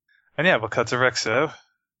 Sweet. And yeah, we'll cut to Rexo.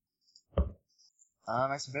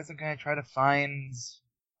 I suppose I'm gonna try to find.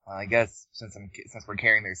 I guess since we're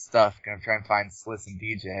carrying their stuff, gonna try and find Sliss and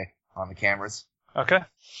DJ on the cameras. Okay.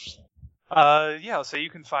 Yeah, so you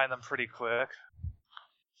can find them pretty quick.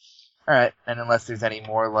 All right, and unless there's any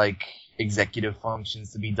more like executive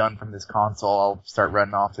functions to be done from this console, I'll start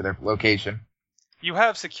running off to their location. You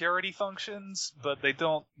have security functions, but they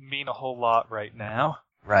don't mean a whole lot right now.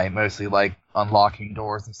 Right, mostly like unlocking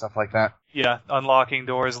doors and stuff like that. Yeah, unlocking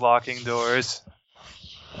doors, locking doors.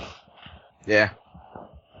 Yeah.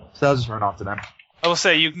 So I'll just run off to them. I will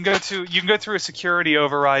say you can go through a security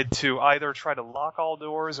override to either try to lock all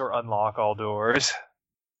doors or unlock all doors.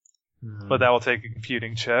 But that will take a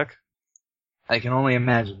computing check. I can only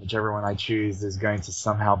imagine whichever one I choose is going to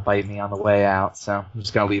somehow bite me on the way out, so I'm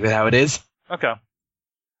just gonna leave it how it is. Okay.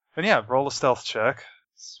 And yeah, roll a stealth check.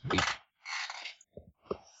 Sweet.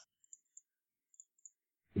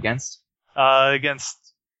 Against? Against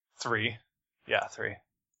 3. Yeah, 3.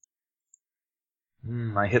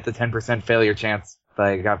 I hit the 10% failure chance, but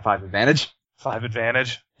I got 5 advantage. 5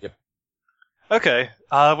 advantage? Yep. Okay.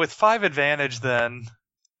 With 5 advantage then,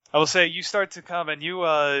 I will say you start to come and you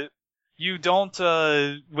don't,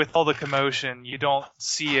 with all the commotion, you don't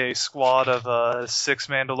see a squad of 6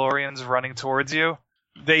 Mandalorians running towards you.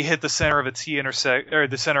 They hit the center of a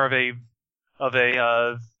the center of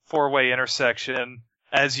a 4-way intersection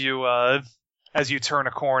as you turn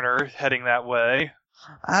a corner heading that way.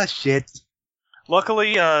 Ah, shit.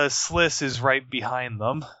 Luckily, Sliss is right behind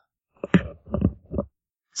them.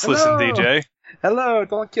 Sliss Hello. and DJ. Hello,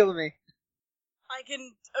 don't kill me. I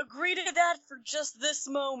can agree to that for just this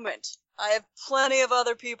moment. I have plenty of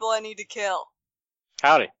other people I need to kill.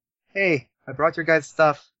 Howdy. Hey, I brought your guys'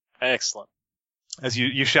 stuff. Excellent. As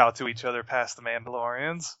you shout to each other past the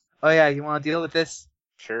Mandalorians. Oh yeah, you want to deal with this?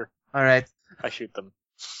 Sure. Alright. I shoot them.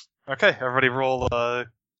 Okay, everybody roll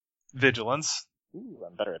vigilance. Ooh,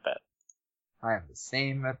 I'm better at that. I am the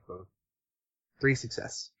same at both. 3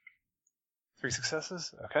 success. 3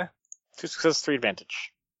 successes? Okay. 2 success, 3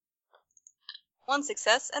 advantage. 1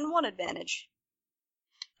 success and 1 advantage.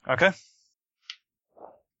 Okay.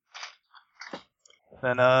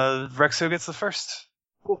 Then Rexo gets the first.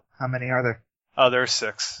 Cool. How many are there? There are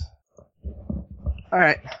 6.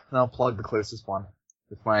 Alright, then I'll plug the closest one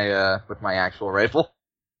with my actual rifle.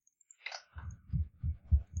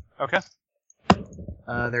 Okay.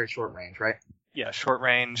 They're at short range, right? Yeah, short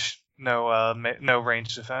range, no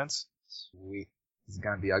range defense. Sweet. This is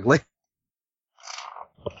gonna be ugly.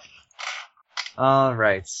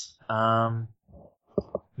 Alright. I'm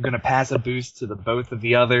gonna pass a boost to both of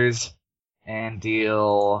the others and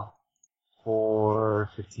deal 4,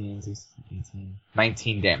 15, 16, 18,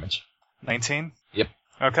 19 damage. 19? Yep.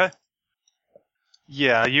 Okay.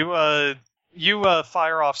 Yeah, you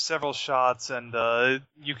fire off several shots, and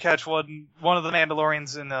you catch one of the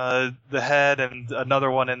Mandalorians in the head and another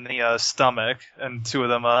one in the stomach, and two of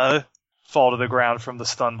them fall to the ground from the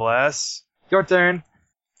stun blast. Your turn.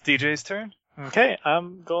 DJ's turn? Okay,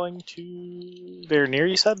 I'm going to. They're near,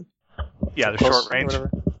 you said? Yeah, the Close short range. or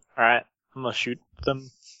whatever. Alright, I'm gonna shoot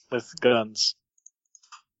them with guns.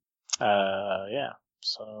 Yeah.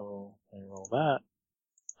 So, let me roll that.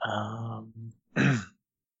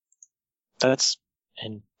 That's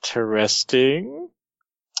interesting.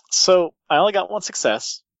 So, I only got one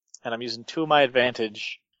success, and I'm using 2 of my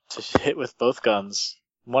advantage to hit with both guns.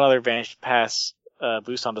 One other advantage to pass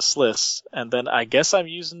boost onto Sliss, and then I guess I'm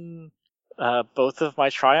using both of my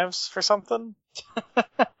triumphs for something?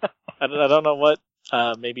 I don't know what.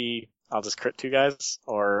 Maybe I'll just crit 2 guys,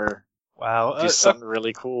 or Wow. do something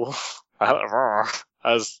really cool. I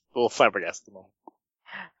was a little flabbergasted.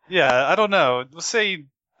 Yeah, I don't know. Let's say,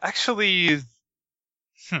 actually,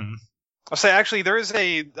 there is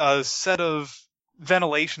a set of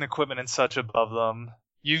ventilation equipment and such above them.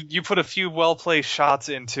 You put a few well-placed shots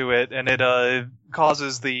into it, and it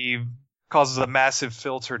causes a massive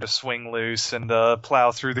filter to swing loose and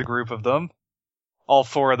plow through the group of them. All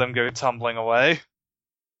 4 of them go tumbling away.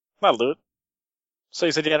 That'll do it. So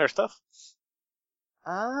you said you had our stuff?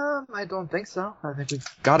 I don't think so. I think we've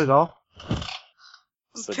got it all.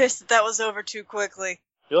 I'm pissed that was over too quickly.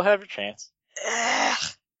 You'll have your chance. Ugh.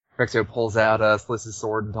 Rexo pulls out Sliss's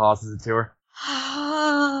sword and tosses it to her.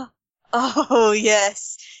 Oh,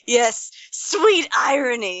 yes. Yes. Sweet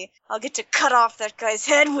irony. I'll get to cut off that guy's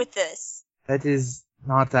head with this. That is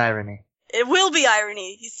not irony. It will be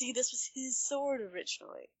irony. You see, this was his sword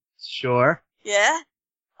originally. Sure. Yeah?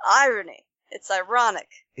 Irony. It's ironic.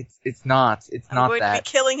 It's not. It's I'm not going to that. be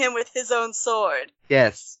killing him with his own sword.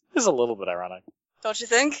 Yes. This is a little bit ironic. Don't you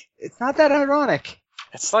think? It's not that ironic.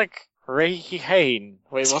 It's like Ray Hain.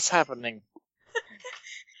 Wait, what's happening?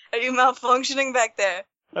 Are you malfunctioning back there?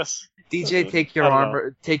 Yes. DJ, take your I don't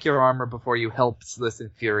armor. Take your armor before you help Sliss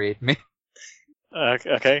infuriate me.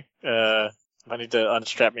 Okay. I need to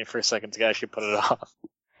unstrap me for a second to actually put it off.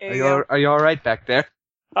 There you go. Are you all right back there?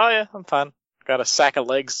 Oh yeah, I'm fine. Got a sack of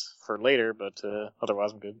legs for later, but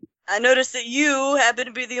otherwise I'm good. I noticed that you happen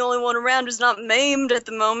to be the only one around who's not maimed at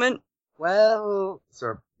the moment. Well,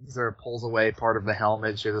 sort of pulls away part of the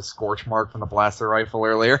helmet. She has a scorch mark from the blaster rifle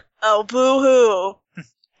earlier. Oh, boo-hoo.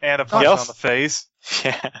 And a punch Yes. on the face.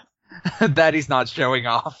 Yeah. That he's not showing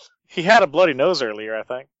off. He had a bloody nose earlier, I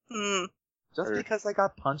think. Just Or- because I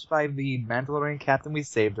got punched by the Mandalorian captain we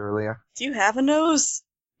saved earlier. Do you have a nose?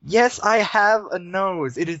 Yes, I have a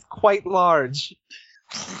nose. It is quite large.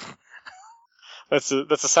 That's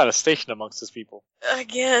a sign of station amongst his people. I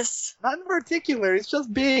guess. Not in particular, it's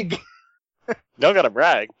just big. You don't gotta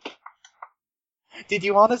brag. Did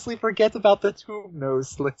you honestly forget about the tube nose,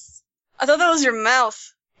 Sliss? I thought that was your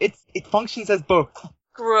mouth. It functions as both.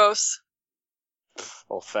 Gross.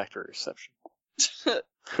 Olfactory reception.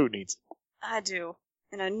 Who needs it? I do.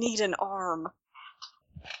 And I need an arm.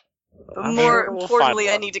 But I'm more sure we'll importantly,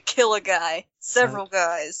 find I one. need to kill a guy. Several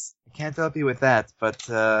guys. I can't help you with that, but,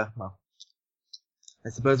 well. I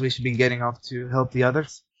suppose we should be getting off to help the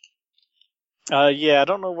others. Yeah, I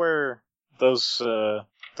don't know where those the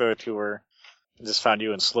other 2 were. I just found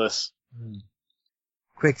you and Sliss.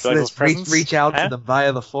 Quick, Do you like those Sliss, presents? reach out Huh? to them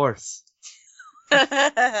via the Force.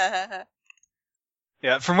 Yeah,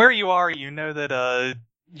 from where you are, you know that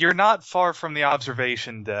you're not far from the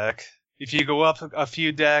observation deck. If you go up a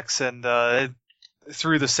few decks and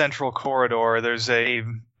through the central corridor, there's a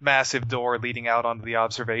massive door leading out onto the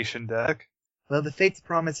observation deck. Well, the Fate's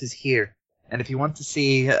Promise is here. And if you want to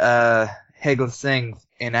see Hegel Singh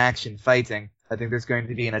in action fighting, I think there's going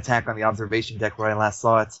to be an attack on the observation deck where I last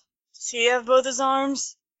saw it. Does he have both his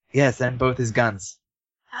arms? Yes, and both his guns.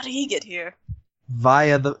 How did he get here?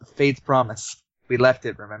 Via the Fate's Promise. We left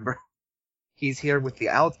it, remember? He's here with the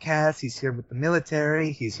outcasts, he's here with the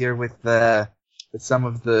military, he's here with some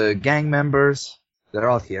of the gang members. They're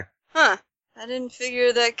all here. Huh. I didn't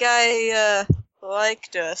figure that guy,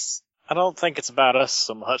 liked us. I don't think it's about us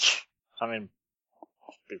so much. I mean,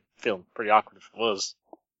 I'd be feeling pretty awkward if it was.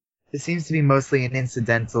 This seems to be mostly an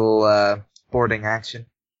incidental, boarding action.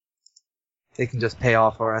 They can just pay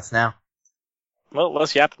off for us now. Well,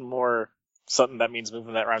 less yapping, more something that means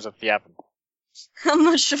moving that rhymes with yapping. How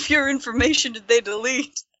much of your information did they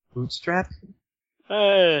delete? Bootstrap?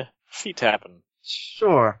 Feet tapping.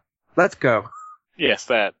 Sure. Let's go. Yes,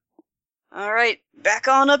 that. Alright, back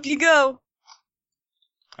on up you go.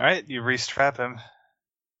 Alright, you restrap him.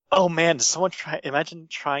 Oh man, does someone imagine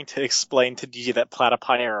trying to explain to DJ that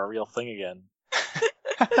platypi are a real thing again?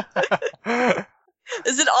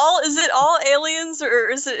 Is it all aliens, or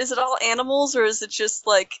is it all animals, or is it just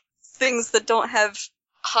like things that don't have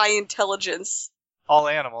high intelligence? All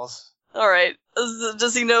animals. Alright.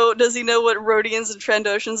 Does he know what Rhodians and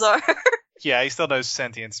Trandoshans are? Yeah, he still knows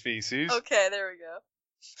sentient species. Okay, there we go.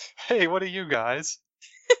 Hey, what are you guys?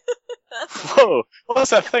 Whoa, what's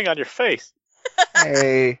that thing on your face?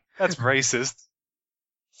 Hey. That's racist.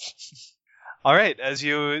 Alright,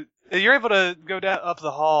 you're able to go down up the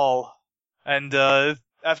hall, and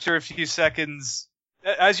after a few seconds,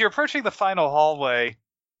 as you're approaching the final hallway,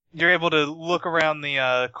 you're able to look around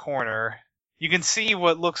the corner. You can see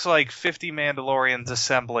what looks like 50 Mandalorians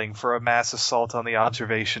assembling for a mass assault on the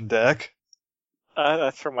observation deck.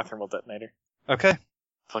 I throw my thermal detonator. Okay.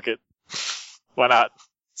 Fuck it. Why not?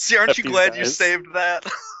 See, aren't F you these glad you guys. saved that?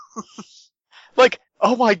 Like,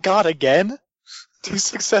 oh my god, again? 2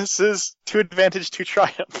 successes, 2 advantage, 2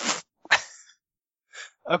 triumph.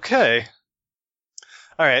 Okay.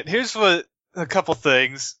 Alright, here's a couple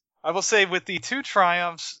things. I will say with the 2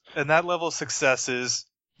 triumphs and that level of successes,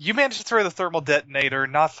 you managed to throw the thermal detonator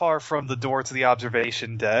not far from the door to the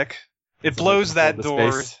observation deck. It Don't blows open that a hole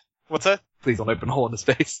into door. space. What's that? Please don't open a hole into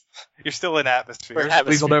space. You're still in atmosphere.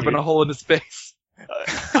 Please don't open a hole into space.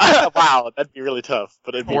 Wow, that'd be really tough,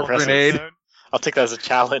 but it'd be Or impressive. grenade. I'll take that as a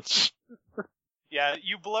challenge. Yeah,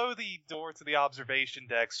 you blow the door to the observation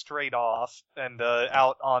deck straight off and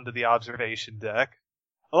out onto the observation deck.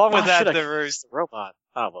 Along with that, the robot.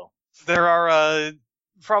 Oh well. there are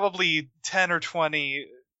probably 10 or 20.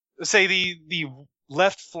 Say the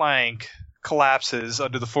left flank collapses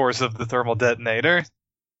under the force of the thermal detonator.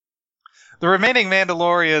 The remaining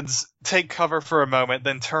Mandalorians take cover for a moment,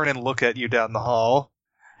 then turn and look at you down the hall.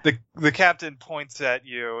 The captain points at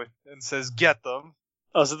you and says, "Get them."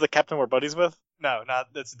 Oh, is it the captain we're buddies with? No,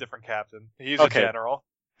 that's a different captain. He's Okay. a general.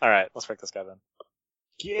 Alright, let's break this guy then.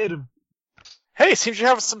 Get him. Hey, seems you're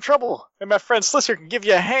having some trouble. And my friend Slicer can give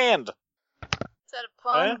you a hand. Is that a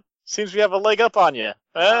pun? Eh? Seems we have a leg up on you.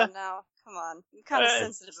 Oh, no. Come on. I'm kind of Eh.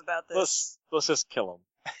 sensitive about this. Let's just kill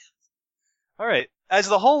him. Alright, as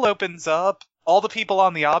the hole opens up, all the people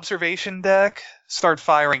on the observation deck start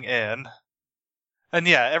firing in. And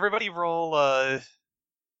yeah, everybody roll, let's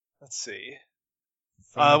see.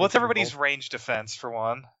 What's everybody's range defense for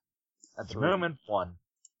one? At the moment, 1.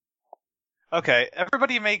 Okay,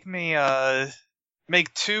 everybody make me,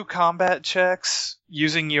 make 2 combat checks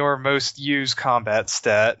using your most used combat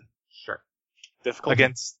stat Sure. Difficult.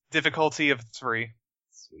 against difficulty of 3.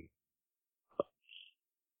 Sweet.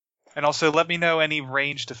 And also let me know any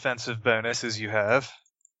range defensive bonuses you have.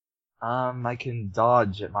 I can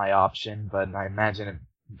dodge at my option, but I imagine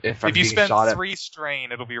if I'm If you being spend shot at... 3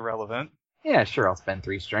 strain, it'll be relevant. Yeah, sure, I'll spend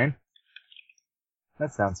 3 strain.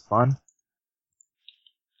 That sounds fun.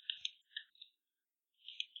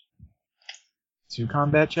 2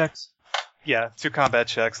 combat checks? Yeah, 2 combat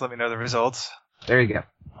checks, let me know the results. There you go.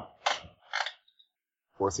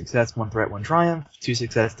 4 success, 1 threat, 1 triumph. 2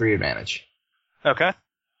 success, 3 advantage. Okay.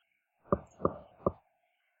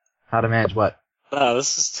 How to manage what?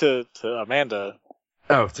 This is to Amanda.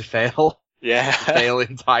 Oh, to fail? Yeah. Fail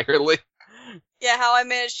entirely? Yeah, how I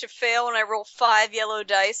managed to fail when I rolled 5 yellow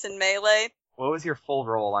dice in melee. What was your full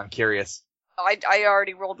roll? I'm curious. Oh, I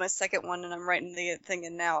already rolled my second one, and I'm writing the thing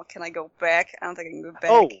in now. Can I go back? I don't think I can go back.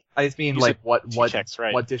 Oh, I just mean, You like, said 2 checks,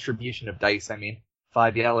 right? what distribution of dice, I mean.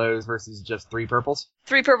 5 yellows versus just 3 purples?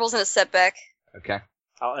 3 purples and a setback. Okay.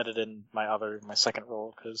 I'll edit in my second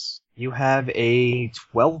roll, because... You have a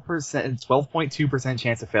 12.2%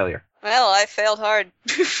 chance of failure. Well, I failed hard.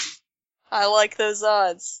 I like those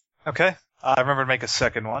odds. Okay. I remember to make a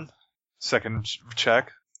second one. Second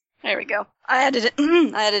check. There we go. I added it.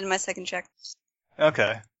 I added in my second check.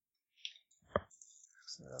 Okay.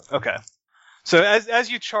 Okay. So as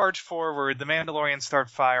you charge forward, the Mandalorians start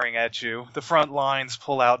firing at you. The front lines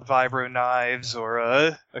pull out vibro knives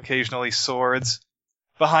or occasionally swords.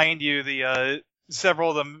 Behind you,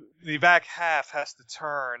 several of them, the back half has to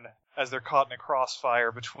turn as they're caught in a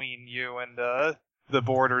crossfire between you and the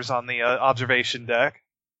boarders on the observation deck.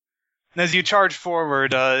 And as you charge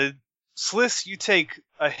forward, Sliss, you take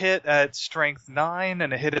a hit at strength 9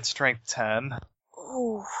 and a hit at strength 10.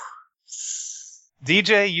 Ooh.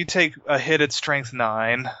 DJ, you take a hit at strength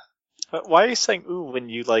 9. Why are you saying ooh when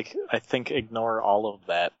you, like, I think ignore all of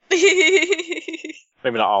that?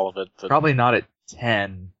 Maybe not all of it, but... Probably not at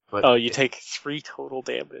 10, but... Oh, you take 3 total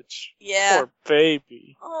damage. Yeah. Poor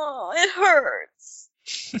baby. Oh, it hurts.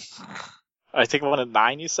 I take one at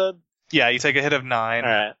 9, you said? Yeah, you take a hit of 9.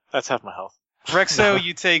 Alright, that's half my health. Rexo,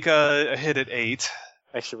 you take a hit at 8.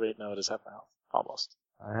 Actually, wait, no, it is half my health. Almost.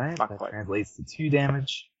 Alright, Not that quite. translates to 2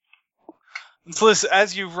 damage. So listen,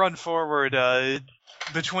 as you run forward,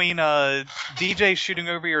 between DJ shooting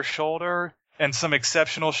over your shoulder and some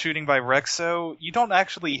exceptional shooting by Rexo, you don't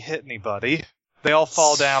actually hit anybody. They all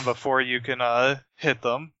fall down before you can hit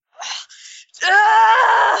them.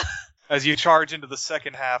 As you charge into the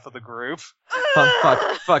second half of the group.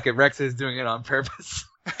 Fuck it, Rex is doing it on purpose.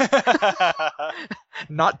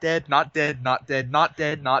 Not dead, not dead, not dead, not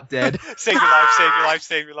dead, not dead. Save your life, save your life,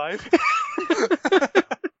 save your life.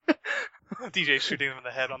 DJ shooting them in the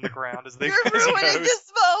head on the ground as they You're as he ruining goes.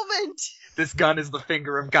 this moment! This gun is the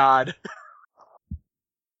finger of God.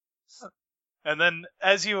 And then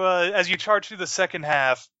as you charge through the second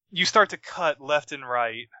half, you start to cut left and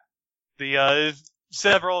right. The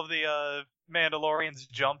several of the Mandalorians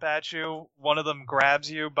jump at you. One of them grabs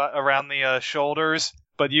you around the shoulders,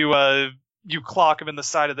 but you clock him in the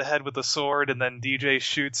side of the head with a sword, and then DJ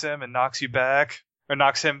shoots him and knocks him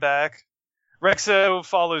back. Rexo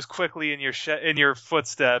follows quickly in your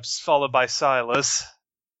footsteps, followed by Silas.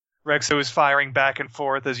 Rexo is firing back and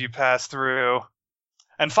forth as you pass through.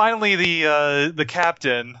 And finally, the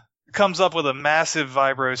captain comes up with a massive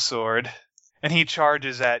vibro sword, and he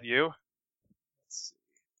charges at you.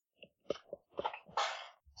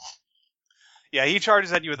 Yeah, he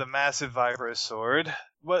charges at you with a massive vibro sword.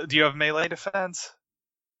 What, do you have melee defense,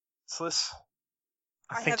 Sliss?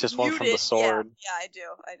 I think have just one from the muted- sword. Yeah, I do.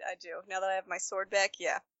 I do. Now that I have my sword back,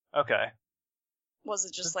 yeah. Okay. Was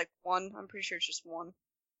it just like 1? I'm pretty sure it's just 1.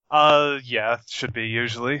 Yeah, should be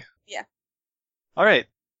usually. Yeah. Alright,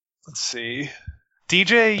 let's see.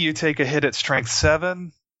 DJ, you take a hit at strength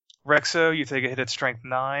 7. Rexo, you take a hit at strength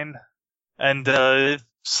 9. And,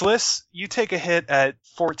 Sliss, you take a hit at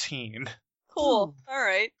 14. Cool.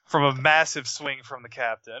 Alright. From a massive swing from the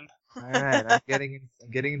captain. Alright, I'm getting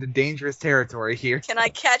into dangerous territory here. Can I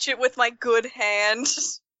catch it with my good hand?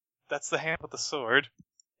 That's the hand with the sword.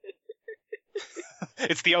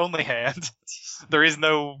 It's the only hand. There is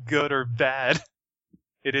no good or bad.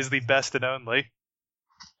 It is the best and only.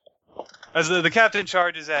 As the captain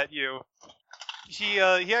charges at you, he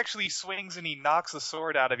actually swings and he knocks the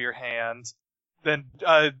sword out of your hand, then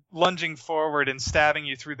lunging forward and stabbing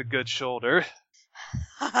you through the good shoulder.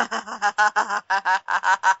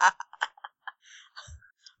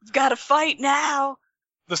 We've gotta fight now!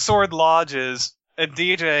 The sword lodges, and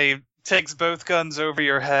DJ takes both guns over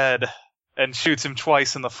your head and shoots him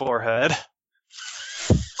twice in the forehead.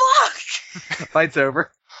 Fuck! Fight's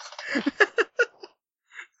over. A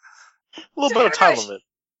little bit of time limit.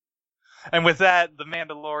 And with that, the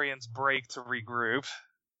Mandalorians break to regroup,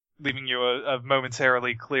 leaving you a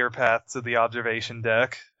momentarily clear path to the observation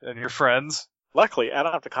deck and your friends. Luckily, I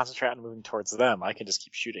don't have to concentrate on moving towards them. I can just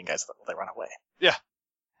keep shooting guys until they run away.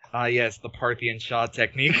 Ah, yes, the Parthian shot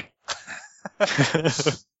technique.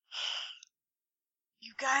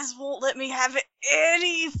 You guys won't let me have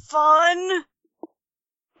any fun?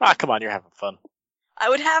 Ah, come on, you're having fun. I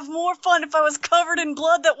would have more fun if I was covered in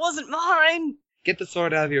blood that wasn't mine! Get the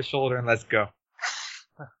sword out of your shoulder and let's go.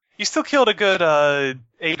 You still killed a good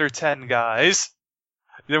 8 or 10 guys.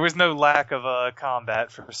 There was no lack of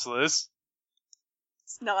combat for Sliss.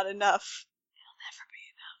 It's not enough.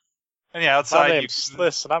 And yeah, My outside name's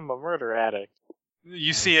Sliss, and I'm a murder addict.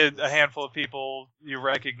 you see a handful of people you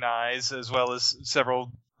recognize, as well as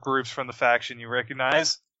several groups from the faction you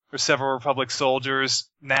recognize. There's several Republic soldiers.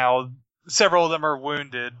 Now, several of them are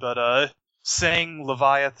wounded, but Singh,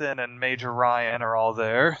 Leviathan, and Major Ryan are all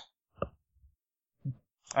there.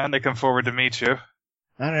 And they come forward to meet you.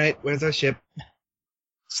 Alright, where's our ship?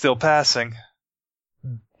 Still passing.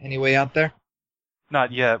 Any way out there?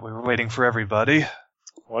 Not yet. We were waiting for everybody.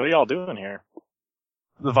 What are y'all doing here?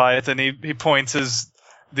 Leviathan, he points as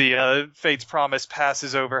the Fate's Promise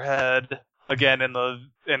passes overhead, again in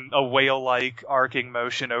a whale-like arcing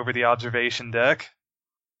motion over the observation deck.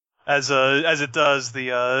 As it does,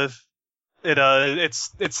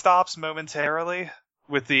 it stops momentarily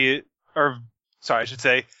with it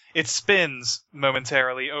spins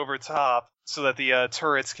momentarily over top so that the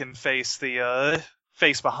turrets can face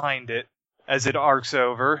behind it as it arcs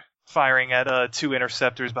over, firing at 2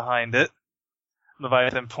 interceptors behind it.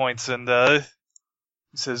 Leviathan points and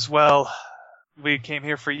says, "Well, we came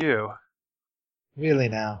here for you." Really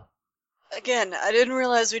now? Again, I didn't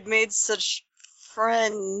realize we'd made such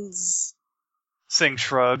friends. Singh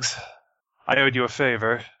shrugs. "I owed you a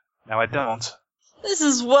favor. Now I don't." This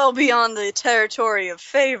is well beyond the territory of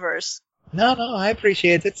favors. No, I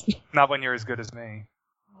appreciate it. Not when you're as good as me.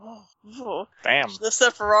 Ooh. Damn. Lift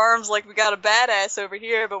up her arms like we got a badass over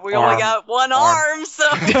here, but we only got one Arm. arm, so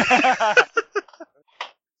it's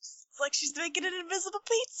like she's making an invisible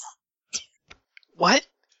pizza. What?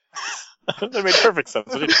 That made perfect sense.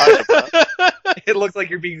 What are you talking about? It looks like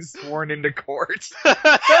you're being sworn into court.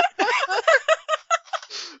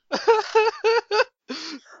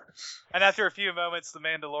 And after a few moments, the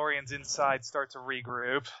Mandalorians inside start to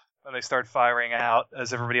regroup, and they start firing out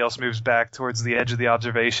as everybody else moves back towards the edge of the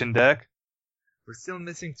observation deck. We're still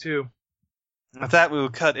missing 2. With that, we will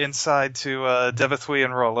cut inside to Devithui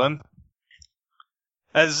and Roland.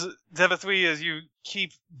 As Devithui, as you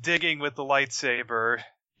keep digging with the lightsaber,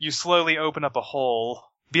 you slowly open up a hole.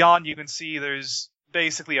 Beyond, you can see there's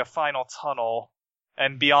basically a final tunnel,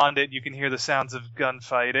 and beyond it, you can hear the sounds of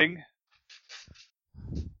gunfighting.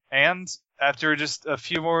 And after just a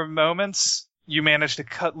few more moments, you manage to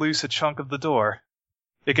cut loose a chunk of the door.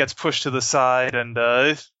 It gets pushed to the side, and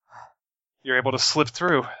you're able to slip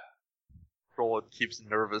through. Roland keeps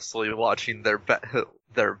nervously watching their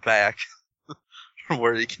back,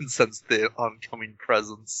 where he can sense the oncoming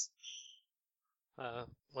presence.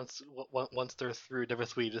 Once they're through,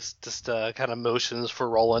 Devithui just kind of motions for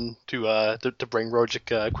Roland to bring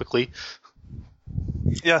Rogic quickly.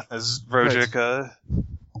 Yeah, as Rogic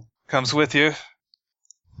comes with you.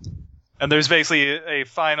 And there's basically a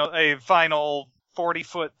final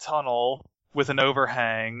 40-foot tunnel with an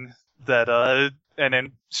overhang that and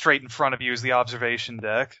then straight in front of you is the observation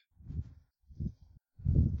deck.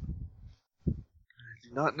 I do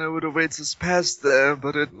not know what awaits us past there,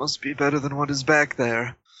 but it must be better than what is back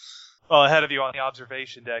there. Well, ahead of you on the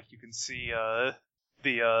observation deck, you can see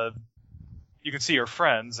you can see your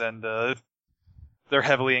friends, and they're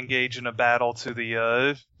heavily engaged in a battle to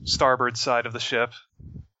the starboard side of the ship.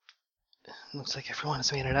 Looks like everyone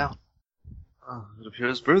has made it out. Oh, it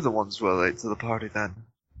appears we're the ones who are late to the party then.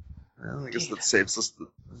 Well, I guess Indeed. that saves us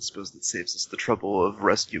the trouble of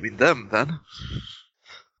rescuing them then.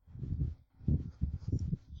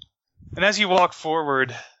 And as you walk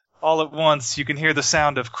forward, all at once you can hear the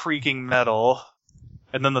sound of creaking metal,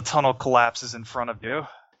 and then the tunnel collapses in front of you,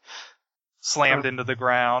 slammed into the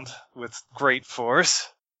ground with great force.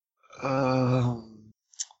 Roland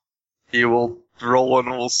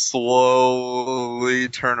will slowly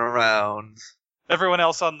turn around. Everyone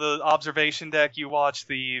else on the observation deck, you watch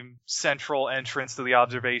the central entrance to the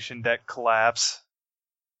observation deck collapse.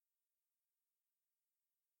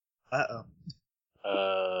 Uh-oh.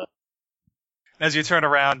 As you turn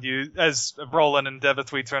around, as Roland and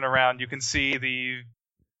Devithui turn around, you can see the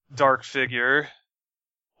dark figure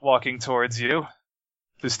walking towards you.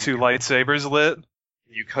 There's 2 lightsabers lit.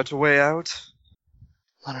 You cut a way out.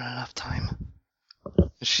 Not enough time.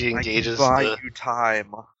 She I engages can buy the... you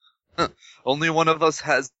time. Only one of us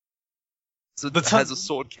has a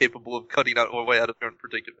sword capable of cutting out a way out of current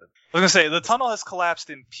predicament. I was going to say, the tunnel has collapsed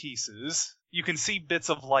in pieces. You can see bits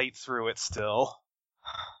of light through it still.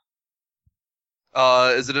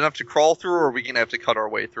 Is it enough to crawl through, or are we gonna have to cut our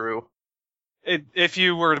way through? If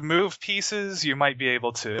you were to move pieces, you might be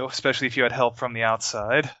able to, especially if you had help from the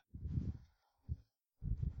outside.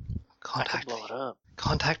 I could blow it up.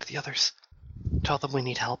 Contact the others. Tell them we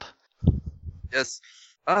need help. Yes.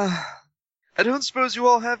 I don't suppose you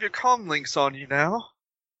all have your comm links on you now?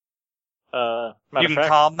 Matter You of can fact,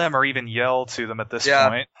 calm them or even yell to them at this Yeah.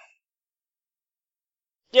 point.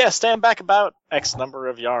 yeah, stand back about X number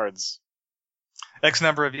of yards. X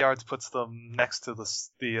number of yards puts them next to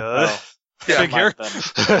the Oh. Yeah, figure. Mind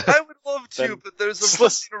then. I would love to, Then- but there's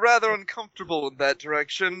Let's- something rather uncomfortable in that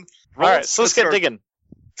direction. Alright, so let's get digging.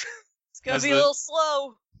 It's gonna As be the- a little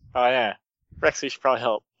slow. Oh yeah. Rex, you should probably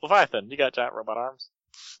help. Leviathan, you got giant robot arms.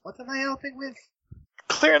 What am I helping with?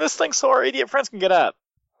 Clearing this thing so our idiot friends can get out.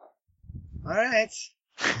 Alright.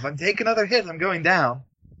 If I take another hit, I'm going down.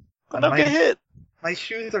 Don't get hit. My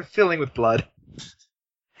shoes are filling with blood.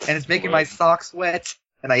 And it's making Blood. my socks wet,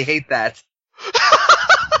 and I hate that.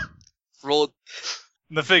 Roll.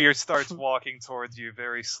 The figure starts walking towards you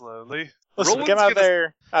very slowly. Listen, Roland's get out gonna-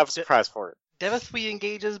 there. I have a surprise for it. Devithui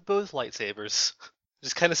engages both lightsabers.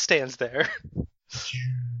 Just kind of stands there.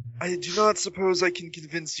 I do not suppose I can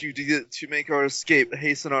convince you to make our escape,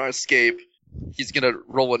 hasten our escape. He's gonna.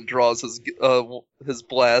 Roland draws his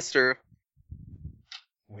blaster.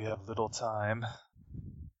 We have little time.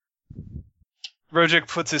 Rogic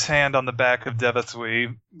puts his hand on the back of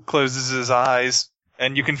Devithui, closes his eyes,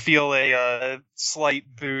 and you can feel a slight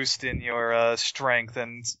boost in your strength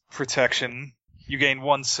and protection. You gain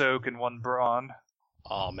 1 soak and 1 brawn.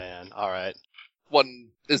 Oh man, alright.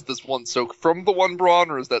 Is this 1 soak from the 1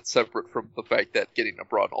 brawn, or is that separate from the fact that getting a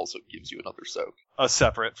brawn also gives you another soak?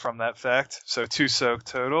 Separate from that fact, so 2 soak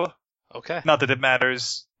total. Okay. Not that it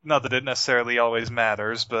matters. Not that it necessarily always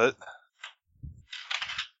matters, but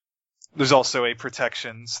there's also a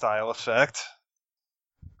protection style effect.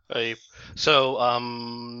 Okay,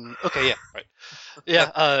 yeah, right.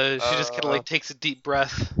 Yeah, she just kind of like takes a deep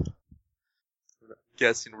breath.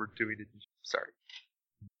 Guessing we're doing it. Sorry.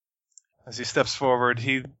 As he steps forward,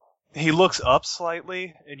 he looks up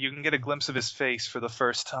slightly, and you can get a glimpse of his face for the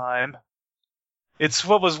first time. It's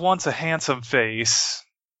what was once a handsome face,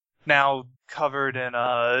 now covered in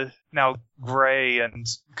now gray and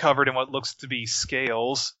covered in what looks to be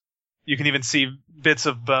scales. You can even see bits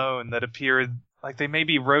of bone that appear like they may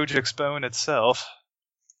be Rojik's bone itself.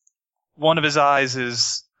 One of his eyes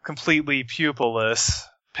is completely pupilless,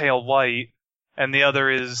 pale white, and the other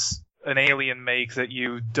is an alien make that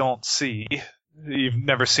you don't see, you've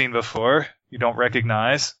never seen before, you don't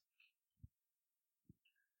recognize.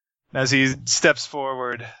 As he steps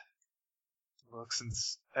forward, he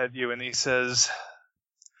looks at you and he says,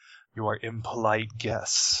 "You are impolite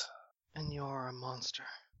guests." And you're a monster.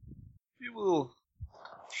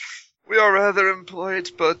 We are rather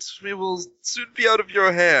impolite, but we will soon be out of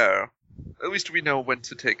your hair. At least we know when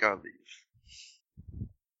to take our leave.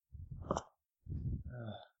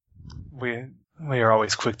 We are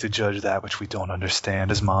always quick to judge that which we don't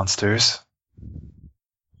understand as monsters.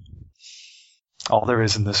 All there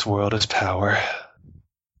is in this world is power.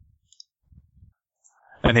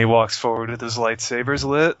 And he walks forward with his lightsabers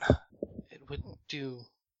lit. It wouldn't do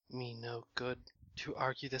me no good to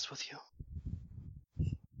argue this with you.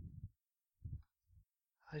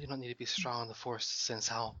 I do not need to be strong in the Force to sense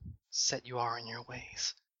how set you are in your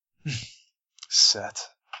ways. Set.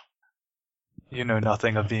 You know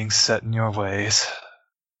nothing of being set in your ways.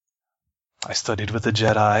 I studied with the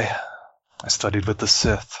Jedi. I studied with the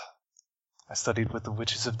Sith. I studied with the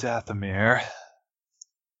witches of Dathomir.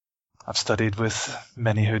 I've studied with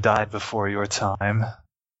many who died before your time,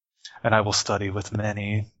 and I will study with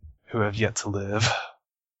many who have yet to live.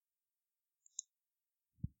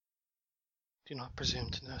 Do not presume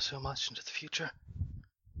to know so much into the future.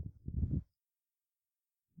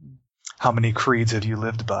 How many creeds have you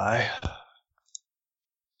lived by?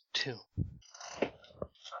 2.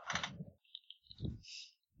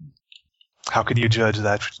 How can you judge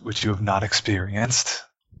that which you have not experienced?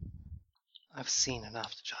 I've seen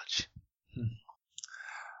enough to judge.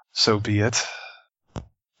 So be it.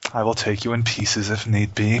 I will take you in pieces if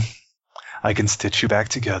need be. I can stitch you back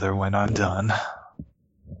together when I'm done.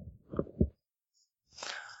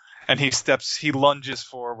 And he lunges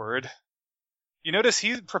forward. You notice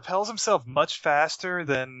he propels himself much faster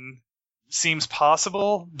than seems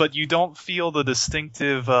possible, but you don't feel the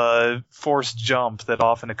distinctive forced jump that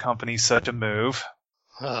often accompanies such a move.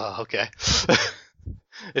 Oh, okay.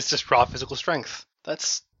 It's just raw physical strength.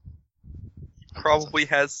 That's Probably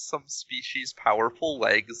has some species powerful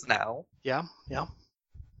legs now. yeah.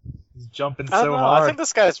 He's jumping I don't so know. hard. I think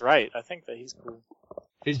this guy's right. I think that he's cool.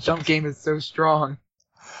 His jump game is so strong.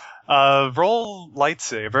 Roll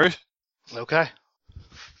lightsaber. Okay.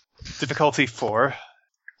 Difficulty 4.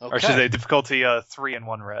 Okay. Or should I say difficulty 3 and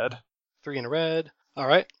 1 red. 3 in a red. All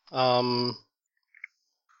right.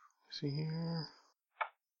 See here.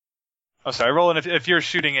 Oh, sorry. Roll, and if you're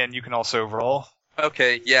shooting in, you can also roll.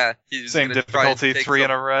 Okay, yeah. He's Same gonna try and difficulty, take 3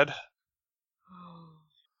 some- and a red.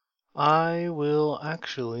 I will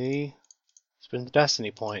actually spend the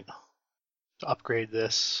destiny point to upgrade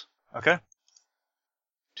this Okay.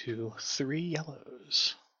 to 3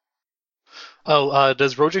 yellows. Oh,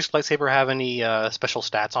 does Rojik's lightsaber have any special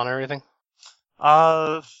stats on it or anything?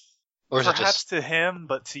 Or is it Perhaps just to him,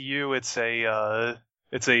 but to you, it's a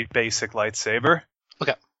basic lightsaber.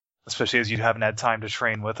 Okay. Especially as you haven't had time to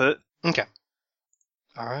train with it. okay?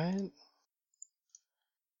 All right.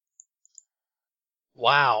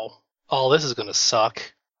 Wow. Oh, this is gonna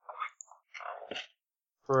suck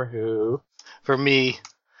For who? for me.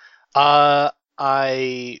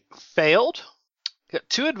 I failed. Got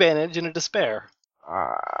 2 advantage and a despair.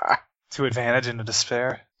 To advantage and to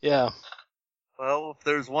despair. Yeah. Well, if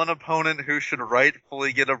there's one opponent who should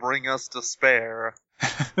rightfully get to bring us despair.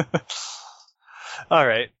 All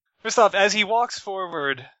right. First off, as he walks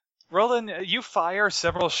forward, Roland, you fire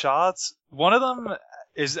several shots. One of them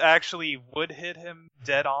would hit him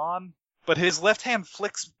dead on, but his left hand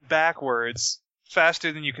flicks backwards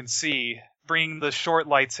faster than you can see, bringing the short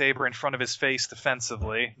lightsaber in front of his face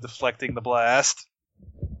defensively, deflecting the blast.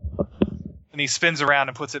 And he spins around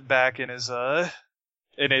and puts it back in his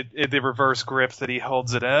in the reverse grip that he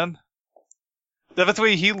holds it in.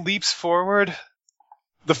 Definitely, he leaps forward.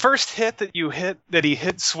 The first hit that he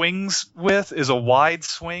swings with is a wide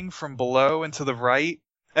swing from below and to the right.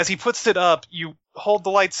 As he puts it up, you hold the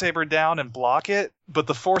lightsaber down and block it, but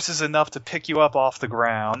the force is enough to pick you up off the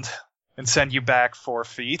ground and send you back 4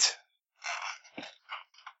 feet.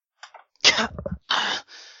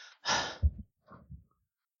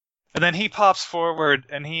 And then he pops forward,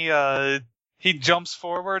 and he jumps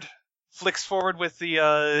forward, flicks forward with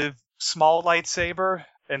the small lightsaber,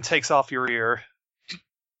 and takes off your ear.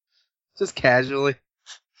 Just casually.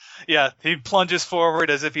 Yeah, he plunges forward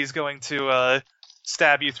as if he's going to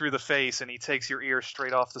stab you through the face, and he takes your ear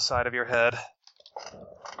straight off the side of your head.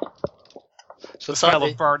 So The smell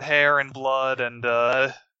of burnt hair and blood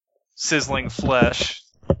and sizzling flesh.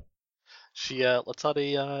 she lets out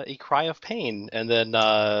a cry of pain, and then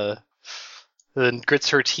grits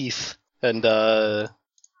her teeth and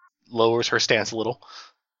lowers her stance a little.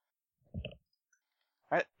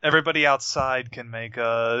 Alright, everybody outside can make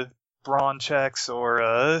brawn checks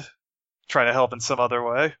or try to help in some other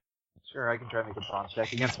way. Sure, I can try to make a brawn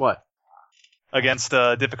check. Against what? Against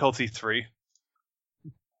difficulty 3.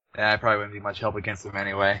 Yeah, I probably wouldn't be much help against him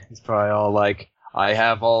anyway. He's probably all like, I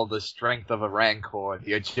have all the strength of a Rancor,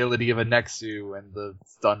 the agility of a Nexu, and the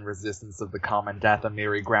stun resistance of the common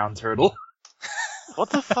Dathomiri ground turtle. What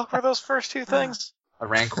the fuck were those first 2 things? A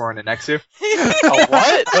Rancor and a Nexu? A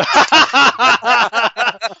what?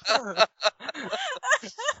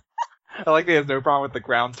 I like that he has no problem with the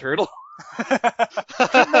ground turtle.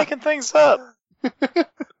 I'm making things up. You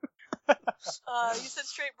said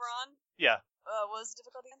straight brawn? Yeah, What was the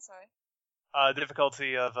difficulty again? Sorry.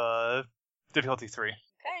 difficulty 3. Okay.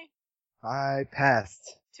 I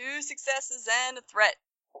passed. 2 successes and a threat.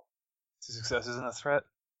 2 successes and a threat.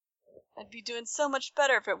 I'd be doing so much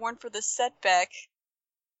better if it weren't for this setback.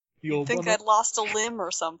 You'll You'd think I'd lost a limb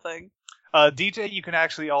or something. DJ, you can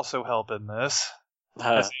actually also help in this.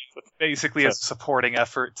 Basically, as a supporting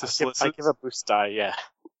effort to I solicit. give a boost die, yeah.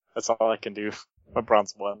 That's all I can do. A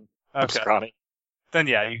bronze 1. I'm Okay. scrawny. Then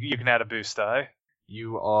yeah, you can add a boost die.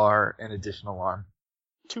 You are an additional arm.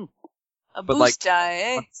 2. A But, boost like, die,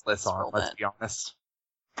 eh? Less arm, roll let's that. be honest.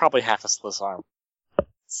 Probably half a Sliss arm. Let's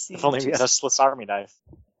see, If only we had a Sliss army knife.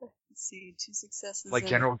 Let's see, 2 successes. Like and-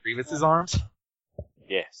 General Grievous's arms?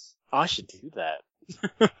 Yes. Oh, I should do that.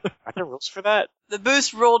 Are there rules for that? The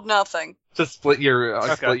boost rolled nothing. Just split your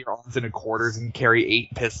Okay. arms into quarters and carry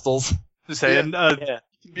 8 pistols. Just saying, Yeah.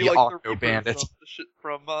 You can be The like Octo the Reaper Bandit. from the shit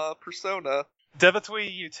from Persona.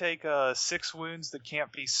 Devithui, you take 6 wounds that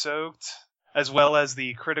can't be soaked, as well as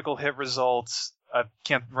the critical hit results. I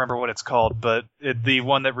can't remember what it's called, but the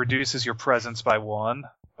one that reduces your presence by 1.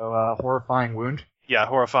 So, horrifying wound. Yeah,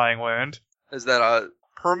 horrifying wound. Is that a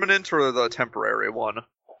permanent or the temporary one?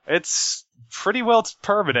 It's pretty well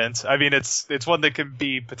permanent. I mean, it's one that can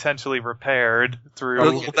be potentially repaired through.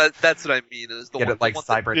 Well, that's what I mean. Is the Get one, it like the one that,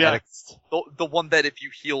 cybernetics. the one that if you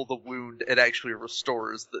heal the wound, it actually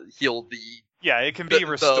restores the Yeah, it can be the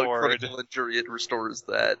restored. critical injury. It restores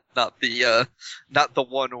that, not the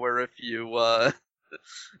one where if you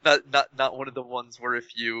not one of the ones where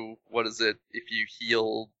if you if you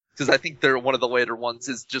heal, because I think they're one of the later ones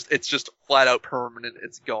is it's just flat out permanent.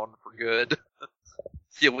 It's gone for good.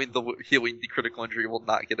 Healing the critical injury will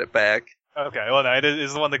not get it back. Okay, well, no, it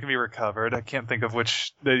is the one that can be recovered. I can't think of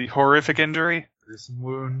which. The horrific injury? Gruesome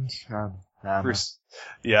wound.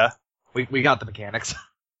 Yeah. We got the mechanics.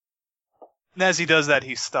 And as he does that,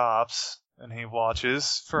 he stops, and he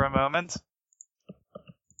watches for a moment.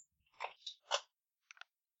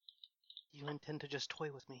 You intend to just toy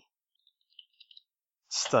with me?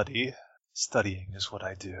 Studying is what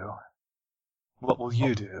I do. What will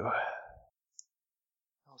you do?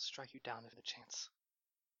 I'll strike you down if a chance.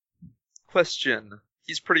 Question: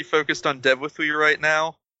 he's pretty focused on Devithui right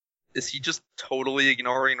now. Is he just totally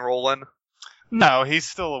ignoring Roland? No, he's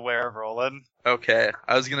still aware of Roland. Okay,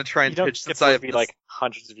 I was gonna try You and don't pitch get since I to have be this- like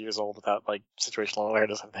hundreds of years old without like situational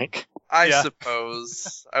awareness, I think. I Yeah.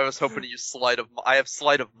 suppose. I was hoping to use I have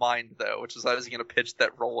sleight of mind though, which is I was gonna pitch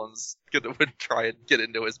that Roland's would try and get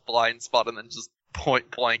into his blind spot and then just point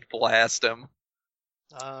blank blast him.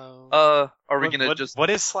 Are we gonna just What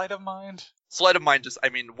is sleight of mind? sleight of mind? Just I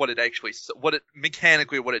mean,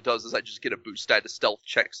 mechanically what it does is I just get a boost die to stealth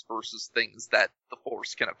checks versus things that the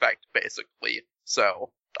force can affect basically.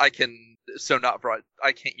 So I can't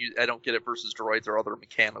use. I don't get it versus droids or other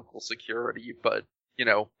mechanical security, but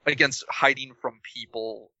against hiding from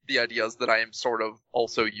people, the idea is that I am sort of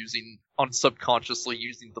also subconsciously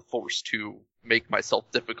using the force to make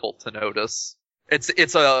myself difficult to notice.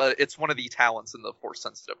 It's one of the talents in the force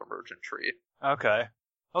sensitive emergent tree. Okay.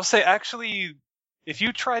 I'll say, actually, if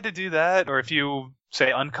you try to do that, or if you,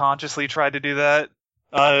 say, unconsciously try to do that,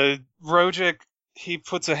 Rogic, he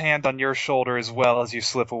puts a hand on your shoulder as well as you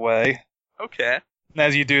slip away. Okay. And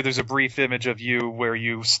as you do, there's a brief image of you where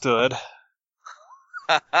you stood.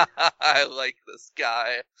 I like this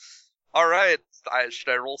guy. Alright, should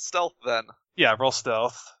I roll stealth then? Yeah, roll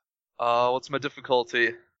stealth. What's my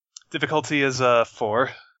difficulty? Difficulty is 4.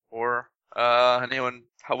 Or,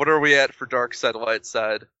 what are we at for dark side, light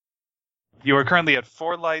side? You are currently at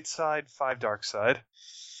 4 light side, 5 dark side.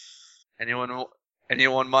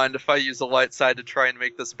 Anyone mind if I use a light side to try and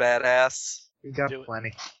make this badass? We got Do it.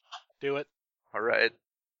 plenty. Do it. Alright.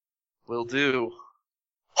 Will do.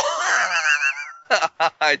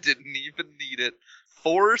 I didn't even need it.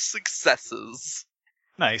 4 successes.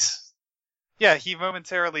 Nice. Yeah, he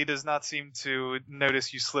momentarily does not seem to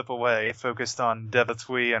notice you slip away, focused on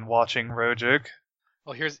Devathui and watching Rojic.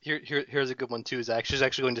 Oh, here's a good one too. Zach. She's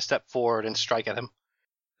actually going to step forward and strike at him.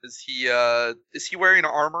 Is he wearing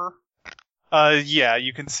armor? Yeah,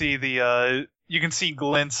 you can see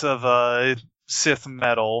glints of Sith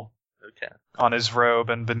metal Okay. on his robe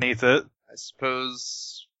and beneath it. I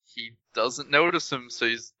suppose he doesn't notice him, so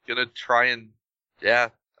he's gonna try and, yeah,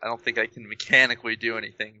 I don't think I can mechanically do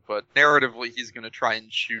anything, but narratively he's gonna try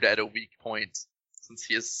and shoot at a weak point, since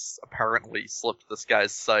he has apparently slipped this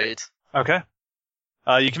guy's sight. Okay.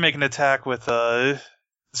 You can make an attack with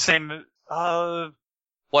same. Well,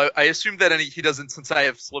 I assume that he doesn't, since I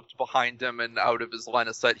have slipped behind him and out of his line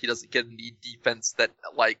of sight, he doesn't get any defense that,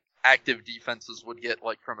 like, active defenses would get,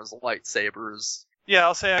 like, from his lightsabers. Yeah,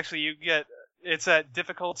 I'll say actually you get. It's at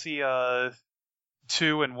difficulty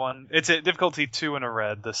 2 and 1. It's at difficulty 2 and a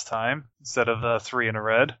red this time instead of 3 and a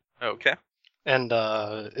red. Okay. And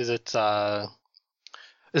is it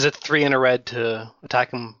 3 in a red to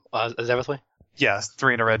attack him as Devathui? Yes,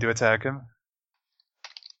 3 in a red to attack him.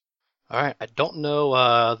 All right. I don't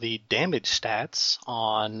know the damage stats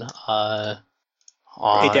on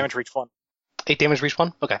 8 damage for each one. 8 damage for each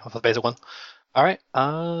one. Okay, for the basic one. All right.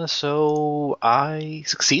 So I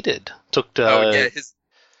succeeded. Took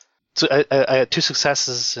So I had 2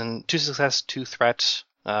 successes and 2 threats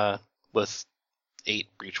with 8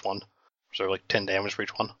 for each one. So like 10 damage for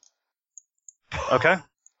each one. Okay.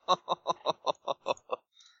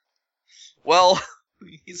 Well,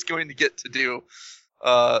 he's going to get to do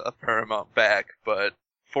a fair amount back, but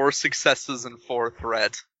 4 successes and 4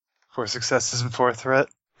 threat. 4 successes and 4 threat.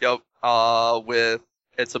 Yep.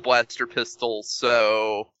 It's a blaster pistol,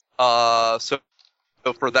 so for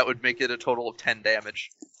that would make it a total of 10 damage.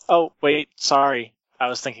 Oh, wait, sorry. I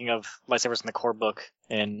was thinking of lightsabers in the core book.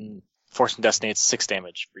 In Force and Destiny, it's 6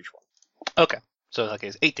 damage for each one. Okay. So in that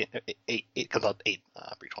case, 8 comes out 8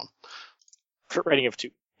 for each one. For rating of 2,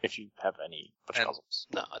 if you have any puzzles.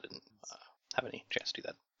 No, I didn't have any chance to do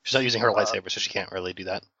that. She's not using her lightsaber, so she can't really do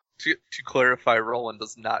that. To clarify, Roland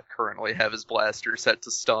does not currently have his blaster set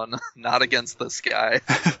to stun. Not against this guy.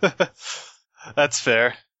 That's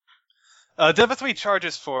fair. Devathui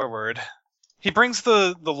charges forward. He brings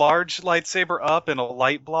the large lightsaber up in a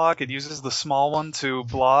light block and uses the small one to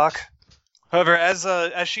block. However, as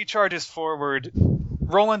she charges forward,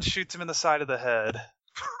 Roland shoots him in the side of the head,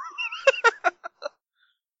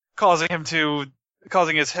 causing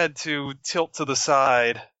his head to tilt to the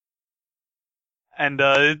side. And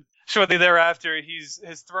shortly thereafter,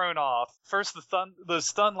 he's thrown off. First, the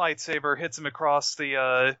stun lightsaber hits him across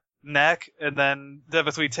the neck, and then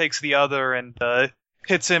Devathui takes the other and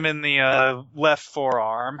hits him in the left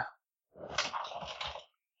forearm.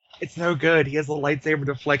 It's no good. He has the lightsaber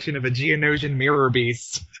deflection of a Geonosian mirror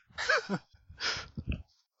beast.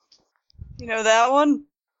 You know that one?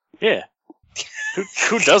 Yeah.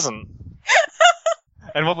 Who doesn't?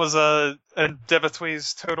 And what was and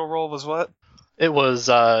Devathui's total roll was what? It was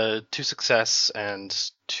 2 success and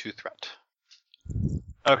 2 threat.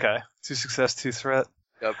 Okay, 2 success, 2 threat.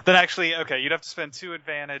 Yep. Then actually, okay, you'd have to spend 2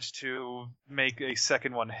 advantage to make a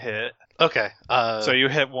second one hit. Okay. So you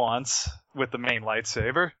hit once with the main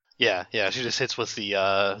lightsaber. Yeah. She just hits with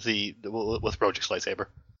with Rojic's lightsaber.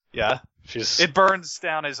 Yeah. She's It burns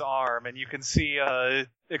down his arm, and you can see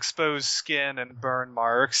exposed skin and burn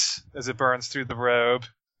marks as it burns through the robe.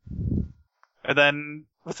 And then,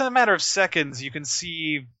 within a matter of seconds, you can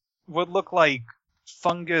see what look like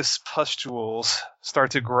fungus pustules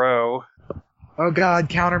start to grow. Oh god,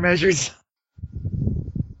 countermeasures.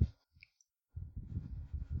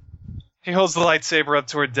 He holds the lightsaber up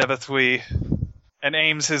toward Devathui and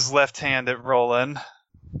aims his left hand at Roland.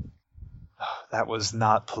 Oh, that was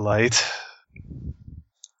not polite.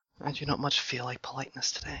 I do not much feel like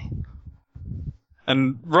politeness today.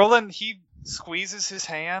 And Roland, he squeezes his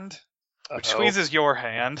hand, which Uh-oh. squeezes your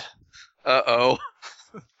hand. Uh-oh.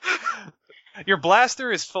 Your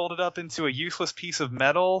blaster is folded up into a useless piece of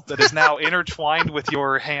metal that is now intertwined with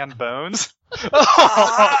your hand bones.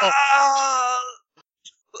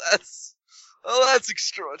 that's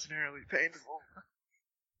extraordinarily painful.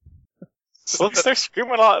 Slips, they're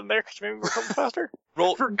screaming a lot in there. Could you maybe work a little faster?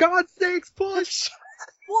 Roll, For God's sakes, push!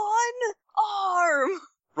 One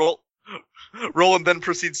arm! Roland then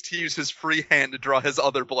proceeds to use his free hand to draw his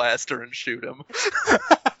other blaster and shoot him.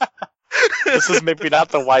 This is maybe not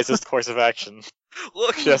the wisest course of action.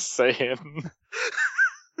 Look, Just saying.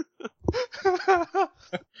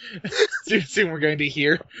 Soon we're going to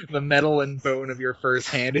hear the metal and bone of your first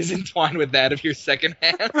hand is entwined with that of your second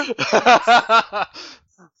hand.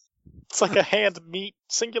 It's like a hand-meat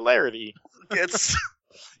singularity. it's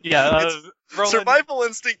Yeah, Roland, survival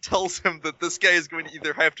instinct tells him that this guy is going to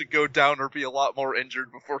either have to go down or be a lot more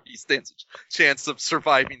injured before he stands a chance of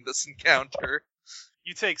surviving this encounter.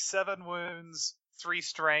 you take 7 wounds, 3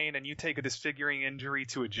 strain, and you take a disfiguring injury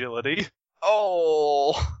to agility.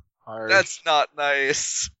 Oh, that's not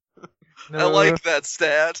nice. I No. like that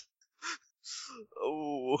stat.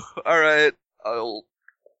 Oh, alright. I'll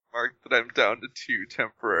mark that I'm down to 2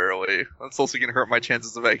 temporarily. That's also going to hurt my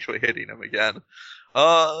chances of actually hitting him again.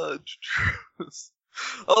 I'll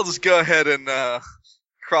just go ahead and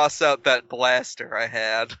cross out that blaster I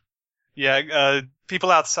had. Yeah,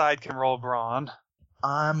 people outside can roll brawn.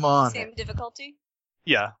 I'm on Same it. difficulty,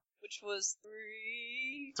 Yeah, which was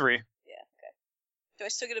 3. 3. Yeah, okay. Do I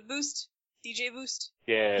still get a boost? DJ boost?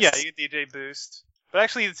 Yes. Yeah, you get DJ boost. But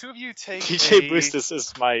actually, the two of you take DJ a... Boost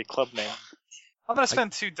is my club name. I'm gonna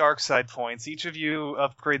spend 2 dark side points. Each of you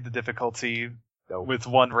upgrade the difficulty Dope. with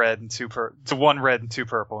 1 red and 2 to 1 red and 2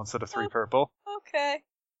 purple instead of 3 purple. Okay.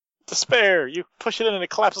 Despair! You push it in and it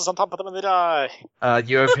collapses on top of them and they die.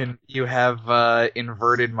 You have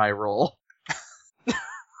inverted my roll.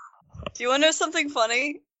 Do you want to know something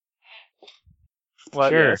funny? What?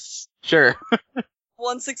 Sure. Yes. Sure.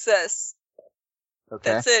 1 success.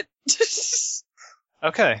 Okay. That's it.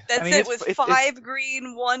 Okay. That's I mean, it, it's- with it's- 5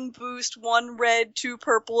 green, 1 boost, 1 red, 2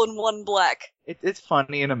 purple, and 1 black. It's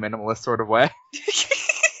funny in a minimalist sort of way.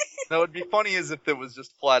 That would be funny as if it was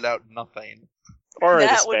just flat out nothing. Or a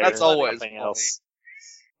That would despair. be That's funny. always Nothing funny. else.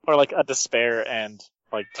 Or like a despair and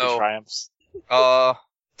like 2 Oh. triumphs.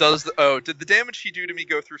 Did the damage he do to me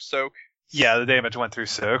go through soak? Yeah, the damage went through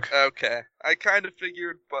soak. Okay. I kind of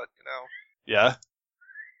figured, but, Yeah.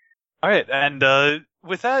 Alright, and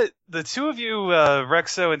with that, the two of you,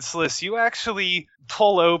 Rexo and Sliss, you actually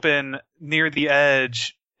pull open near the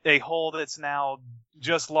edge a hole that's now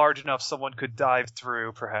just large enough someone could dive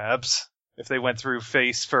through, perhaps, if they went through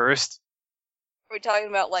face first. Are we talking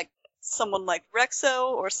about, like, someone like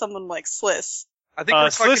Rexo or someone like Sliss? I think we're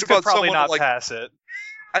talking Sliss could about probably someone not like pass it.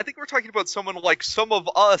 I think we're talking about someone like some of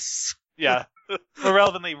us. Yeah. More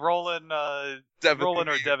relevantly, Roland or Definitely.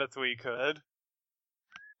 Devithui could.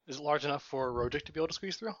 Is it large enough for Rojic to be able to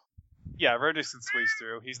squeeze through? Yeah, Rodix can squeeze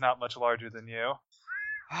through. He's not much larger than you.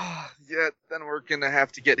 Yeah, then we're gonna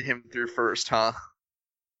have to get him through first, huh?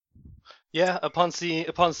 Yeah. Upon seeing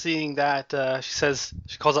that,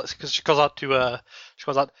 she calls out,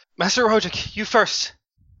 Master Rojic, you first.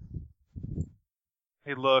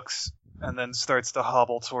 He looks and then starts to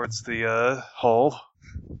hobble towards the hole.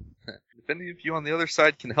 If any of you on the other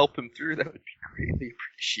side can help him through, that would be greatly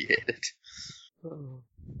appreciated.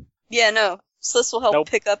 Yeah, no. Sliss will help Nope.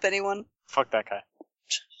 pick up anyone. Fuck that guy.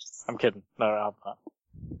 I'm kidding. No, I'm not.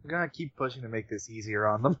 I'm gonna keep pushing to make this easier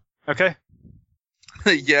on them. Okay.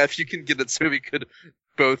 Yeah, if you can get it so we could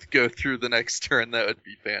both go through the next turn, that would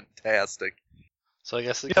be fantastic. So I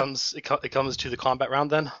guess it Yep. comes to the combat round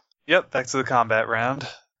then. Yep, back to the combat round.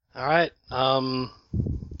 All right.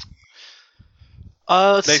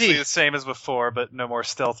 Let's Basically see. the same as before, but no more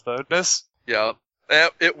stealth bonus. Yeah,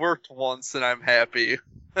 it worked once, and I'm happy.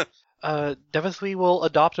 Devithui will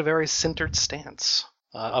adopt a very centered stance,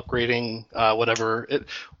 upgrading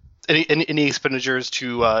any expenditures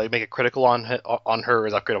to make a critical on her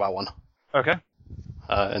is upgraded by 1, Okay.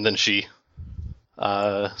 and then she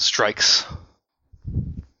strikes.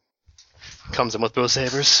 Comes in with bow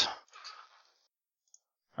sabers.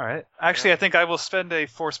 Alright. Actually, I think I will spend a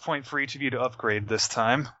force point for each of you to upgrade this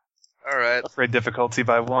time. Alright, Upgrade difficulty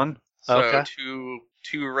by 1. so Okay.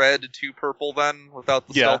 two red, 2 purple then, without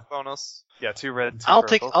the Yeah. stealth bonus? Yeah, 2 red and 2 I'll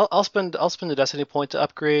purple. I'll spend a destiny point to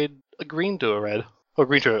upgrade a green to a red. Or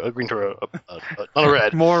green to not a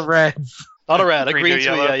red. More reds. Not a red, a Green green to to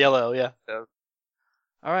yellow. a yellow, yeah. Yeah.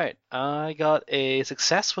 Alright, I got a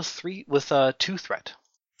success with 2 threat.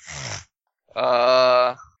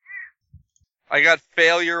 I got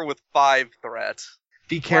failure with 5 threat.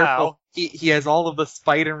 Be careful. Wow. He has all of the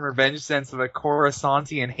spite and revenge sense of a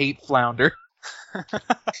Coruscanti and hate flounder. Oh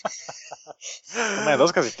man,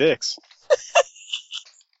 those guys are dicks.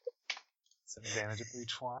 7 damage of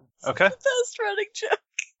each one. Okay. Best running joke.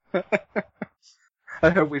 I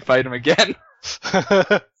hope we fight him again.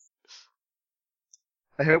 I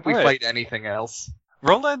hope we Alright. fight anything else.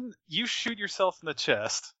 Roland, you shoot yourself in the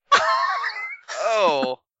chest.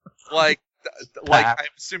 Oh, like I'm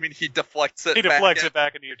assuming he deflects it. He deflects it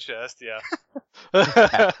back into your chest, yeah.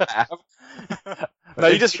 No,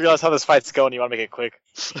 you just realize how this fight's going. You want to make it quick.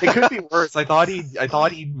 It could be worse. I thought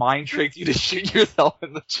he mind tricked you to shoot yourself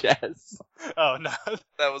in the chest. Oh, no.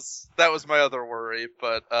 That was my other worry,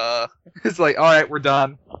 but It's like, all right, we're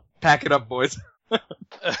done. Pack it up, boys.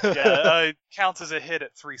 Yeah, it counts as a hit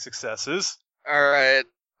at 3 successes. all right.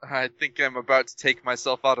 I think I'm about to take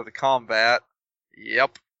myself out of the combat.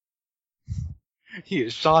 Yep. He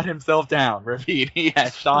has shot himself down. Repeat, he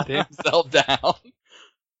has shot himself down.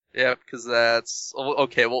 Yep, because that's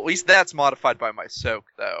okay. Well, at least that's modified by my soak,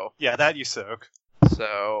 though. Yeah, that you soak.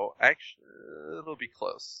 So actually, it'll be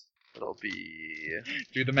close. It'll be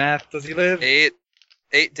Do the math. Does he live? 8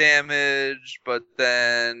 damage, but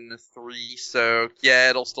then 3 soak. Yeah,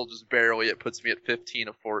 it'll still just barely. It puts me at 15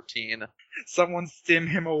 of 14. Someone stim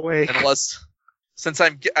him away. Unless, since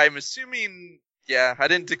I'm assuming, yeah, I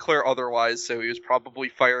didn't declare otherwise, so he was probably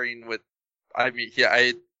firing with. I mean,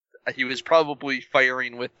 yeah, he was probably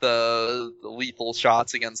firing with the lethal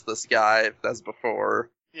shots against this guy as before.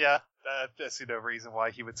 Yeah, I see no reason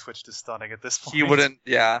why he would switch to stunning at this point. He wouldn't,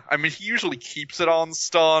 yeah. I mean, he usually keeps it on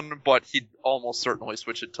stun, but he'd almost certainly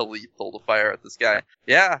switch it to lethal to fire at this guy.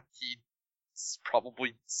 Yeah, he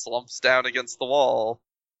probably slumps down against the wall.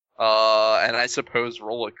 And I suppose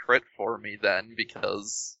roll a crit for me then,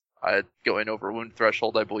 because going over wound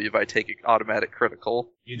threshold, I believe I take an automatic critical.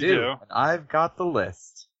 You do. do. And I've got the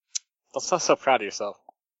list. Don't sound so proud of yourself.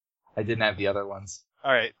 I didn't have the other ones.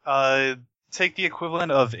 Alright, take the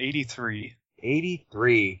equivalent of 83.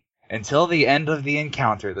 83. Until the end of the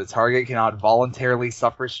encounter, the target cannot voluntarily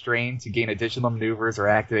suffer strain to gain additional maneuvers or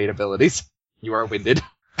activate abilities. You are winded.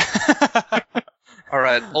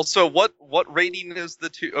 Alright, also, what rating is the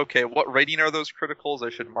two? Okay, what rating are those criticals? I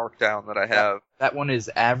should mark down that I have. That one is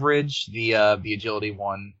average. The agility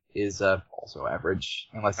one is also average,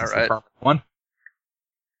 unless it's the Alright. permanent one.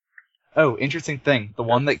 Oh, interesting thing. The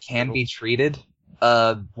one that can be treated,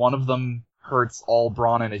 one of them hurts all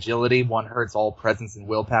brawn and agility, one hurts all presence and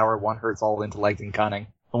willpower, one hurts all intellect and cunning.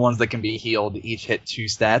 The ones that can be healed each hit 2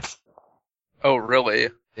 stats. Oh, really?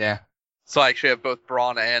 Yeah. So I actually have both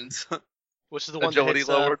brawn and Which is the one agility that hits,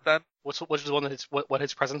 lowered then? which is the one that hits what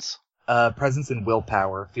hits presence? Presence and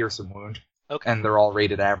willpower, fearsome wound. Okay. And they're all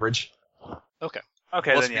rated average. Okay,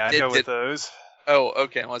 Unless then yeah, we I go did- with those. Oh,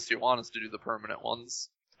 okay, unless you want us to do the permanent ones.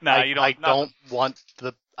 No, you don't. I not-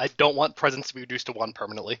 don't want presence to be reduced to 1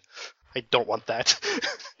 permanently. I don't want that.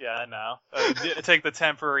 Yeah, no. Take the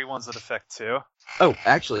temporary ones that affect 2. Oh,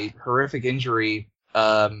 actually, horrific injury.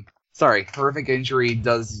 Horrific injury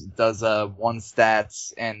does 1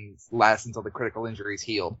 stats and lasts until the critical injury is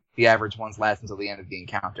healed. The average ones last until the end of the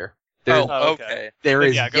encounter. There's, Oh, okay. okay. there Then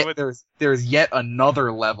is yeah, go yet, with- there's yet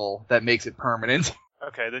another level that makes it permanent.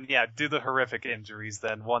 Okay, then yeah, do the horrific injuries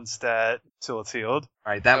then. 1 stat till it's healed.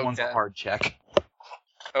 All right, that one's a Okay. hard check.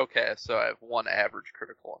 Okay, so I have 1 average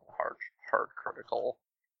critical and a hard critical.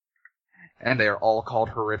 And they are all called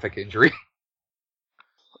horrific injury.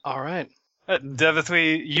 All right.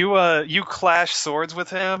 Devithwy, you clash swords with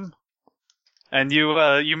him, and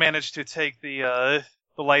you manage to take the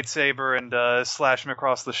lightsaber and slash him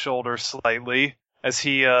across the shoulder slightly as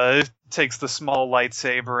he takes the small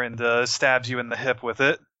lightsaber and stabs you in the hip with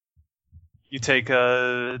it. You take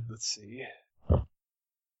let's see,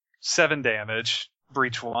 7 damage,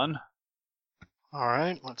 breach 1. All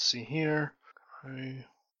right. Let's see here. Okay.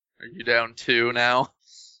 Are you down 2 now?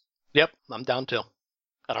 Yep, I'm down 2.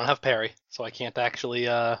 I don't have parry, so I can't actually.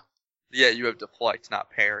 Yeah, you have deflect,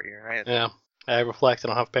 not parry, right? Yeah, I reflect. I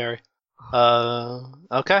don't have parry.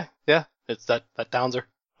 Okay. Yeah, it's that downs her.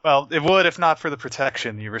 Well, it would if not for the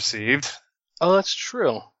protection you received. Oh, that's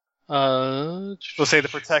true. We'll say the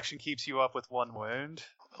protection keeps you up with 1 wound.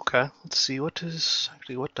 Okay, let's see what does. I'm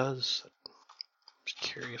just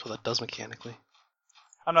curious what that does mechanically.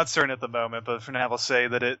 I'm not certain at the moment, but for now we'll say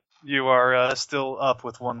that you are still up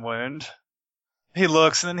with 1 wound. He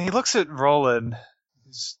looks, and then he looks at Roland.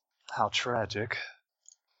 How tragic.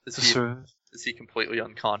 Is To he completely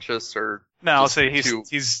unconscious, or No, I'll just say too-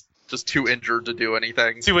 he's just too injured to do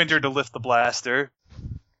anything? too injured to lift the blaster.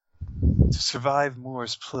 To survive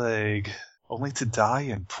Moor's plague, only to die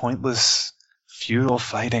in pointless, futile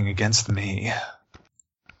fighting against me.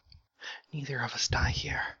 Neither of us die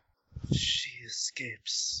here. She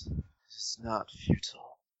escapes. It's not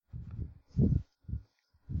futile.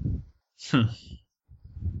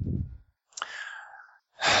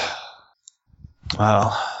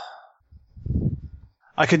 Well,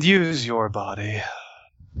 I could use your body.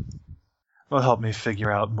 Will help me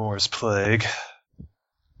figure out Moore's plague.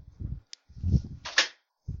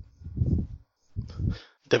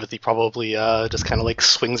 Timothy probably just kind of like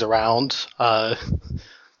swings around to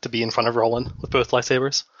be in front of Roland with both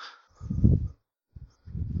lightsabers.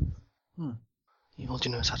 You will do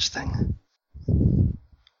no such thing.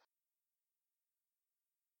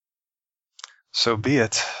 So be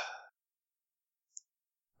it.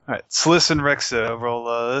 Alright, Sliss and Rexa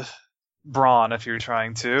roll Brawn if you're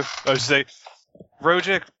trying to. I should say,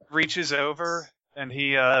 Rogic reaches over and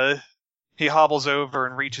he hobbles over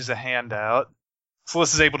and reaches a hand out.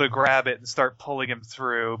 Sliss is able to grab it and start pulling him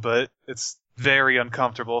through, but it's very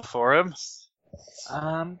uncomfortable for him.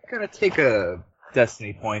 I'm gonna take a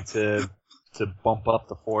destiny point to bump up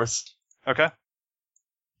the force. Okay.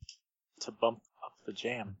 To bump up the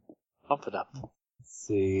jam. Bump it up. Let's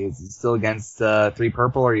see, is it still against 3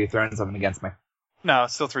 purple, or are you throwing something against me? No,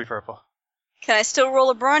 it's still 3 purple. Can I still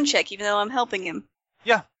roll a brawn check even though I'm helping him?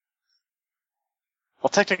 Yeah. Well,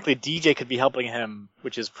 technically, DJ could be helping him,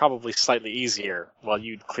 which is probably slightly easier, while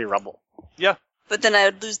you'd clear rubble. Yeah. But then I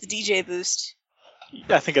would lose the DJ boost.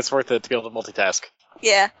 I think it's worth it to be able to multitask.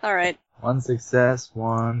 Yeah, alright. 1 success,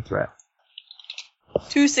 1 threat.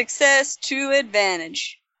 2 success, 2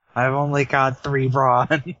 advantage. I've only got 3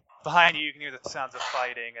 brawn. Behind you, you can hear the sounds of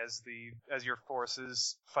fighting as your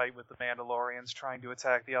forces fight with the Mandalorians trying to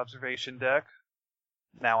attack the observation deck.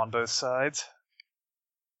 Now on both sides.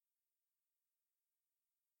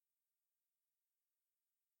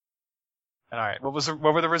 All right, what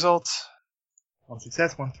were the results? 1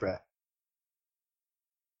 success, 1 threat.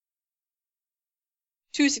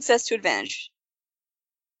 2 success, 2 advantage.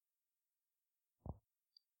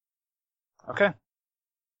 Okay.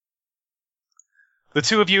 The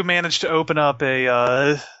two of you managed to open up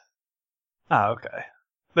a, okay.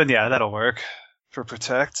 Then yeah, that'll work for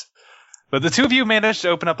protect. But the two of you managed to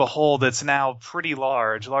open up a hole that's now pretty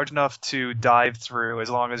large enough to dive through as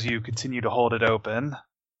long as you continue to hold it open.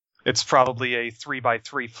 It's probably a 3 by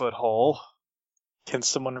 3 foot hole. Can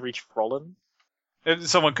someone reach Roland?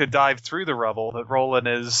 Someone could dive through the rubble, but Roland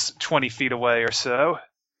is 20 feet away or so.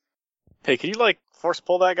 Hey, can you, force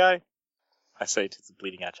pull that guy? I say to the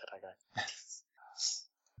bleeding out Jedi guy.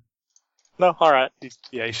 No, alright.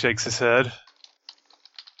 Yeah, he shakes his head.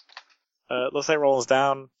 Let's say Roland's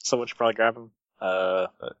down. Someone should probably grab him.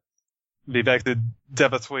 Be back to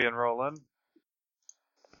Devathui and Roland.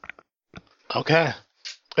 Okay.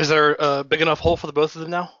 Is there a big enough hole for the both of them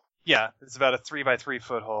now? Yeah, it's about a 3 by 3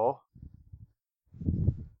 foot hole.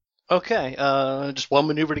 Okay. Just one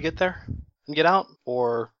maneuver to get there and get out,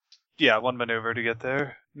 or? Yeah, one maneuver to get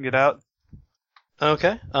there and get out.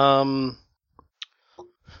 Okay.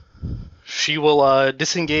 She will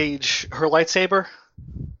disengage her lightsaber,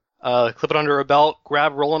 clip it under her belt,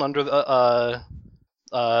 grab Roland under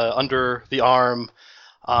the arm.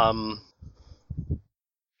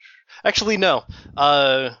 Actually, no.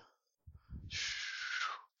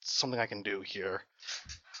 Something I can do here.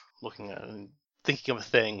 Looking at, thinking of a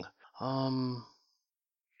thing.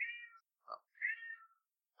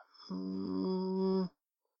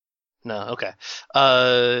 No, okay.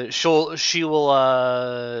 She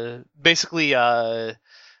will basically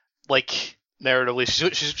narratively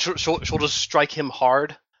she'll just strike him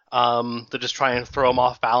hard to just try and throw him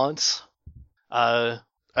off balance, and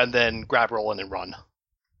then grab Roland and run.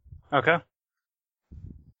 Okay.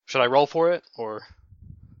 Should I roll for it or?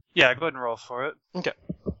 Yeah, go ahead and roll for it. Okay.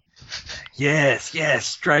 Yes,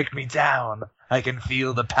 strike me down. I can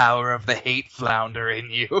feel the power of the hate flounder in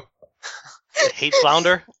you. The hate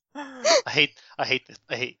flounder? I hate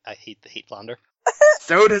the hate flounder.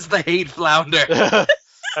 So does the hate flounder.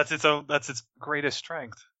 That's its greatest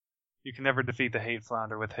strength. You can never defeat the hate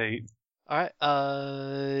flounder with hate. Alright,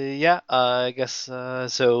 I guess,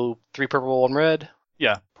 so 3 purple, 1 red?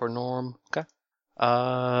 Yeah. Per norm, okay.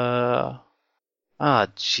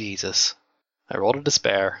 Jesus. I rolled a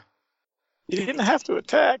despair. You didn't have to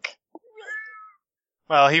attack.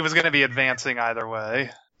 Well, he was going to be advancing either way.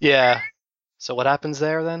 Yeah. So what happens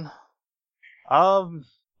there, then?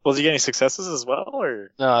 Was he getting successes as well,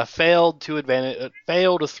 or? No, failed a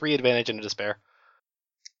 3 advantage and a despair.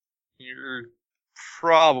 You're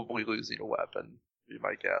probably losing a weapon, be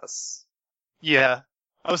my guess. Yeah.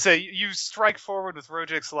 I would say you strike forward with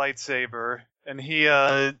Rojik's lightsaber, and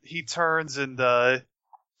he turns and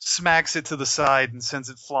smacks it to the side and sends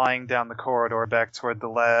it flying down the corridor back toward the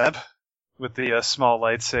lab with the small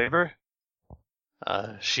lightsaber.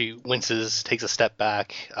 She winces, takes a step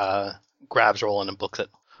back, grabs Roland and books it.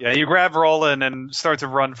 Yeah, you grab Roland and start to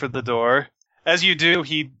run for the door. As you do,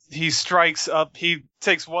 he strikes up. He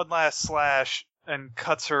takes one last slash and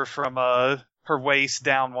cuts her from her waist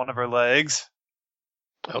down one of her legs,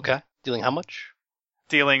 Okay. Dealing how much?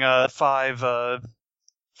 dealing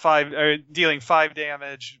dealing 5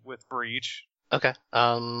 damage with breach. Okay.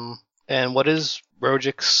 And what is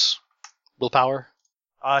Rojik's willpower?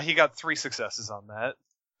 He got 3 successes on that.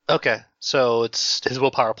 Okay, so it's his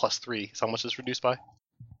willpower plus 3. So how much is reduced by?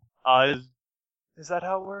 Is that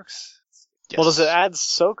how it works? Yes. Well, does it add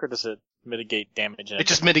soak or does it mitigate damage? It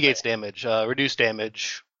just mitigates damage. Reduced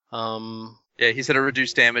damage. Yeah, he said a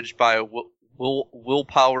reduced damage by a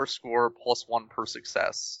willpower score plus 1 per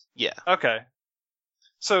success. Yeah. Okay.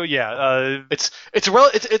 So yeah, It's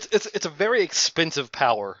a very expensive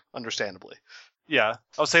power, understandably. yeah.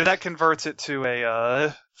 I'll say that converts it to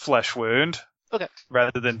a flesh wound. Okay.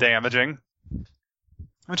 Rather than damaging,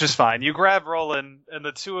 which is fine. You grab Roland, and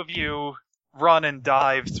the two of you run and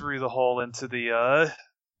dive through the hole into the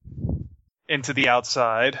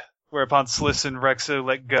outside. Whereupon Sliss and Rexo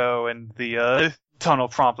let go, and the tunnel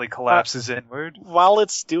promptly collapses inward. While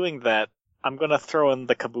it's doing that, I'm gonna throw in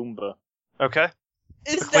the Kaboomba. Okay.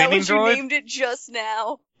 Is The that cleaning what you droid? named it just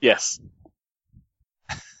now? Yes.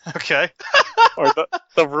 Okay. Or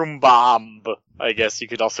the Roombomb, I guess you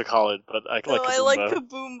could also call it, but I like No, Kaboomba. I like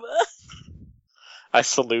Kaboomba. I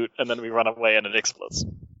salute, and then we run away, and it explodes.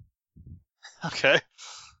 Okay.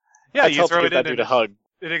 Yeah, I you tell to throw give it that in, dude a and hug.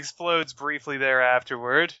 it explodes briefly there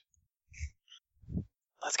afterward.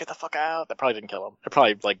 Let's get the fuck out. That probably didn't kill him. It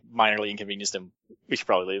probably minorly inconvenienced him. We should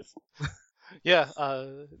probably leave. Yeah.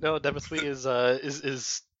 No, Devathwi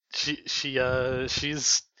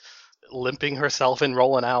she's limping herself and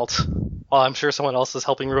rolling out. While I'm sure someone else is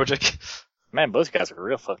helping Rojik. Man, both guys are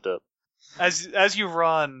real fucked up. As you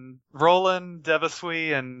run, Roland,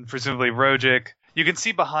 Devathwi, and presumably Rojik, you can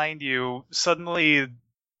see behind you suddenly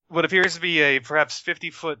what appears to be a perhaps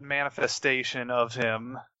 50-foot manifestation of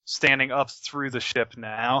him standing up through the ship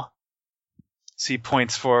now. As he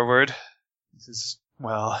points forward. He says,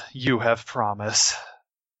 "Well, you have promise.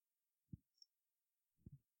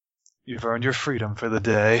 You've earned your freedom for the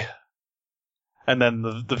day." And then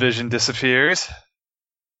the vision disappears.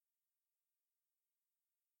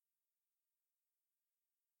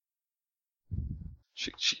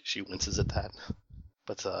 She winces at that,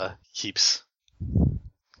 but keeps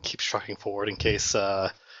trucking forward in case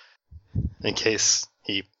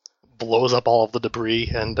he blows up all of the debris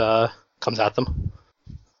and comes at them.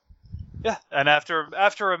 Yeah, and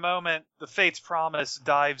after a moment, the Fate's Promise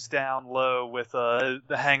dives down low with the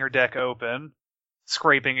hangar deck open,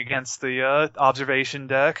 scraping against the observation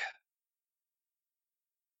deck.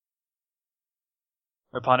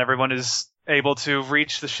 Whereupon everyone is able to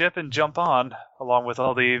reach the ship and jump on, along with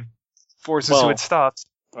all the forces who Well- had stopped.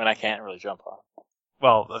 I mean, I can't really jump on.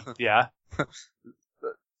 Well, yeah.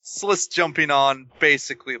 Sliss jumping on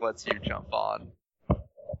basically lets you jump on.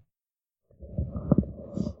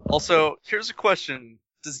 Also, here's a question.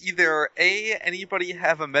 Does either A, anybody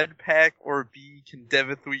have a med pack, or B, can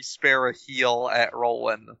Devathwi spare a heal at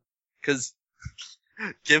Roland? Because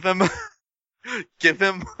give him a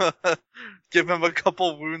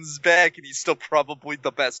couple wounds back, and he's still probably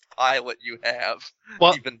the best pilot you have,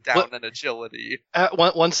 Well, even down in agility.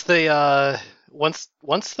 Once they are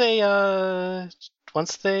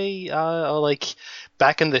like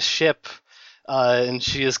back in the ship, and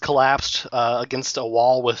she is collapsed against a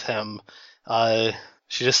wall with him,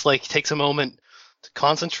 she just takes a moment to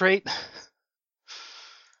concentrate,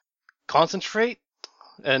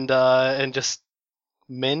 and just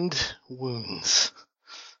mend wounds.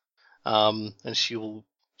 And she will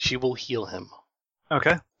heal him.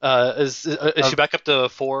 Okay. Is she back up to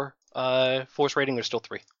 4 force rating or still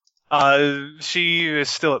 3? She is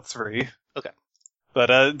still at 3. Okay.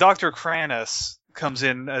 But Dr. Kranis comes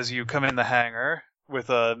in as you come in the hangar with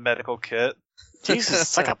a medical kit. Jesus,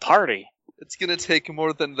 it's like a party. It's gonna take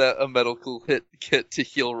more than a medical kit to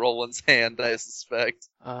heal Roland's hand, I suspect.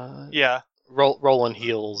 Yeah. Roland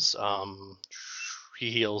heals.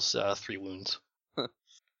 He heals 3 wounds. Are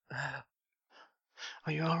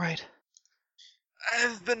you all right?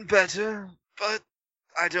 I've been better, but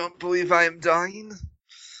I don't believe I am dying.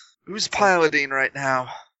 Who's piloting right now?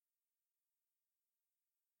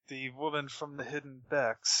 The woman from the Hidden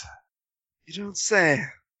Becks. You don't say.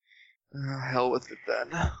 Oh, hell with it then.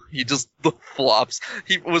 He just flops.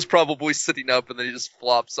 He was probably sitting up and then he just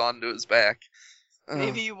flops onto his back.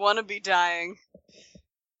 Maybe you want to be dying.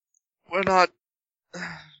 We're not...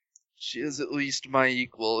 She is at least my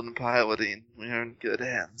equal in piloting. We are in good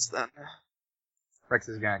hands then. Rex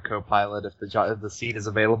is gonna co-pilot if the seat is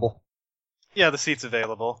available. Yeah, the seat's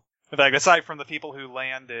available. In fact, aside from the people who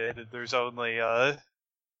landed, there's only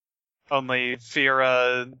Only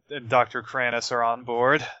Fira and Dr. Kranis are on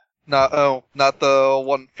board. Not the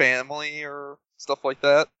one family or stuff like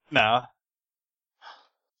that. No.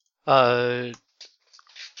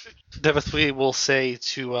 Devithly will say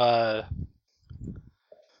to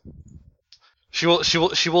she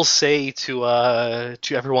will say to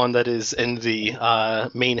everyone that is in the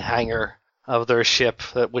main hangar of their ship,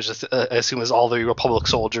 which is, I assume is all the Republic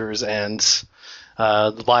soldiers and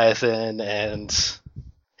Leviathan and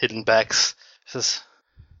Hidden Becks. She says,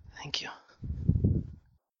 "Thank you."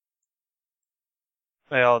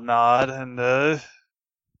 They all nod, and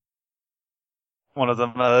one of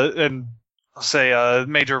them, and say,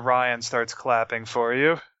 Major Ryan starts clapping for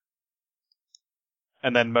you.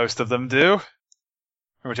 And then most of them do.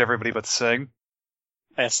 Which everybody but Sing.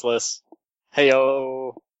 S-less.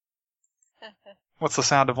 Heyo. What's the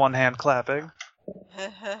sound of one hand clapping?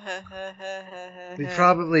 We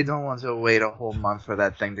probably don't want to wait a whole month for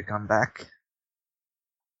that thing to come back.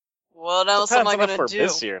 What else am I Depends on if gonna we're do?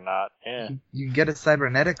 busy or not. Yeah. You can get a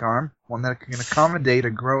cybernetic arm, one that can accommodate a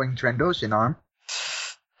growing Trandoshan arm.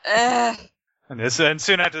 And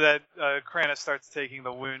soon after that, Kranis starts taking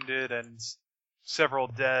the wounded and several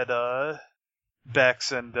dead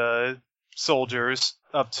Becks and soldiers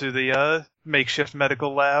up to the makeshift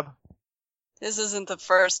medical lab. This isn't the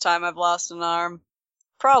first time I've lost an arm.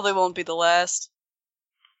 Probably won't be the last.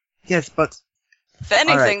 Yes, but If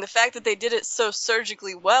anything, Alright. the fact that they did it so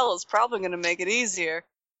surgically well is probably going to make it easier.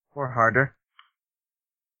 or harder.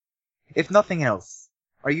 If nothing else,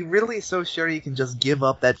 are you really so sure you can just give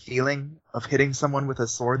up that feeling of hitting someone with a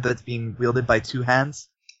sword that's being wielded by two hands?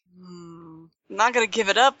 I'm not going to give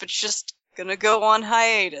it up, it's just going to go on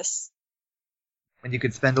hiatus. When you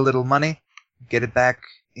could spend a little money, get it back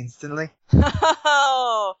instantly?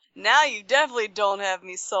 Oh, now you definitely don't have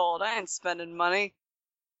me sold. I ain't spending money.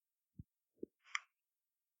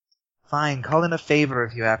 Fine, call in a favor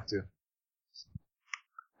if you have to.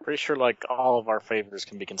 Pretty sure like all of our favors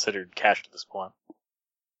can be considered cash at this point.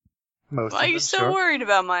 Most Why of are you them, so sure. worried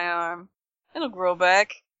about my arm? It'll grow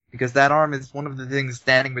back. Because that arm is one of the things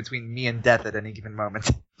standing between me and death at any given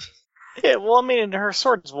moment. Yeah, well, I mean, her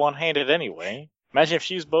sword's one-handed anyway. Imagine if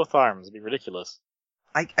she used both arms. It'd be ridiculous.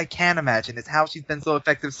 I can't imagine. It's how she's been so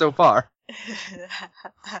effective so far.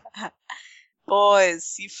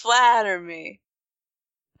 Boys, you flatter me.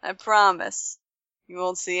 I promise. You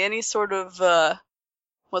won't see any sort of,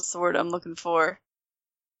 what's the word I'm looking for?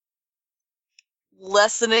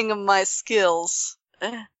 Lessening of my skills.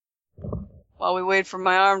 While we wait for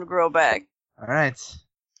my arm to grow back. Alright.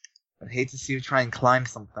 I'd hate to see you try and climb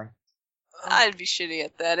something. I'd be shitty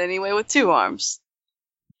at that anyway with two arms.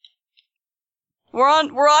 We're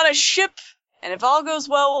on a ship, and if all goes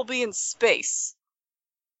well, we'll be in space.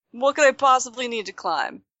 What could I possibly need to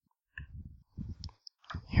climb?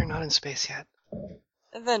 You're not in space yet.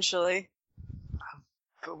 Eventually.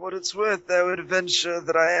 For what it's worth, I would venture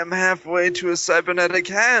that I am halfway to a cybernetic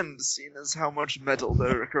hand, seeing as how much metal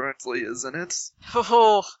there currently is in it.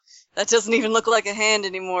 Oh, that doesn't even look like a hand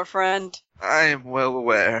anymore, friend. I am well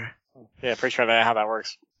aware. Yeah, pretty sure that's how that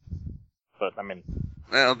works. But, I mean,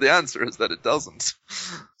 Well, the answer is that it doesn't.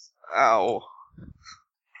 Ow.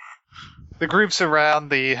 The groups around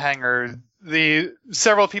the hangar,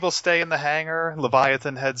 several people stay in the hangar.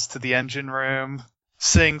 Leviathan heads to the engine room.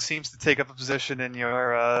 Singh seems to take up a position in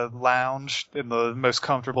your lounge in the most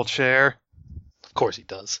comfortable chair. Of course he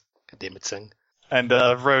does. God damn it, Singh. And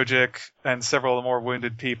Rogic and several more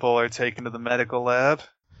wounded people are taken to the medical lab.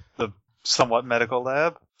 The somewhat medical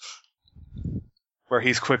lab. Where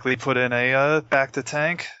he's quickly put in a back to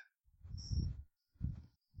tank.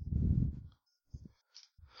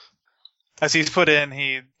 As he's put in,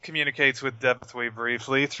 he communicates with Devithwy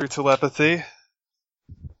briefly through telepathy.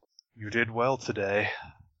 You did well today.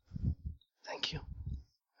 Thank you.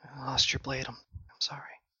 I lost your blade. I'm sorry.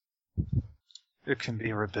 It can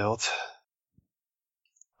be rebuilt.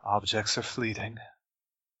 Objects are fleeting.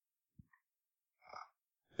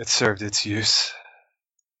 It served its use.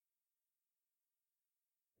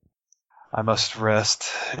 I must rest.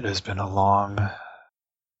 It has been a long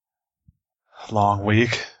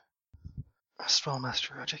week. Rest well,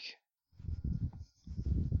 Master Rogic.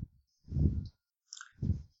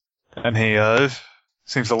 And he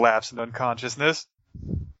seems to lapse into unconsciousness,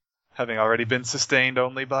 having already been sustained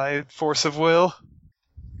only by force of will.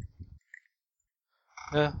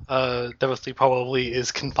 Yeah, Devithly probably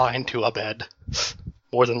is confined to a bed.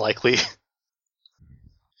 More than likely.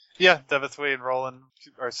 Yeah, Devithwy and Roland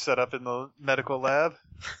are set up in the medical lab.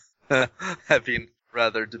 Having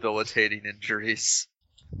rather debilitating injuries.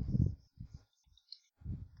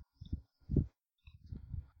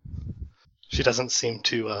 She doesn't seem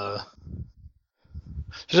to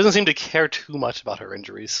She doesn't seem to care too much about her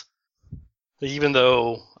injuries. Even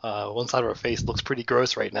though one side of her face looks pretty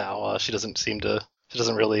gross right now, she doesn't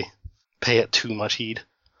really pay it too much heed.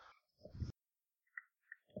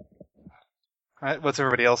 Alright, what's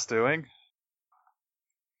everybody else doing?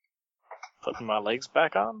 Putting my legs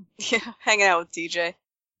back on. Yeah, hanging out with DJ.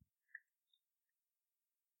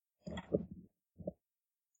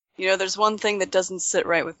 You know, there's one thing that doesn't sit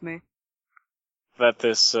right with me. That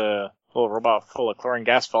this little robot full of chlorine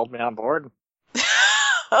gas followed me on board.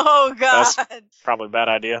 Oh, God. That's probably a bad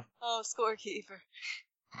idea. Oh, scorekeeper.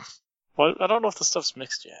 Well, I don't know if the stuff's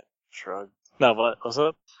mixed yet. Shrug. No, what was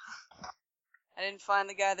it? I didn't find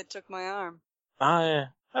the guy that took my arm.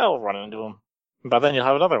 I'll run into him. By then you'll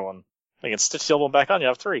have another one. I can stitch the old one back on, you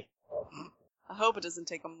have 3. I hope it doesn't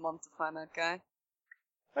take a month to find that guy.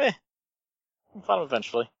 I'll find him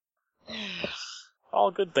eventually.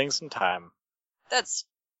 All good things in time. That's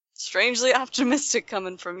strangely optimistic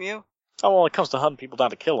coming from you. Oh, well, when it comes to hunting people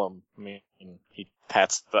down to kill them, I mean, he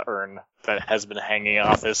pats the urn that has been hanging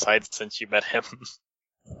off his side since you met him.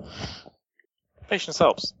 Patience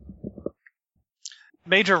helps.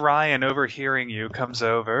 Major Ryan, overhearing you, comes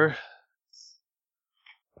over.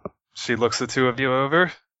 She looks the two of you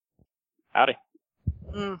over. Howdy.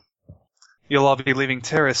 You'll all be leaving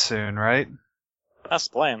Terrace soon, right? That's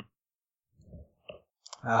the plan.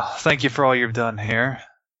 Oh, thank you for all you've done here.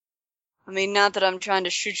 I mean, not that I'm trying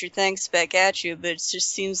to shoot your thanks back at you, but it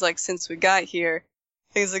just seems like since we got here,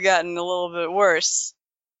 things have gotten a little bit worse.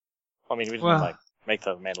 I mean, we didn't, make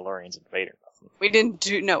the Mandalorians invade or nothing. We didn't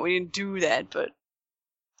do that, but...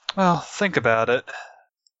 Well, think about it.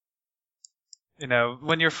 You know,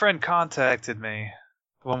 when your friend contacted me,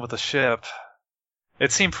 the one with the ship,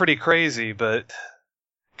 it seemed pretty crazy, but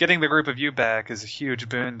getting the group of you back is a huge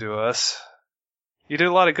boon to us. You did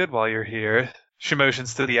a lot of good while you're here. She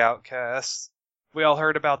motions to the outcasts. We all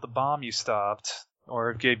heard about the bomb you stopped,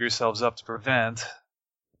 or gave yourselves up to prevent.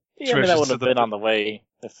 Yeah, I mean, that wouldn't have been on the way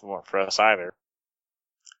if it weren't for us either.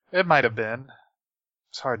 It might have been.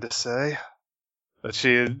 It's hard to say. But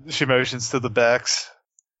she motions to the Becks.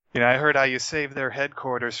 You know, I heard how you saved their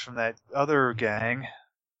headquarters from that other gang.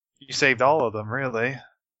 You saved all of them, really.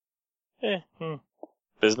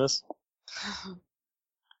 Business.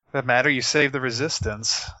 That matter, you saved the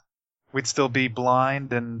Resistance. We'd still be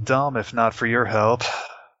blind and dumb if not for your help.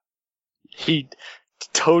 He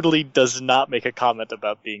totally does not make a comment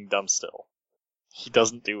about being dumb still. He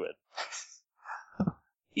doesn't do it.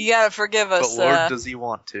 You gotta forgive us, But Lord, does he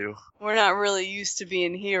want to? we're not really used to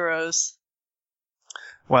being heroes.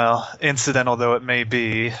 Well, incidental though it may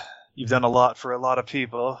be, you've done a lot for a lot of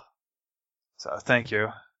people. So, thank you.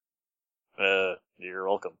 You're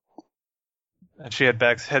welcome. And she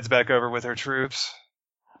heads back over with her troops.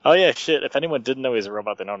 Oh yeah, shit, if anyone didn't know he's a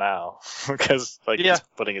robot, they know now. Because, he's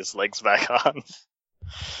putting his legs back on.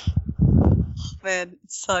 Man,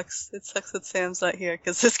 it sucks. It sucks that Sam's not here,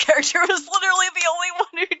 because his character was literally the only one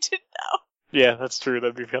who didn't know. Yeah, that's true,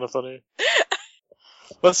 that'd be kind of funny.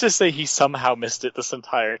 Let's just say he somehow missed it this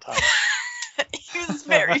entire time. He was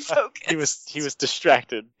very focused. He was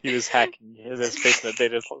distracted. He was hacking his face in a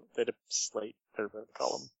data slate, or whatever they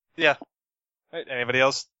call him. Yeah. Right, anybody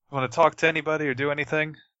else want to talk to anybody or do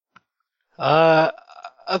anything?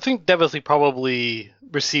 I think Devathly probably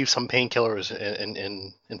receives some painkillers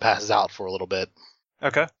and passes out for a little bit.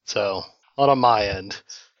 Okay. So, not on my end.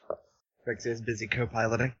 Rex is busy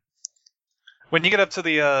co-piloting. When you get up to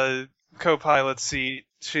the co-pilot seat,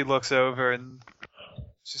 she looks over and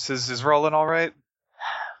she says, "Is Roland all right?"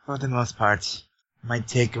 For the most part. Might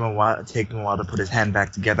take him a while to put his hand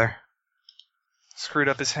back together. Screwed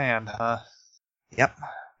up his hand, huh? Yep.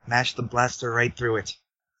 Mashed the blaster right through it.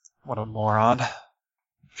 What a moron.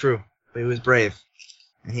 True. But he was brave.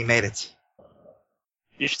 And he made it.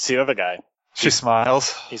 You should see the other guy. She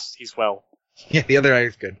smiles. He's well. Yeah, the other eye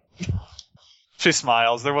is good. She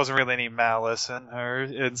smiles. There wasn't really any malice in her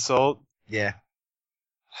insult. Yeah.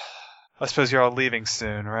 I suppose you're all leaving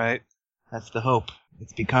soon, right? That's the hope.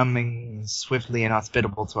 It's becoming swiftly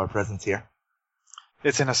inhospitable to our presence here.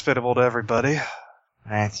 It's inhospitable to everybody.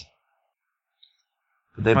 Right.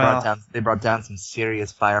 But they brought down some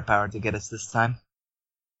serious firepower to get us this time.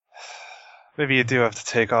 Maybe you do have to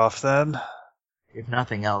take off then. If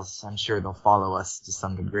nothing else, I'm sure they'll follow us to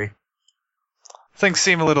some degree. Things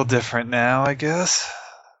seem a little different now, I guess.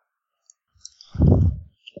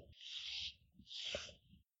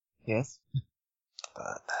 Yes?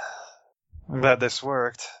 But I'm glad this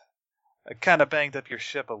worked. I kind of banged up your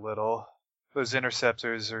ship a little. Those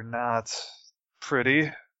interceptors are not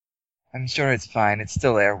pretty. I'm sure it's fine. It's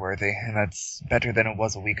still airworthy, and that's better than it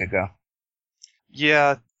was a week ago.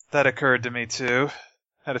 Yeah, that occurred to me too.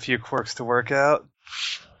 Had a few quirks to work out.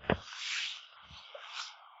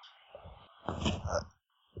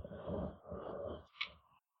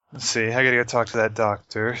 Let's see, I gotta go talk to that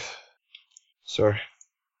doctor. Sure.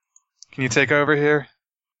 Can you take over here?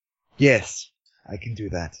 Yes, I can do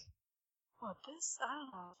that. What, this? I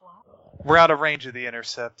don't know. We're out of range of the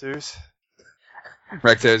interceptors.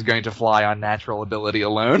 Rexo is going to fly on natural ability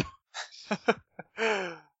alone.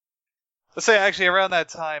 Let's say actually around that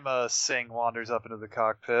time, Singh wanders up into the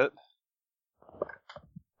cockpit.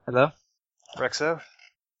 Hello? Rexo,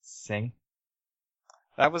 Sing.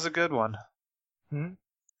 that was a good one. Hmm?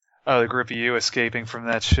 Oh, the group of you escaping from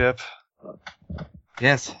that ship.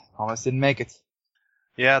 Yes, almost didn't make it.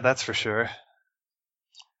 Yeah, that's for sure.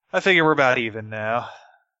 I figure we're about even now.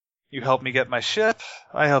 You helped me get my ship,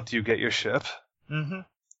 I helped you get your ship. Mm-hmm.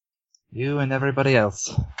 You and everybody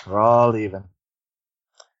else. We're all even.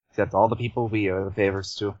 Except all the people we owe the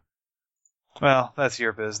favors to. Well, that's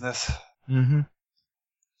your business. Mm-hmm.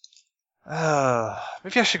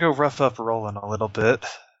 Maybe I should go rough up Roland a little bit.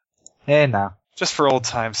 Hey, now. Just for old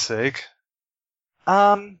time's sake.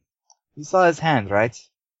 You saw his hand, right?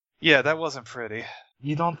 Yeah, that wasn't pretty.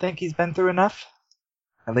 You don't think he's been through enough?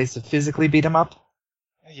 At least to physically beat him up?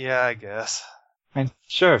 Yeah, I guess. I mean,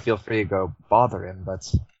 sure, feel free to go bother him,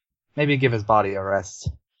 but maybe give his body a rest.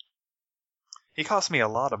 He cost me a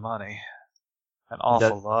lot of money. An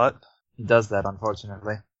awful lot. He does that,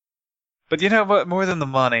 unfortunately. But you know what? More than the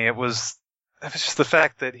money, it was just the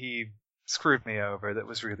fact that he screwed me over that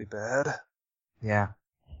was really bad. Yeah.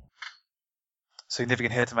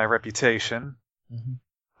 Significant hit to my reputation. Mm-hmm.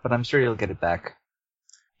 But I'm sure you'll get it back.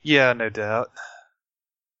 Yeah, no doubt.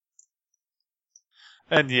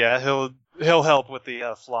 And yeah, he'll help with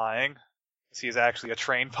the flying, 'cause he's actually a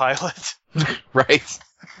trained pilot. Right.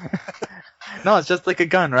 No, it's just like a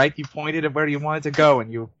gun, right? You pointed at where you wanted to go,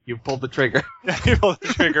 and you pulled the trigger. You pull the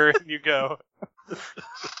trigger and you go.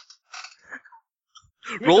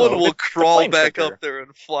 Roland will it's the crawl plane back trigger. up there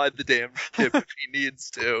and fly the damn ship if he needs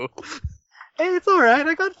to. Hey, it's alright,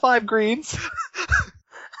 I got 5 greens.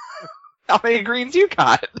 How many greens you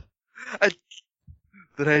got?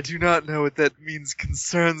 That I do not know what that means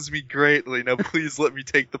concerns me greatly. Now please let me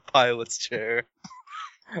take the pilot's chair.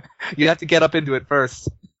 You have to get up into it first.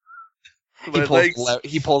 My legs...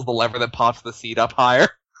 He pulls the lever that pops the seat up higher.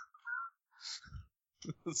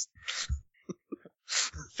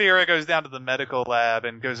 Fira goes down to the medical lab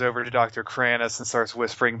and goes over to Dr. Kranis and starts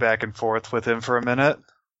whispering back and forth with him for a minute.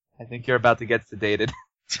 I think you're about to get sedated.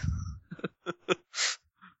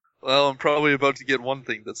 Well, I'm probably about to get one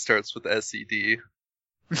thing that starts with SED. He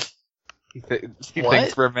What?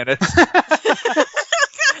 thinks for a minute.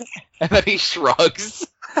 And then he shrugs.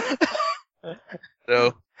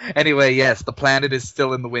 No. Anyway, yes, the planet is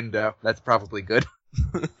still in the window. That's probably good.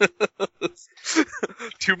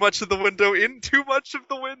 Too much of the window in too much of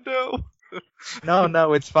the window.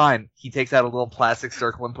 No, it's fine. He takes out a little plastic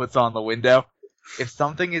circle and puts on the window. If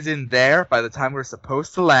something is in there by the time we're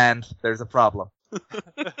supposed to land, there's a problem.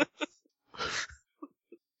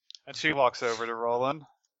 And she walks over to Roland.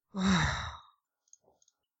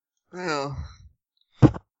 Well, I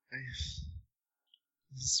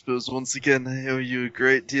suppose once again I owe you a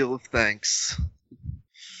great deal of thanks.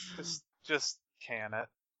 Just can it.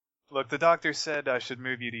 Look, the doctor said I should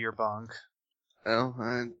move you to your bunk. Well,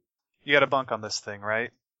 You got a bunk on this thing,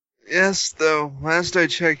 right? yes, though, last I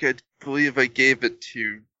checked, I believe I gave it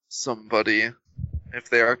to somebody, if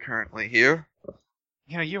they are currently here.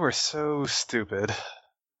 You know, you were so stupid.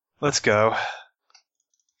 Let's go.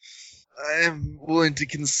 I am willing to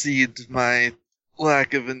concede my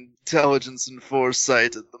lack of intelligence and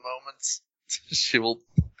foresight at the moment.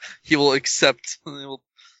 He will accept, he will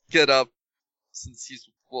get up, since he's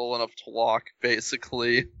well enough to walk,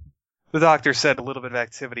 basically. The doctor said a little bit of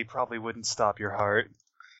activity probably wouldn't stop your heart.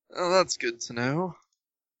 Oh, that's good to know.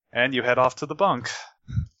 And you head off to the bunk.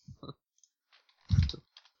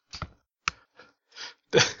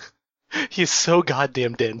 He's so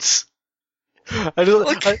goddamn dense. I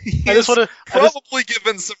Look, just want to. Probably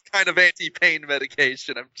given some kind of anti-pain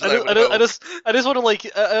medication. I just want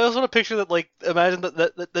to picture that, like, imagine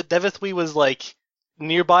that Devithwy was like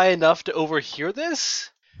nearby enough to overhear this.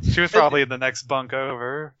 She was probably in the next bunk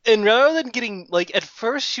over. And rather than getting, like, at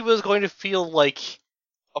first she was going to feel like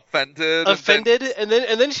offended, and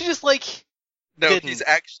then she just like no, didn't. He's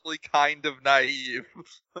actually kind of naive,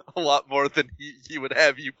 a lot more than he would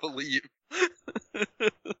have you believe.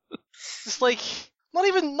 just like not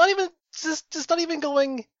even just not even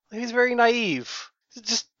going. He's very naive.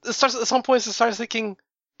 It starts at some points. It starts thinking,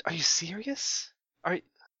 "Are you serious?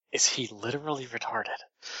 Is he literally retarded?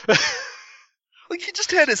 Like, he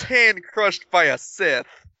just had his hand crushed by a Sith.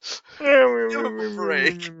 Give him a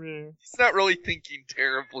break. He's not really thinking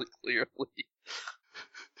terribly clearly.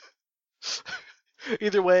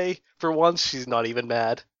 Either way, for once, she's not even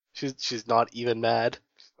mad. She's not even mad.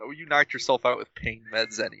 Oh, you knocked yourself out with pain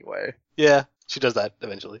meds anyway. Yeah, she does that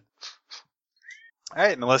eventually. All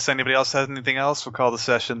right, unless anybody else has anything else, we'll call the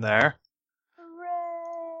session there.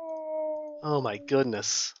 Hooray! Oh my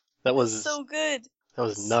goodness, that was so good. that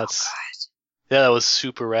was So nuts. good. Yeah, that was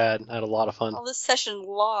super rad. I had a lot of fun. All this session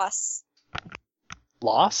loss.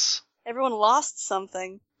 Loss? Everyone lost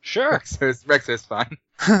something. Sure. Rexer's fine.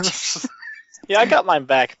 Yeah, I got mine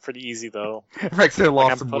back pretty easy though. Rexer Like,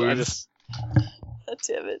 lost some I wounds. just. God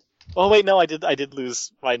damn it. Oh wait, no, I did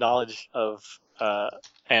lose my knowledge of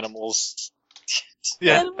animals.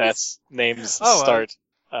 Yeah. Animals. That's names Oh, start.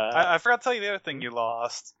 I forgot to tell you the other thing you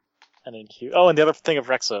lost. And then Q. Oh, and the other thing of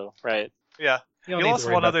Rexo, right? Yeah. You don't You need to lost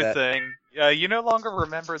worry one about other that. thing. You no longer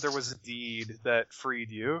remember there was a deed that freed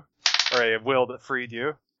you. Or a will that freed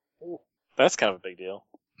you. That's kind of a big deal.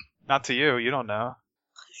 Not to you, you don't know.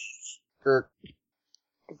 Er,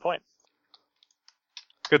 Good point.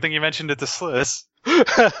 Good thing you mentioned it to Sliss.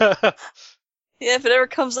 Yeah, if it ever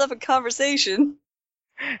comes up in conversation.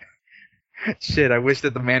 Shit, I wish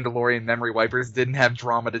that the Mandalorian memory wipers didn't have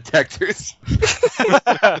drama detectors.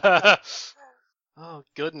 Oh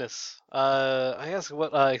goodness. I guess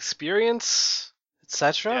what experience,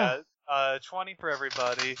 etc. Yeah, 20 for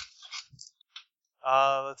everybody.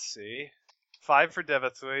 Let's see. 5 for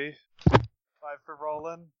Devatui. 5 for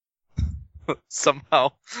Roland.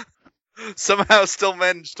 Somehow still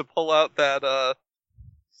managed to pull out that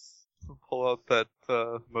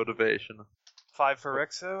motivation. 5 for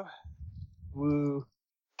Rexo. Woo.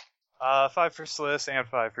 5 for Sliss and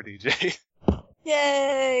 5 for DJ.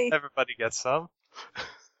 Yay! Everybody gets some.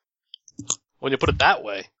 When you put it that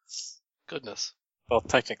way. Goodness. Well,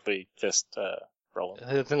 technically, just rolling.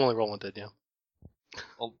 I think only Roland did, yeah.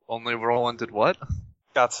 Only Roland did what?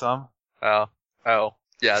 Got some. Oh,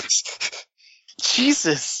 yeah.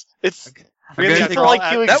 Jesus, it's I'm Really, gonna after take people all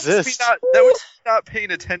like you That was me exist. not. That was me not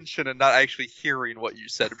paying attention and not actually hearing what you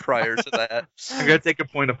said prior to that. I'm gonna take a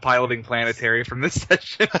point of piloting planetary from this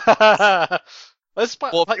session. That's,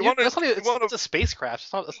 Well, if you wanna- that's not, if you wanna- it's a spacecraft.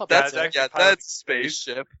 It's not That's bad. actually yeah, piloting that's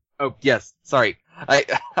spaceship. Oh yes, sorry.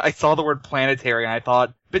 I saw the word planetary and I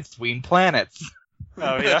thought between planets.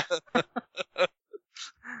 Oh, yeah.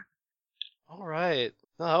 All right.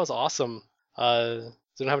 No, that was awesome. Do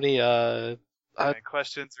you have any Any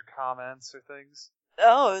questions or comments or things?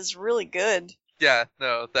 Oh, it was really good. Yeah,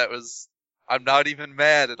 no, that was. I'm not even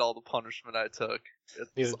mad at all the punishment I took.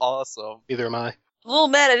 It's Neither- awesome. Either am I. A little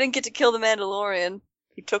mad I didn't get to kill the Mandalorian.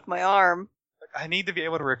 He took my arm. I need to be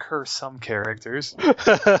able to recur some characters.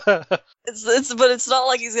 But it's not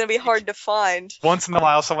like he's gonna be hard to find. Once in a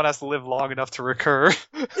while, someone has to live long enough to recur.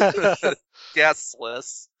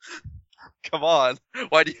 Gasless. Come on.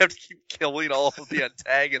 Why do you have to keep killing all of the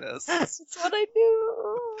antagonists? That's what I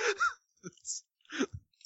do.